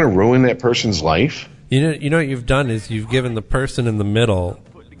 Right. You're going to ruin that person's life? You know what you've done is you've given the person in the middle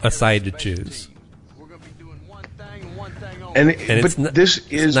a side to choose. This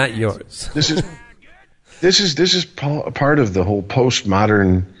is not yours. This is part of the whole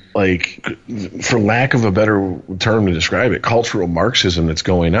postmodern, like, for lack of a better term to describe it, cultural Marxism that's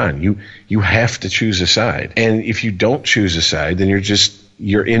going on. You have to choose a side, and if you don't choose a side, then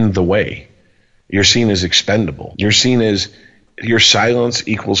you're in the way. You're seen as expendable. You're seen as your silence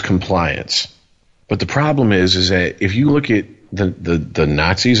equals compliance. But the problem is that if you look at the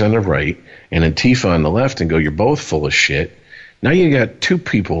Nazis on the right and Antifa on the left and go, you're both full of shit. Now you got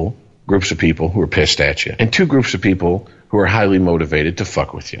groups of people who are pissed at you, and two groups of people who are highly motivated to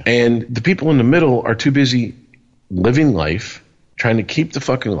fuck with you. And the people in the middle are too busy living life, trying to keep the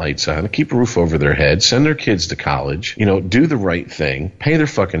fucking lights on, keep a roof over their head, send their kids to college, do the right thing, pay their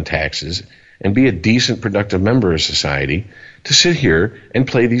fucking taxes, and be a decent, productive member of society, to sit here and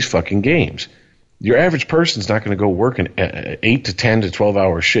play these fucking games. Your average person's not going to go work an 8 to 10 to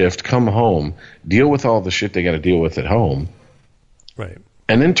 12-hour shift, come home, deal with all the shit they got to deal with at home, right,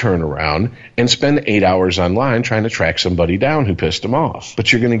 and then turn around and spend 8 hours online trying to track somebody down who pissed them off.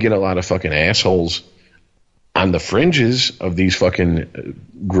 But you're going to get a lot of fucking assholes on the fringes of these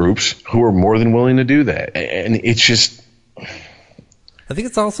fucking groups who are more than willing to do that. And it's just... I think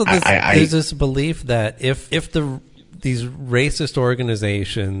it's also there's this belief that if these racist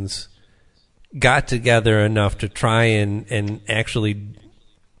organizations got together enough to try and actually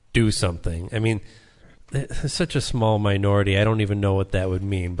do something. I mean, it's such a small minority. I don't even know what that would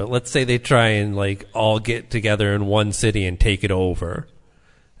mean. But let's say they try and like all get together in one city and take it over,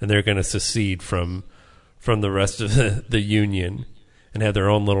 and they're going to secede from the rest of the union and have their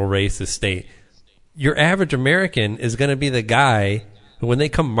own little racist state. Your average American is going to be the guy who, when they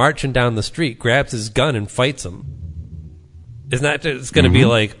come marching down the street, grabs his gun and fights them. It's not just going to be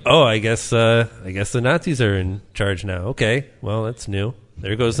like, oh, I guess the Nazis are in charge now. Okay, well, that's new.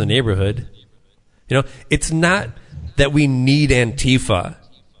 There goes the neighborhood. It's not that we need Antifa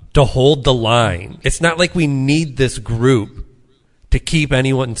to hold the line. It's not like we need this group to keep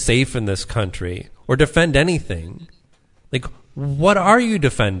anyone safe in this country or defend anything. Like, what are you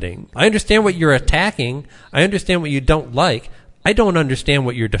defending? I understand what you're attacking. I understand what you don't like. I don't understand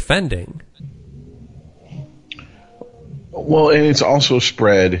what you're defending. Well, and it's also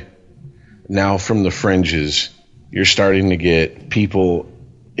spread now from the fringes. You're starting to get people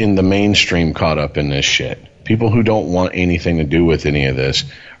in the mainstream caught up in this shit. People who don't want anything to do with any of this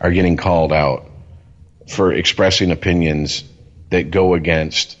are getting called out for expressing opinions that go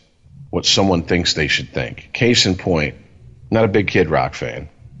against what someone thinks they should think. Case in point, not a big Kid Rock fan.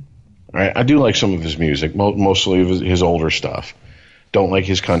 Right? I do like some of his music, mostly of his older stuff. Don't like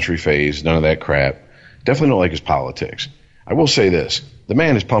his country phase, none of that crap. Definitely don't like his politics. I will say this. The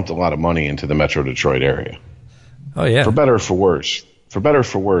man has pumped a lot of money into the Metro Detroit area. Oh, yeah. For better or for worse.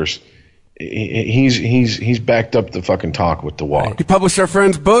 He's backed up the fucking talk with the walk. Right. He published our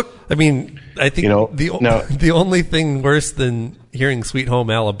friend's book. I mean, I think the only thing worse than hearing Sweet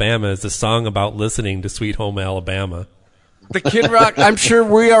Home Alabama is a song about listening to Sweet Home Alabama. The Kid Rock, I'm sure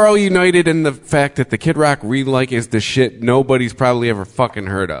we are all united in the fact that the Kid Rock re-like is the shit nobody's probably ever fucking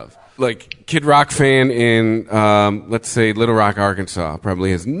heard of. Like, Kid Rock fan in, let's say, Little Rock, Arkansas,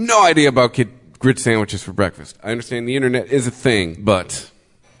 probably has no idea about grit sandwiches for breakfast. I understand the internet is a thing, but...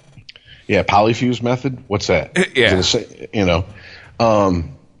 Yeah, polyfuse method? What's that? Yeah.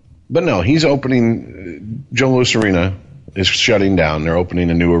 But no, he's opening... Joe Louis Arena is shutting down. They're opening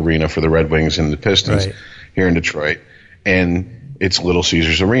a new arena for the Red Wings and the Pistons here in Detroit. And it's Little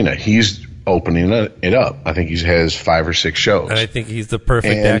Caesars Arena. He's opening it up. I think he has 5 or 6 shows. And I think he's the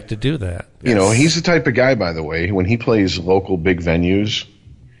perfect act to do that. He's the type of guy, by the way, when he plays local big venues,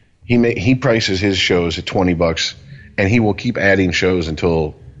 he prices his shows at $20, and he will keep adding shows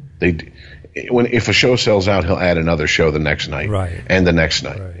until if a show sells out, he'll add another show the next night, and the next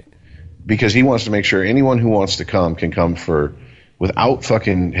night, because he wants to make sure anyone who wants to come can come without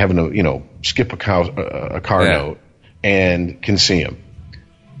fucking having to skip a car note and can see him.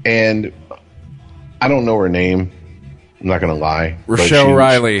 And I don't know her name. I'm not going to lie. Rochelle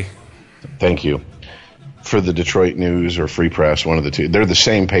Riley. Thank you. For the Detroit News or Free Press, one of the two. They're the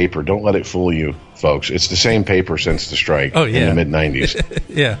same paper. Don't let it fool you, folks. It's the same paper since the strike in the mid-'90s.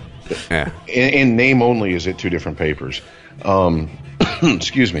 Yeah. In name only is it 2 different papers.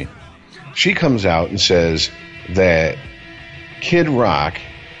 Excuse me. She comes out and says that Kid Rock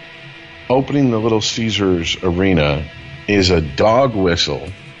opening the Little Caesars Arena is a dog whistle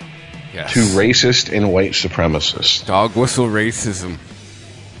to racist and white supremacists. Dog whistle racism.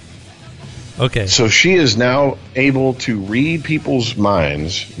 Okay. So she is now able to read people's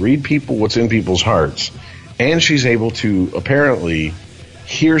minds, what's in people's hearts, and she's able to apparently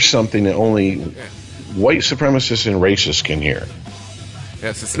hear something that only white supremacists and racists can hear.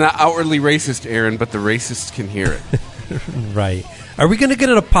 Yes, it's not outwardly racist, Aaron, but the racists can hear it. Right. Are we going to get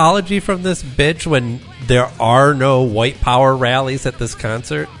an apology from this bitch when there are no white power rallies at this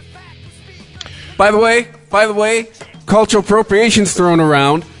concert? By the way, cultural appropriation's thrown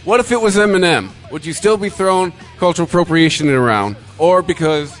around. What if it was Eminem? Would you still be throwing cultural appropriation around? Or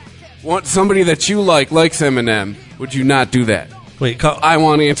because somebody that you likes Eminem, would you not do that? Wait, I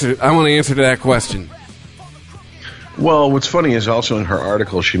want to answer to that question. Well, what's funny is also in her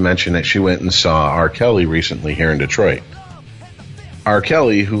article she mentioned that she went and saw R. Kelly recently here in Detroit. R.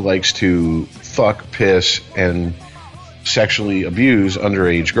 Kelly, who likes to fuck, piss, and sexually abuse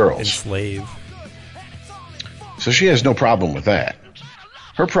underage girls. Enslave. So she has no problem with that.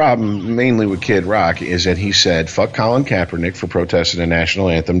 Her problem, mainly with Kid Rock, is that he said, fuck Colin Kaepernick for protesting the national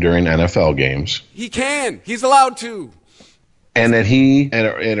anthem during NFL games. He can. He's allowed to. And that he,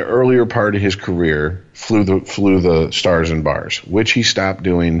 at an earlier part of his career, flew the stars and bars, which he stopped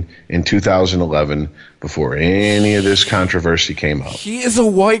doing in 2011 before any of this controversy came up. He is a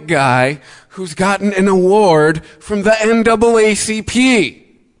white guy who's gotten an award from the NAACP.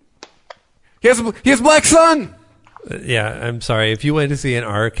 He has a black son. Yeah, I'm sorry. If you went to see an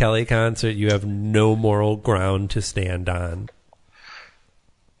R. Kelly concert, you have no moral ground to stand on.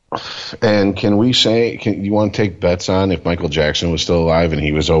 And can we say, you want to take bets on if Michael Jackson was still alive and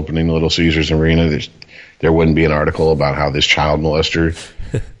he was opening Little Caesars Arena, there wouldn't be an article about how this child molester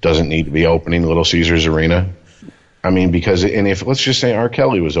doesn't need to be opening Little Caesars Arena? I mean, if let's just say R.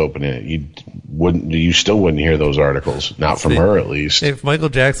 Kelly was opening it, you still wouldn't hear those articles, not from her at least. If Michael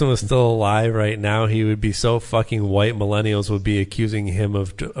Jackson was still alive right now, he would be so fucking white. Millennials would be accusing him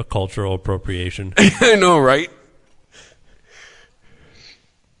of a cultural appropriation. I know, right?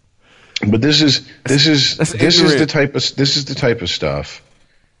 But this is the type of stuff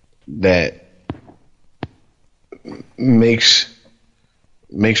that makes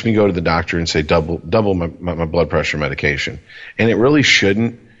me go to the doctor and say double my blood pressure medication. And it really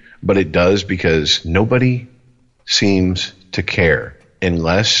shouldn't, but it does because nobody seems to care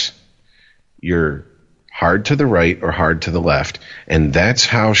unless you're hard to the right or hard to the left. And that's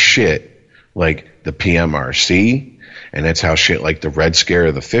how shit like the PMRC, and that's how shit like the Red Scare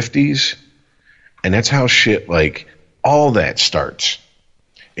of the 50s, and that's how shit like all that starts.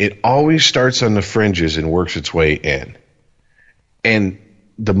 It always starts on the fringes and works its way in. And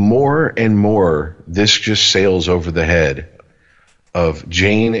the more and more this just sails over the head of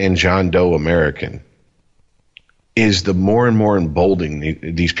Jane and John Doe American is the more and more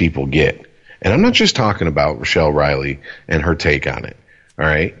emboldening these people get. And I'm not just talking about Rochelle Riley and her take on it. All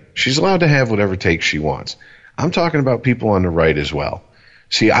right? She's allowed to have whatever take she wants. I'm talking about people on the right as well.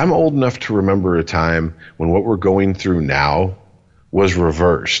 See, I'm old enough to remember a time when what we're going through now was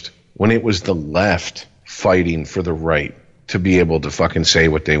reversed, when it was the left fighting for the right to be able to fucking say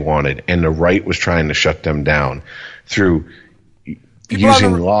what they wanted, and the right was trying to shut them down through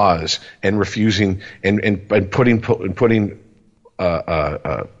using laws and refusing and putting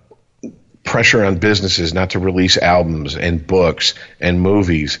pressure on businesses not to release albums and books and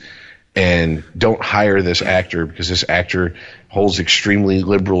movies, and don't hire this actor because this actor holds extremely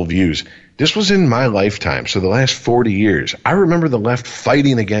liberal views. This was in my lifetime, so the last 40 years. I remember the left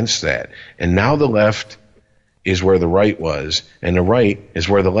fighting against that, and now the left is where the right was, and the right is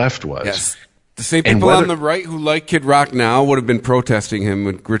where the left was. Yes. The same people on the right who like Kid Rock now would have been protesting him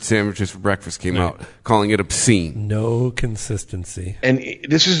when Grit Sandwiches for Breakfast came out, calling it obscene. No consistency. And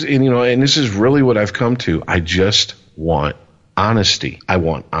this is really what I've come to. I just want honesty. I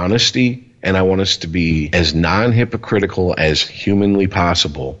want honesty, and I want us to be as non-hypocritical as humanly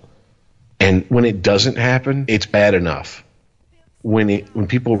possible. And when it doesn't happen, it's bad enough. When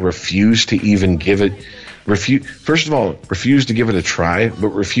people refuse to even give it, first of all, refuse to give it a try, but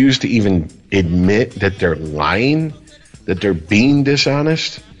refuse to even admit that they're lying, that they're being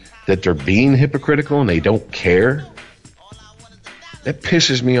dishonest, that they're being hypocritical, and they don't care, that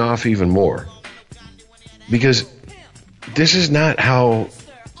pisses me off even more. Because this is not how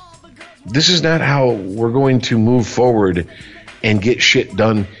we're going to move forward and get shit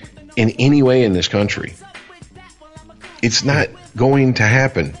done in any way in this country. It's not going to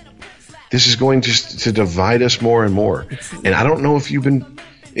happen. This is going to divide us more and more. And I don't know if you've been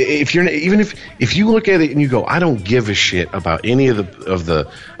If you look at it and you go, I don't give a shit about any of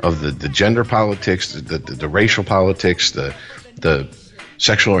the gender politics, the racial politics, the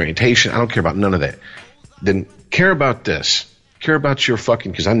sexual orientation, I don't care about none of that. Then care about this. Care about your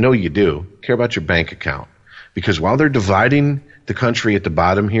fucking, because I know you do, care about your bank account. Because while they're dividing the country at the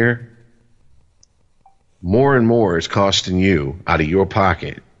bottom here, more and more is costing you out of your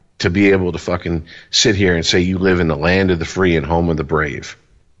pocket to be able to fucking sit here and say you live in the land of the free and home of the brave.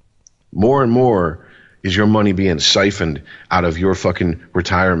 More and more is your money being siphoned out of your fucking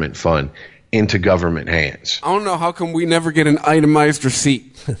retirement fund into government hands. I don't know, how come we never get an itemized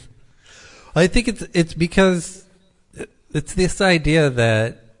receipt? I think it's because it's this idea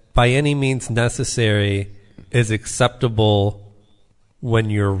that by any means necessary is acceptable when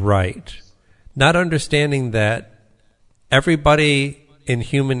you're right. Not understanding that everybody in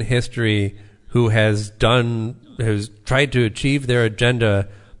human history who has tried to achieve their agenda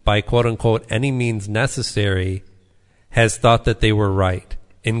by quote unquote any means necessary has thought that they were right,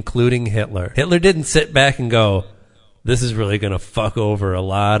 including Hitler. Hitler didn't sit back and go, this is really going to fuck over a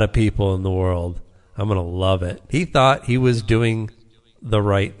lot of people in the world. I'm going to love it. He thought he was doing the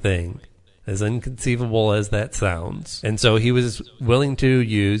right thing, as inconceivable as that sounds. And so he was willing to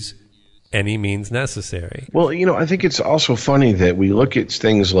use any means necessary. Well, I think it's also funny that we look at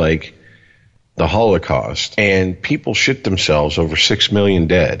things like the Holocaust and people shit themselves over 6 million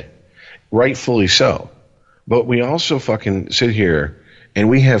dead. Rightfully so. But we also fucking sit here and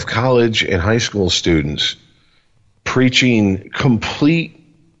we have college and high school students preaching complete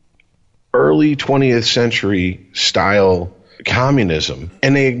early 20th century style communism,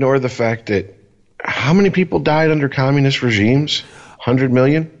 and they ignore the fact that how many people died under communist regimes? 100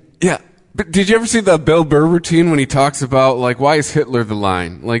 million? Yeah. But did you ever see the Bill Burr routine when he talks about, like, why is Hitler the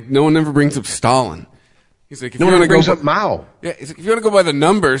line? Like, no one ever brings up Stalin. He's like, if no you one want to brings go up Mao. Yeah, he's like, if you want to go by the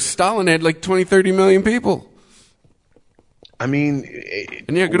numbers, Stalin had like 20, 30 million people. I mean,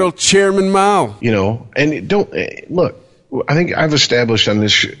 and yeah, good old Chairman Mao. And don't look. I think I've established on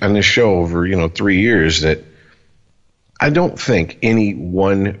this show over 3 years that I don't think any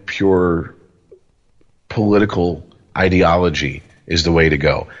one pure political ideology is the way to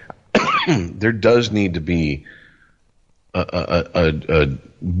go. There does need to be a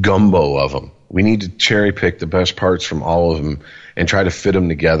gumbo of them. We need to cherry pick the best parts from all of them and try to fit them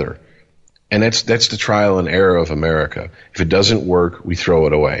together. And that's the trial and error of America. If it doesn't work, we throw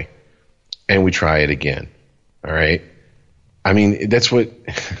it away and we try it again. All right. I mean, that's what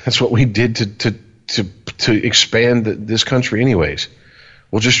we did to expand this country anyways.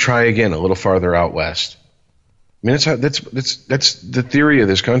 We'll just try again a little farther out west. I mean, that's the theory of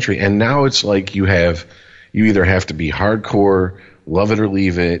this country. And now it's like you either have to be hardcore, love it or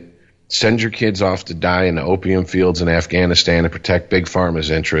leave it, send your kids off to die in the opium fields in Afghanistan and protect Big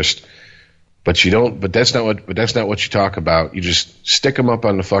Pharma's interest. But that's not what you talk about. You just stick them up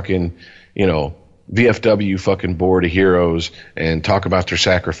on the fucking, VFW fucking board of heroes and talk about their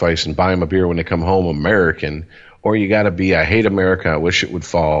sacrifice and buy them a beer when they come home American. Or you got to be, I hate America, I wish it would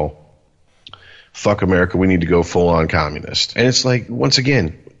fall. Fuck America, we need to go full on communist. And it's like, once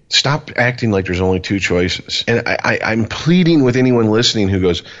again, stop acting like there's only two choices. And I'm pleading with anyone listening who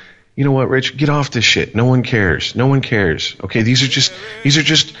goes, you know what, Rich, get off this shit. No one cares. No one cares. Okay, these are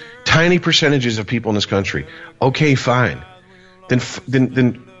just tiny percentages of people in this country. Okay, fine.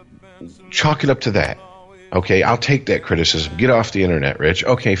 Then chalk it up to that. Okay, I'll take that criticism. Get off the internet, Rich.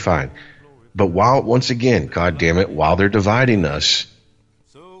 Okay, fine. But once again, God damn it, while they're dividing us,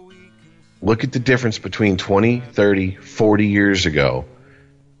 look at the difference between 20, 30, 40 years ago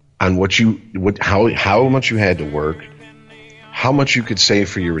on how much you had to work, how much you could save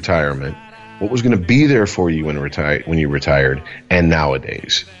for your retirement, what was going to be there for you when you retired, and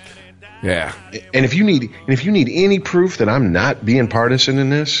nowadays. Yeah. And if you need any proof that I'm not being partisan in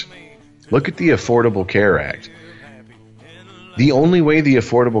this, look at the Affordable Care Act. The only way the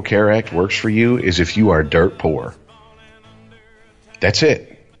Affordable Care Act works for you is if you are dirt poor. That's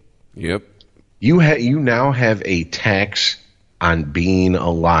it. Yep. You now have a tax on being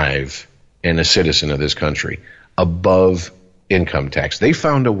alive and a citizen of this country above income tax. They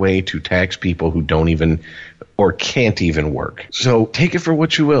found a way to tax people who don't even or can't even work. So take it for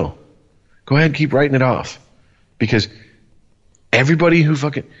what you will. Go ahead and keep writing it off. Because everybody who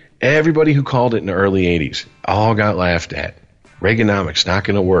called it in the early 80s all got laughed at. Reaganomics, not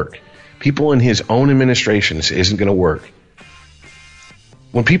going to work. People in his own administration, this isn't going to work.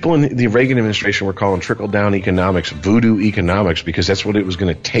 When people in the Reagan administration were calling trickle-down economics voodoo economics because that's what it was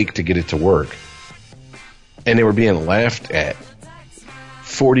going to take to get it to work, and they were being laughed at,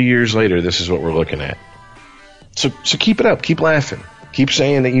 40 years later, this is what we're looking at. So keep it up. Keep laughing. Keep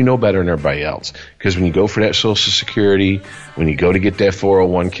saying that you know better than everybody else. Because when you go for that Social Security, when you go to get that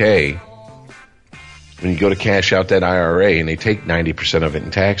 401k, when you go to cash out that IRA and they take 90% of it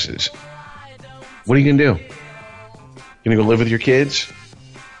in taxes, what are you going to do? You going to go live with your kids?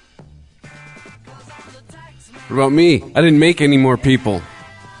 What about me? I didn't make any more people.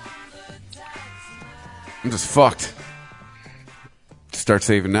 I'm just fucked. Start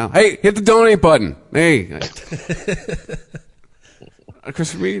saving now. Hey, hit the donate button. Hey.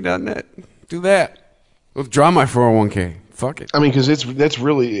 ChristopherMedia.net. Do that. Withdraw my 401k. Fuck it. I mean, because that's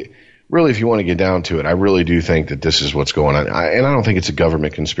really, if you want to get down to it, I really do think that this is what's going on. And I don't think it's a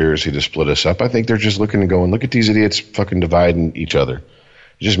government conspiracy to split us up. I think they're just looking to go and look at these idiots fucking dividing each other.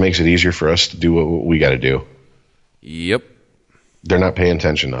 It just makes it easier for us to do what we got to do. Yep. They're not paying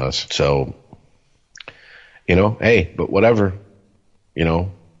attention to us. So, hey, but whatever. You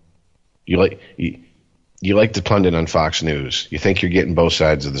like to pundit on Fox News. You think you're getting both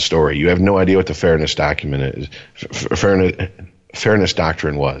sides of the story. You have no idea what the fairness document is. Fairness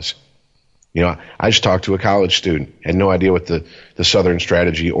doctrine was. I just talked to a college student. Had no idea what the Southern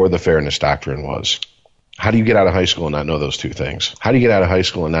strategy or the fairness doctrine was. How do you get out of high school and not know those two things? How do you get out of high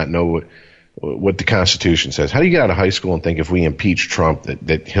school and not know what the Constitution says? How do you get out of high school and think if we impeach Trump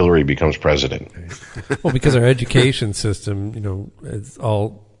that Hillary becomes president? Well, because our education system, is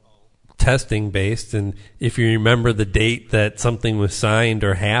all testing based, and if you remember the date that something was signed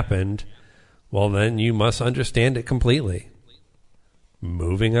or happened, well, then you must understand it completely.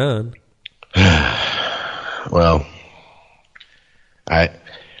 Moving on. Well,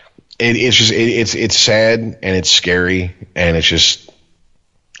 it's sad and it's scary, and it's just,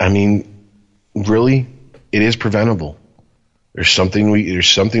 really, it is preventable. There's something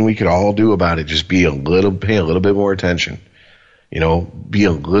we could all do about it. Just pay a little bit more attention.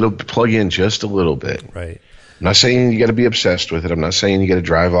 Plug in just a little bit. Right. I'm not saying you got to be obsessed with it. I'm not saying you got to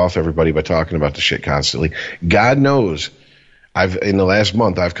drive off everybody by talking about the shit constantly. God knows, in the last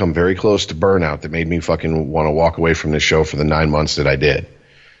month, I've come very close to burnout that made me fucking want to walk away from this show for the 9 months that I did.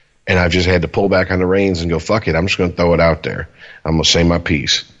 And I've just had to pull back on the reins and go, fuck it. I'm just going to throw it out there. I'm going to say my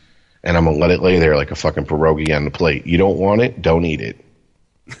piece. And I'm going to let it lay there like a fucking pierogi on the plate. You don't want it, don't eat it.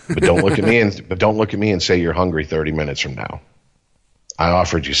 But don't look at me and say you're hungry 30 minutes from now. I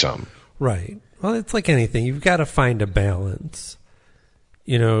offered you some. Right. Well, it's like anything. You've got to find a balance.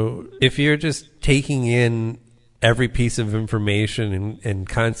 If you're just taking in every piece of information and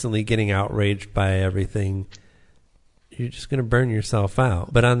constantly getting outraged by everything, you're just going to burn yourself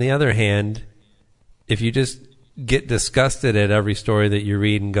out. But on the other hand, if you just get disgusted at every story that you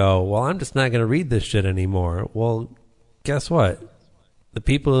read and go, well, I'm just not going to read this shit anymore. Well, guess what? The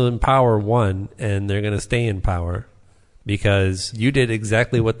people in power won, and they're going to stay in power because you did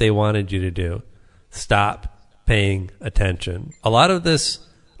exactly what they wanted you to do. Stop paying attention. A lot of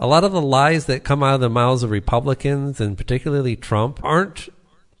the lies that come out of the mouths of Republicans, and particularly Trump, aren't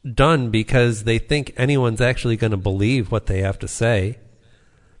done because they think anyone's actually going to believe what they have to say.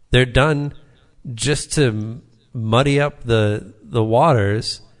 They're done just to muddy up the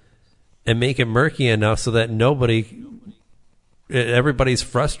waters and make it murky enough so that everybody's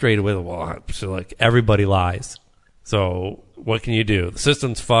frustrated with, everybody lies. So what can you do? The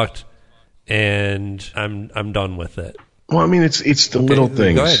system's fucked, and I'm done with it. Well, it's the little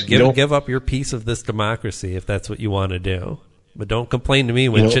things. Go ahead, give up your piece of this democracy if that's what you want to do. But don't complain to me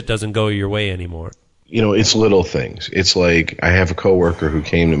when shit doesn't go your way anymore. It's little things. It's like I have a coworker who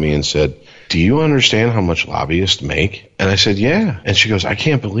came to me and said, do you understand how much lobbyists make? And I said, yeah. And she goes, I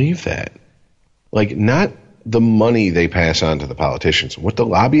can't believe that. Like, not the money they pass on to the politicians, what the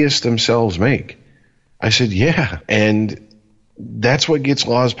lobbyists themselves make. I said, yeah. And that's what gets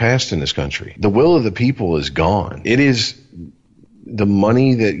laws passed in this country. The will of the people is gone. It is the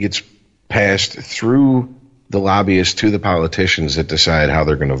money that gets passed through the lobbyists to the politicians that decide how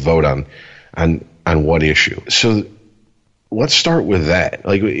they're going to vote on what issue. So let's start with that.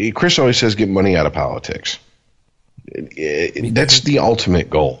 Like Chris always says, get money out of politics. That's the ultimate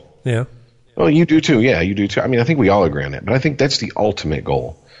goal. Yeah. Well, you do too. Yeah, you do too. I think we all agree on that. But I think that's the ultimate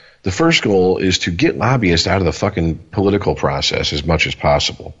goal. The first goal is to get lobbyists out of the fucking political process as much as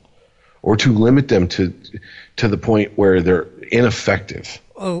possible, or to limit them to the point where they're ineffective.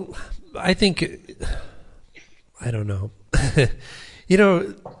 Well, I don't know.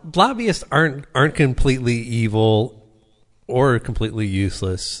 Lobbyists aren't completely evil or completely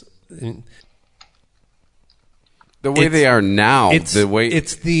useless. The way they are now,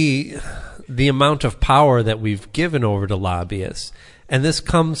 it's the amount of power that we've given over to lobbyists. And this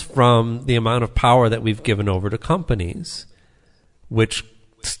comes from the amount of power that we've given over to companies, which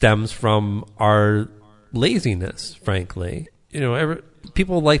stems from our laziness, frankly.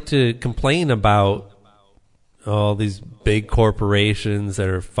 people like to complain about all these big corporations that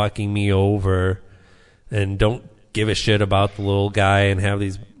are fucking me over and don't give a shit about the little guy and have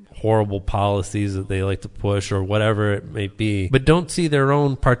these horrible policies that they like to push or whatever it may be, but don't see their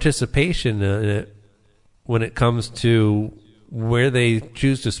own participation in it when it comes to where they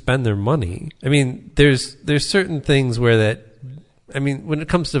choose to spend their money. I mean, there's certain things where that, I mean, when it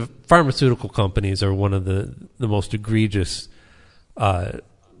comes to pharmaceutical companies are one of the most egregious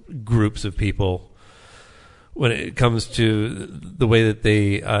groups of people when it comes to the way that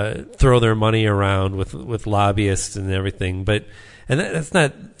they throw their money around with lobbyists and everything. But that's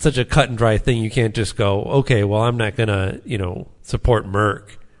not such a cut and dry thing. You can't just go, okay, well, I'm not going to, support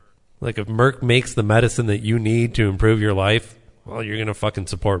Merck. Like, if Merck makes the medicine that you need to improve your life, well, you're going to fucking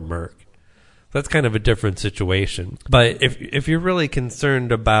support Merck. That's kind of a different situation. But if you're really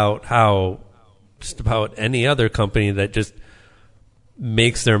concerned about how just about any other company that just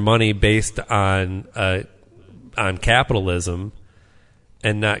makes their money based on capitalism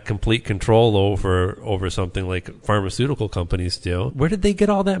and not complete control over something like pharmaceutical companies do, where did they get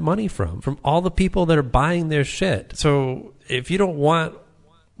all that money from? From all the people that are buying their shit. So if you don't want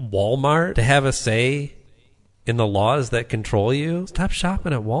Walmart to have a say in the laws that control you, stop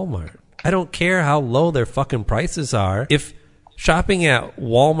shopping at Walmart. I don't care how low their fucking prices are. If shopping at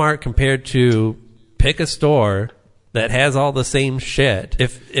Walmart compared to pick a store that has all the same shit,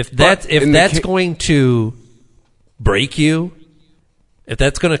 if that's going to break you, if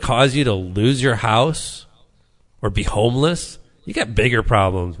that's going to cause you to lose your house or be homeless, you got bigger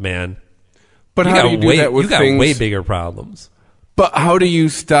problems, man. But how do you do that with things? You got way bigger problems. But how do you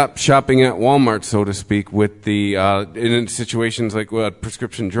stop shopping at Walmart, so to speak, with the in situations like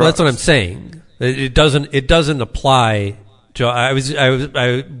prescription drugs? Well, that's what I'm saying. It doesn't apply.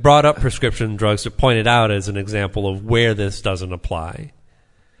 I brought up prescription drugs to point it out as an example of where this doesn't apply.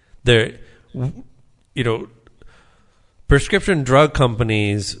 Prescription drug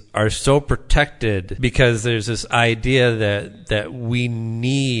companies are so protected because there's this idea that we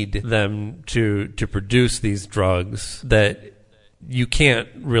need them to produce these drugs that you can't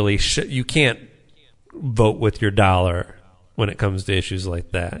really you can't vote with your dollar when it comes to issues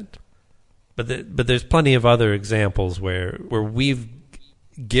like that. But there's plenty of other examples where we've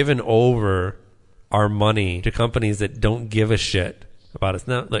given over our money to companies that don't give a shit about us.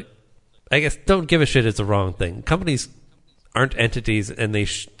 Now, like, I guess don't give a shit is the wrong thing. Companies aren't entities, and they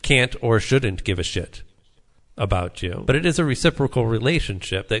can't or shouldn't give a shit about you. But it is a reciprocal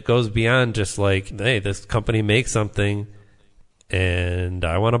relationship that goes beyond just like, hey, this company makes something and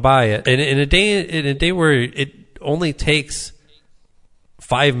I want to buy it. And in a day where it only takes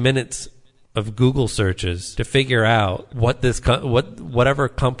 5 minutes of Google searches to figure out what whatever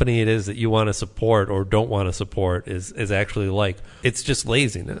company it is that you want to support or don't want to support is actually like. It's just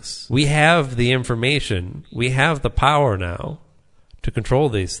laziness. We have the information. We have the power now to control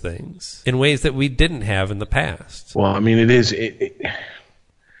these things in ways that we didn't have in the past. Well, I mean, the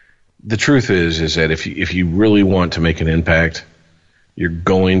truth is that if you really want to make an impact, you're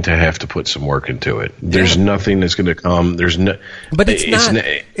going to have to put some work into it. There's nothing that's going to come. But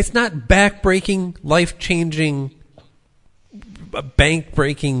it's not backbreaking, life-changing,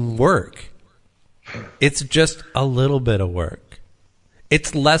 bank-breaking work. It's just a little bit of work.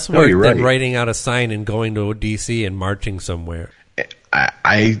 It's less work than writing out a sign and going to D.C. and marching somewhere.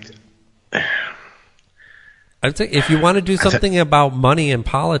 I'd say if you want to do something about money and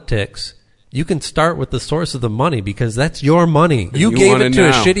politics, you can start with the source of the money because that's your money. You gave it to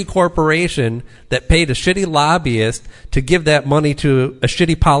a shitty corporation that paid a shitty lobbyist to give that money to a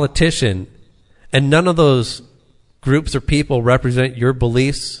shitty politician. And none of those groups or people represent your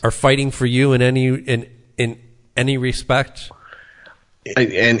beliefs, are fighting for you in any respect.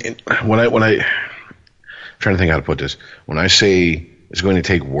 And when I I'm trying to think how to put this. When I say it's going to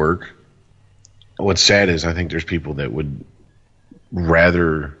take work, what's sad is I think there's people that would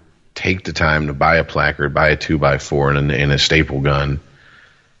rather take the time to buy a placard, buy a 2x4 and a staple gun,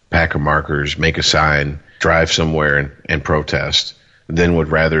 pack of markers, make a sign, drive somewhere and protest, then would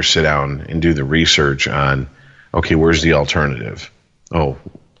rather sit down and do the research on, okay, where's the alternative? Oh,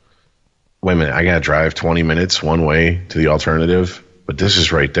 wait a minute, I got to drive 20 minutes one way to the alternative, but this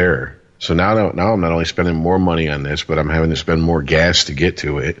is right there. So now I'm not only spending more money on this, but I'm having to spend more gas to get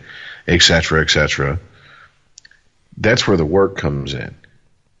to it, et cetera, et cetera. That's where the work comes in.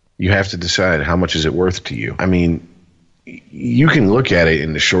 You have to decide how much is it worth to you. I mean, you can look at it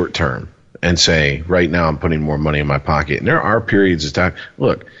in the short term and say, right now I'm putting more money in my pocket. And there are periods of time.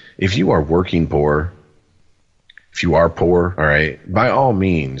 Look, if you are working poor, all right, by all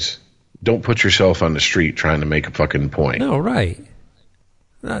means, don't put yourself on the street trying to make a fucking point. No, right.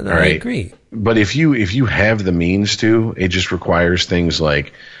 No, All I right? agree. But if you have the means to, it just requires things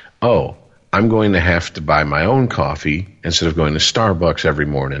like, oh, I'm going to have to buy my own coffee instead of going to Starbucks every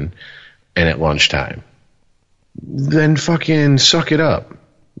morning and at lunchtime. Then fucking suck it up.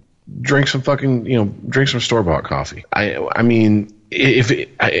 Drink some store-bought coffee. I mean, if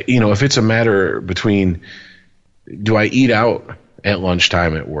it's a matter between, do I eat out at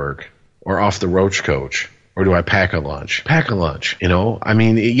lunchtime at work or off the roach coach, or do I pack a lunch? Pack a lunch, I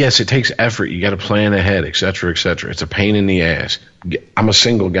mean, yes, it takes effort. You got to plan ahead, et cetera, et cetera. It's a pain in the ass. I'm a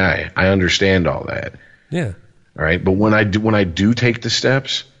single guy. I understand all that. Yeah. All right, but when I do take the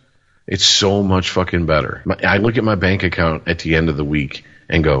steps, it's so much fucking better. I look at my bank account at the end of the week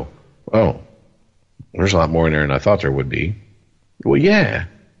and go, oh, there's a lot more in there than I thought there would be. Well, yeah,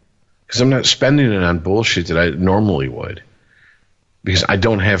 because I'm not spending it on bullshit that I normally would, because I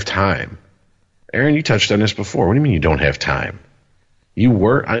don't have time. Aaron, you touched on this before. What do you mean you don't have time? You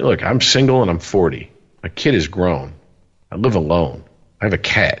work. Look, I'm single and I'm 40. My kid is grown. I live alone. I have a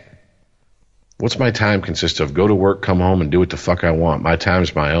cat. What's my time consist of? Go to work, come home, and do what the fuck I want. My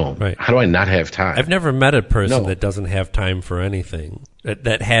time's my own. Right. How do I not have time? I've never met a person that doesn't have time for anything,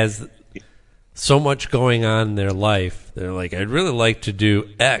 that has so much going on in their life. They're like, I'd really like to do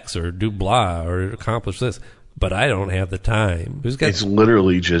X or do blah or accomplish this, but I don't have the time. It's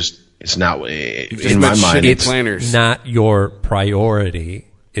literally just, it's not, in my mind, it's planners. Not your priority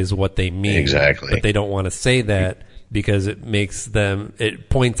is what they mean. Exactly. But they don't want to say that, because it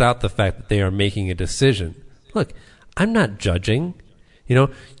points out the fact that they are making a decision. Look, I'm not judging.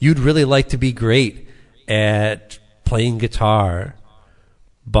 You'd really like to be great at playing guitar,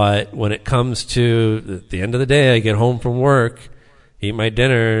 but when it comes to the end of the day, I get home from work, eat my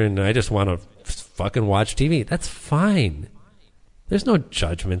dinner, and I just want to fucking watch TV. That's fine. There's no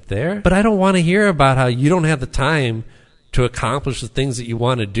judgment there. But I don't want to hear about how you don't have the time to accomplish the things that you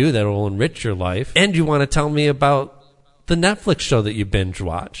want to do that will enrich your life, and you want to tell me about the Netflix show that you binge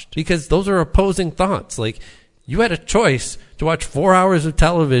watched, because those are opposing thoughts. Like, you had a choice to watch 4 hours of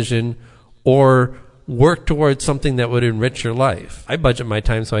television or work towards something that would enrich your life. I budget my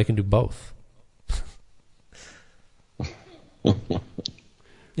time so I can do both.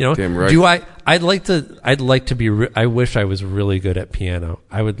 Damn right. I'd like to be I wish I was really good at piano.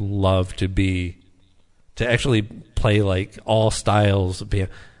 I would love to actually play like all styles of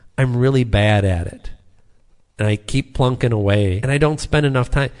piano. I'm really bad at it. And I keep plunking away, and I don't spend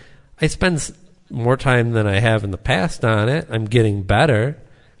enough time. I spend more time than I have in the past on it. I'm getting better.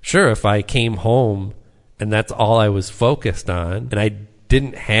 Sure, if I came home and that's all I was focused on, and I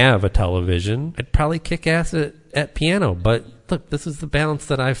didn't have a television, I'd probably kick ass at piano. But look, this is the balance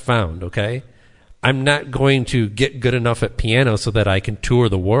that I've found, okay? I'm not going to get good enough at piano so that I can tour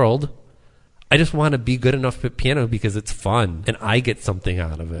the world. I just want to be good enough at piano because it's fun and I get something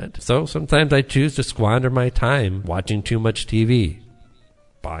out of it. So sometimes I choose to squander my time watching too much TV,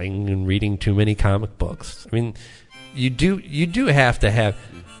 buying and reading too many comic books. I mean, you do have to have,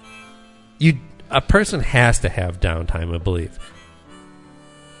 a person has to have downtime, I believe.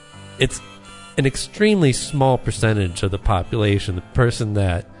 It's an extremely small percentage of the population, the person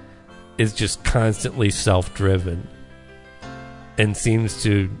that is just constantly self-driven and seems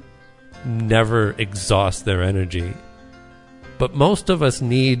to never exhaust their energy. But most of us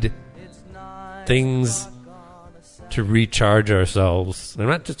need things to recharge ourselves. I'm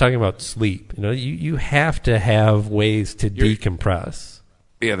not just talking about sleep. You have to have ways to decompress.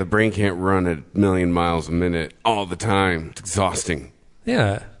 Yeah, the brain can't run at 1,000,000 miles a minute all the time. It's exhausting.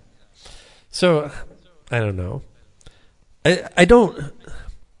 Yeah. So, I don't know. I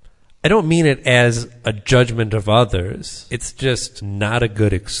don't mean it as a judgment of others. It's just not a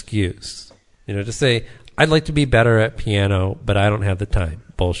good excuse. To say, I'd like to be better at piano, but I don't have the time.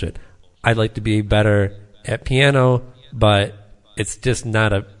 Bullshit. I'd like to be better at piano, but it's just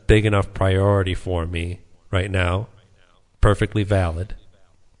not a big enough priority for me right now. Perfectly valid.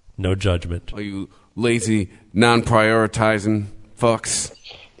 No judgment. Are you lazy, non-prioritizing fucks?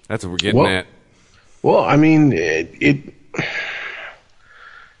 That's what we're getting at. Well, I mean,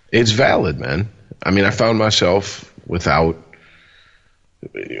 it's valid, man. I mean, I found myself without,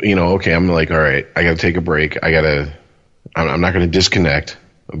 okay, I'm like, all right, I got to take a break. I'm not going to disconnect,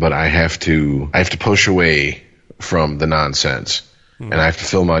 but I have to push away from the nonsense, and I have to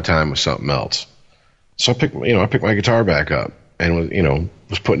fill my time with something else. So I picked my guitar back up and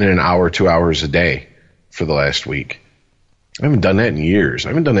was putting in an hour, 2 hours a day for the last week. I haven't done that in years. I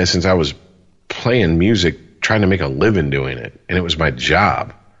haven't done that since I was playing music, trying to make a living doing it, and it was my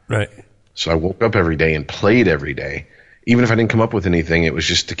job. Right. So I woke up every day and played every day. Even if I didn't come up with anything, it was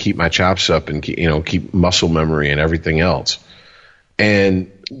just to keep my chops up and keep muscle memory and everything else.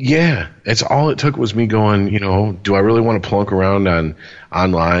 And yeah, it's all it took was me going, do I really want to plunk around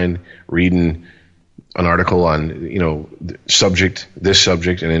online reading an article on, this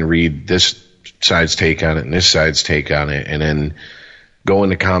subject, and then read this side's take on it and this side's take on it, and then go in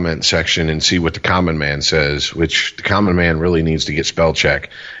the comment section and see what the common man says, which the common man really needs to get spell check,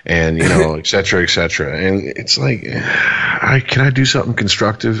 and, et cetera, et cetera. And it's like, can I do something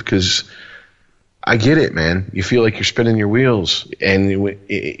constructive? Because I get it, man. You feel like you're spinning your wheels, and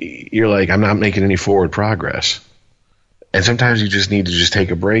you're like, I'm not making any forward progress. And sometimes you just need to just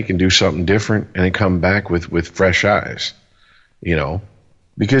take a break and do something different, and then come back with fresh eyes,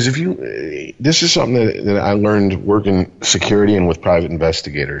 Because this is something that I learned working security and with private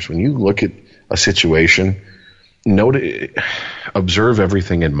investigators. When you look at a situation, observe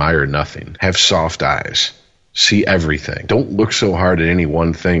everything, admire nothing, have soft eyes, see everything. Don't look so hard at any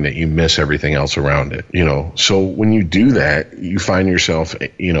one thing that you miss everything else around it. So when you do that, you find yourself,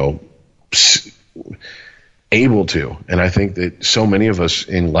 able to. And I think that so many of us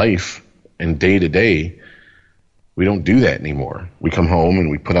in life and day to day, we don't do that anymore. We come home and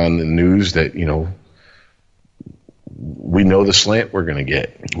we put on the news that, we know the slant we're going to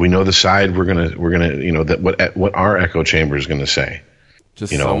get. We know the side we're going to, that what our echo chamber is going to say.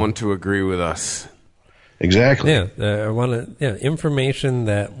 Just someone to agree with us. Exactly. Yeah. I want information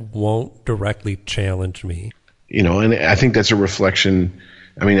that won't directly challenge me. And I think that's a reflection.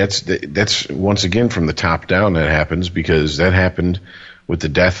 I mean, that's once again from the top down that happens, because that happened with the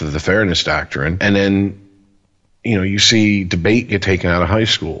death of the fairness doctrine. And then, you see debate get taken out of high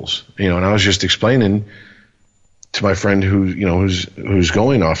schools, and I was just explaining to my friend who's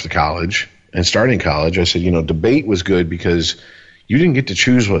going off to college and starting college. I said, debate was good because you didn't get to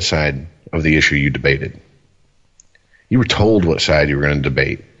choose what side of the issue you debated. You were told what side you were going to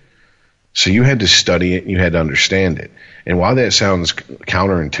debate. So you had to study it and you had to understand it. And while that sounds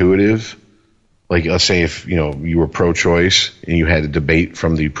counterintuitive, like let's say if, you were pro-choice and you had to debate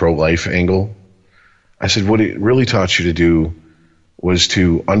from the pro-life angle, I said what it really taught you to do was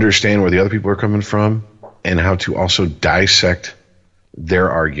to understand where the other people are coming from and how to also dissect their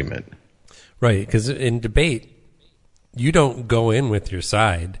argument. Right, because in debate, you don't go in with your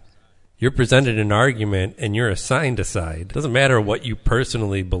side. You're presented an argument and you're assigned a side. It doesn't matter what you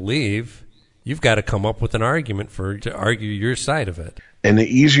personally believe. You've got to come up with an argument to argue your side of it. And the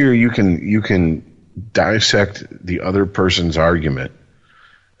easier you can dissect the other person's argument,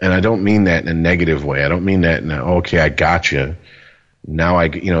 and I don't mean that in a negative way. I don't mean that in okay, I got you. Now I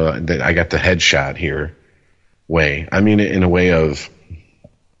got the headshot here way. I mean it in a way of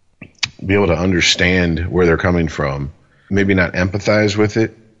be able to understand where they're coming from. Maybe not empathize with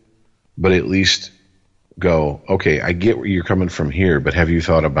it, but at least go, okay, I get where you're coming from here, but have you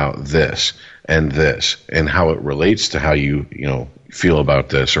thought about this and how it relates to how you feel about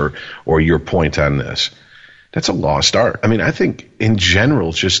this or your point on this? That's a lost art. I mean, I think in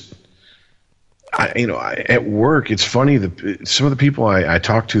general, just at work, it's funny that some of the people I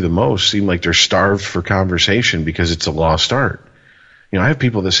talk to the most seem like they're starved for conversation because it's a lost art. I have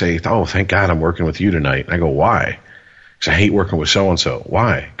people that say, "Oh, thank God I'm working with you tonight." And I go, "Why?" Because I hate working with so and so.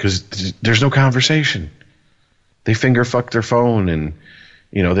 Why? Because there's no conversation. They finger fuck their phone, and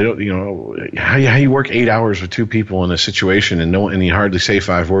they don't. How you work 8 hours with two people in a situation and you hardly say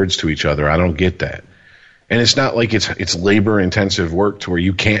 5 words to each other. I don't get that. And it's not like it's labor intensive work to where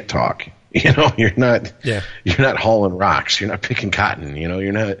you can't talk. You're not hauling rocks. You're not picking cotton.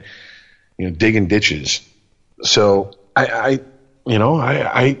 You're not digging ditches. So I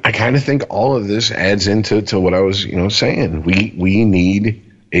kind of think all of this adds into what I was saying. We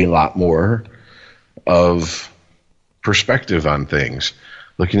need a lot more of perspective on things,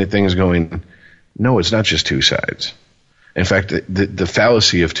 looking at things going, no, it's not just two sides. In fact, the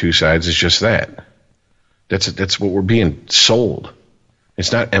fallacy of two sides is just that. That's what we're being sold.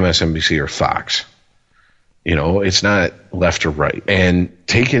 It's not MSNBC or Fox. It's not left or right. And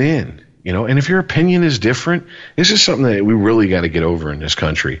take it in. And if your opinion is different, this is something that we really got to get over in this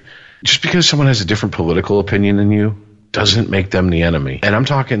country. Just because someone has a different political opinion than you doesn't make them the enemy. And I'm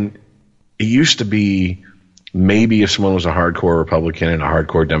talking, it used to be maybe if someone was a hardcore Republican and a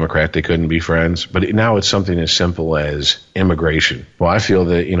hardcore Democrat, they couldn't be friends. But now it's something as simple as immigration. Well, I feel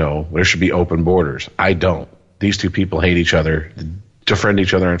that, there should be open borders. I don't. These two people hate each other, defriend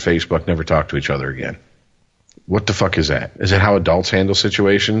each other on Facebook, never talk to each other again. What the fuck is that? Is that how adults handle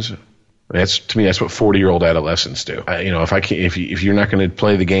situations? To me, that's what 40-year-old adolescents do. If you're not going to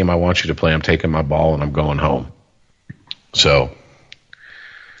play the game I want you to play, I'm taking my ball and I'm going home. So,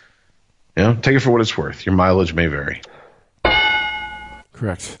 take it for what it's worth. Your mileage may vary.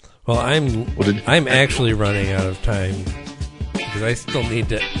 Correct. Well, I'm actually running out of time because I still need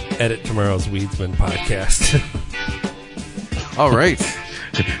to edit tomorrow's Weedsman podcast. All right.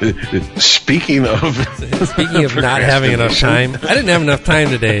 Speaking of not having enough time, I didn't have enough time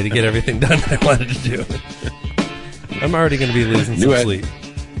today to get everything done that I wanted to do. I'm already going to be losing some sleep.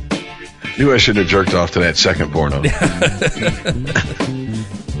 Knew I should have jerked off to that second porno.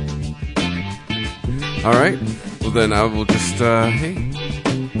 All right. Well, then I will just, hey,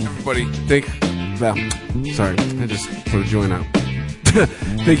 everybody, sorry, I just put a joint out.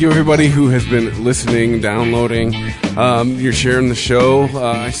 Thank you, everybody who has been listening, downloading. You're sharing the show.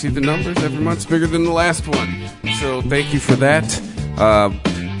 I see the numbers every month's bigger than the last one. So thank you for that.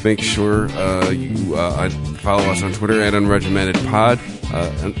 Make sure you follow us on Twitter at unregimentedpod.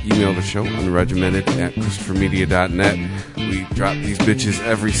 Email the show unregimented@christophermedia.net. We drop these bitches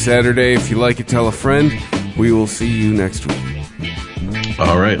every Saturday. If you like it, tell a friend. We will see you next week.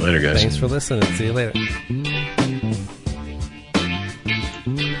 All right, later, guys. Thanks for listening. See you later.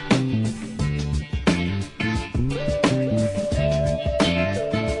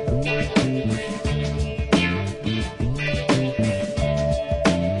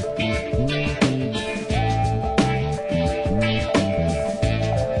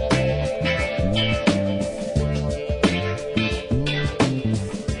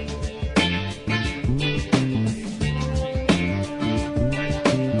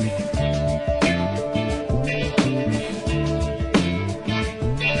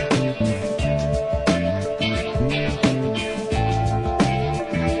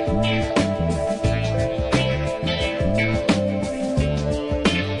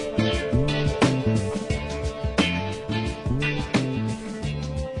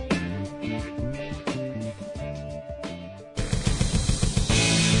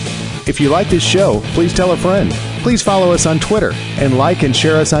 If you like this show, please tell a friend. Please follow us on Twitter and like and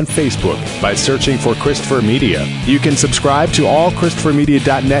share us on Facebook by searching for Christopher Media. You can subscribe to all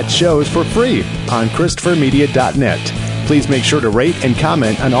ChristopherMedia.net shows for free on ChristopherMedia.net. Please make sure to rate and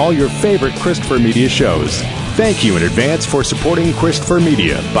comment on all your favorite Christopher Media shows. Thank you in advance for supporting Christopher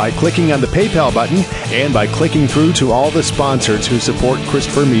Media by clicking on the PayPal button and by clicking through to all the sponsors who support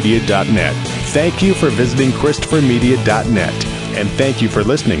ChristopherMedia.net. Thank you for visiting ChristopherMedia.net, and thank you for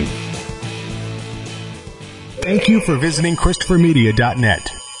listening. Thank you for visiting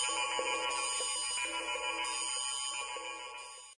ChristopherMedia.net.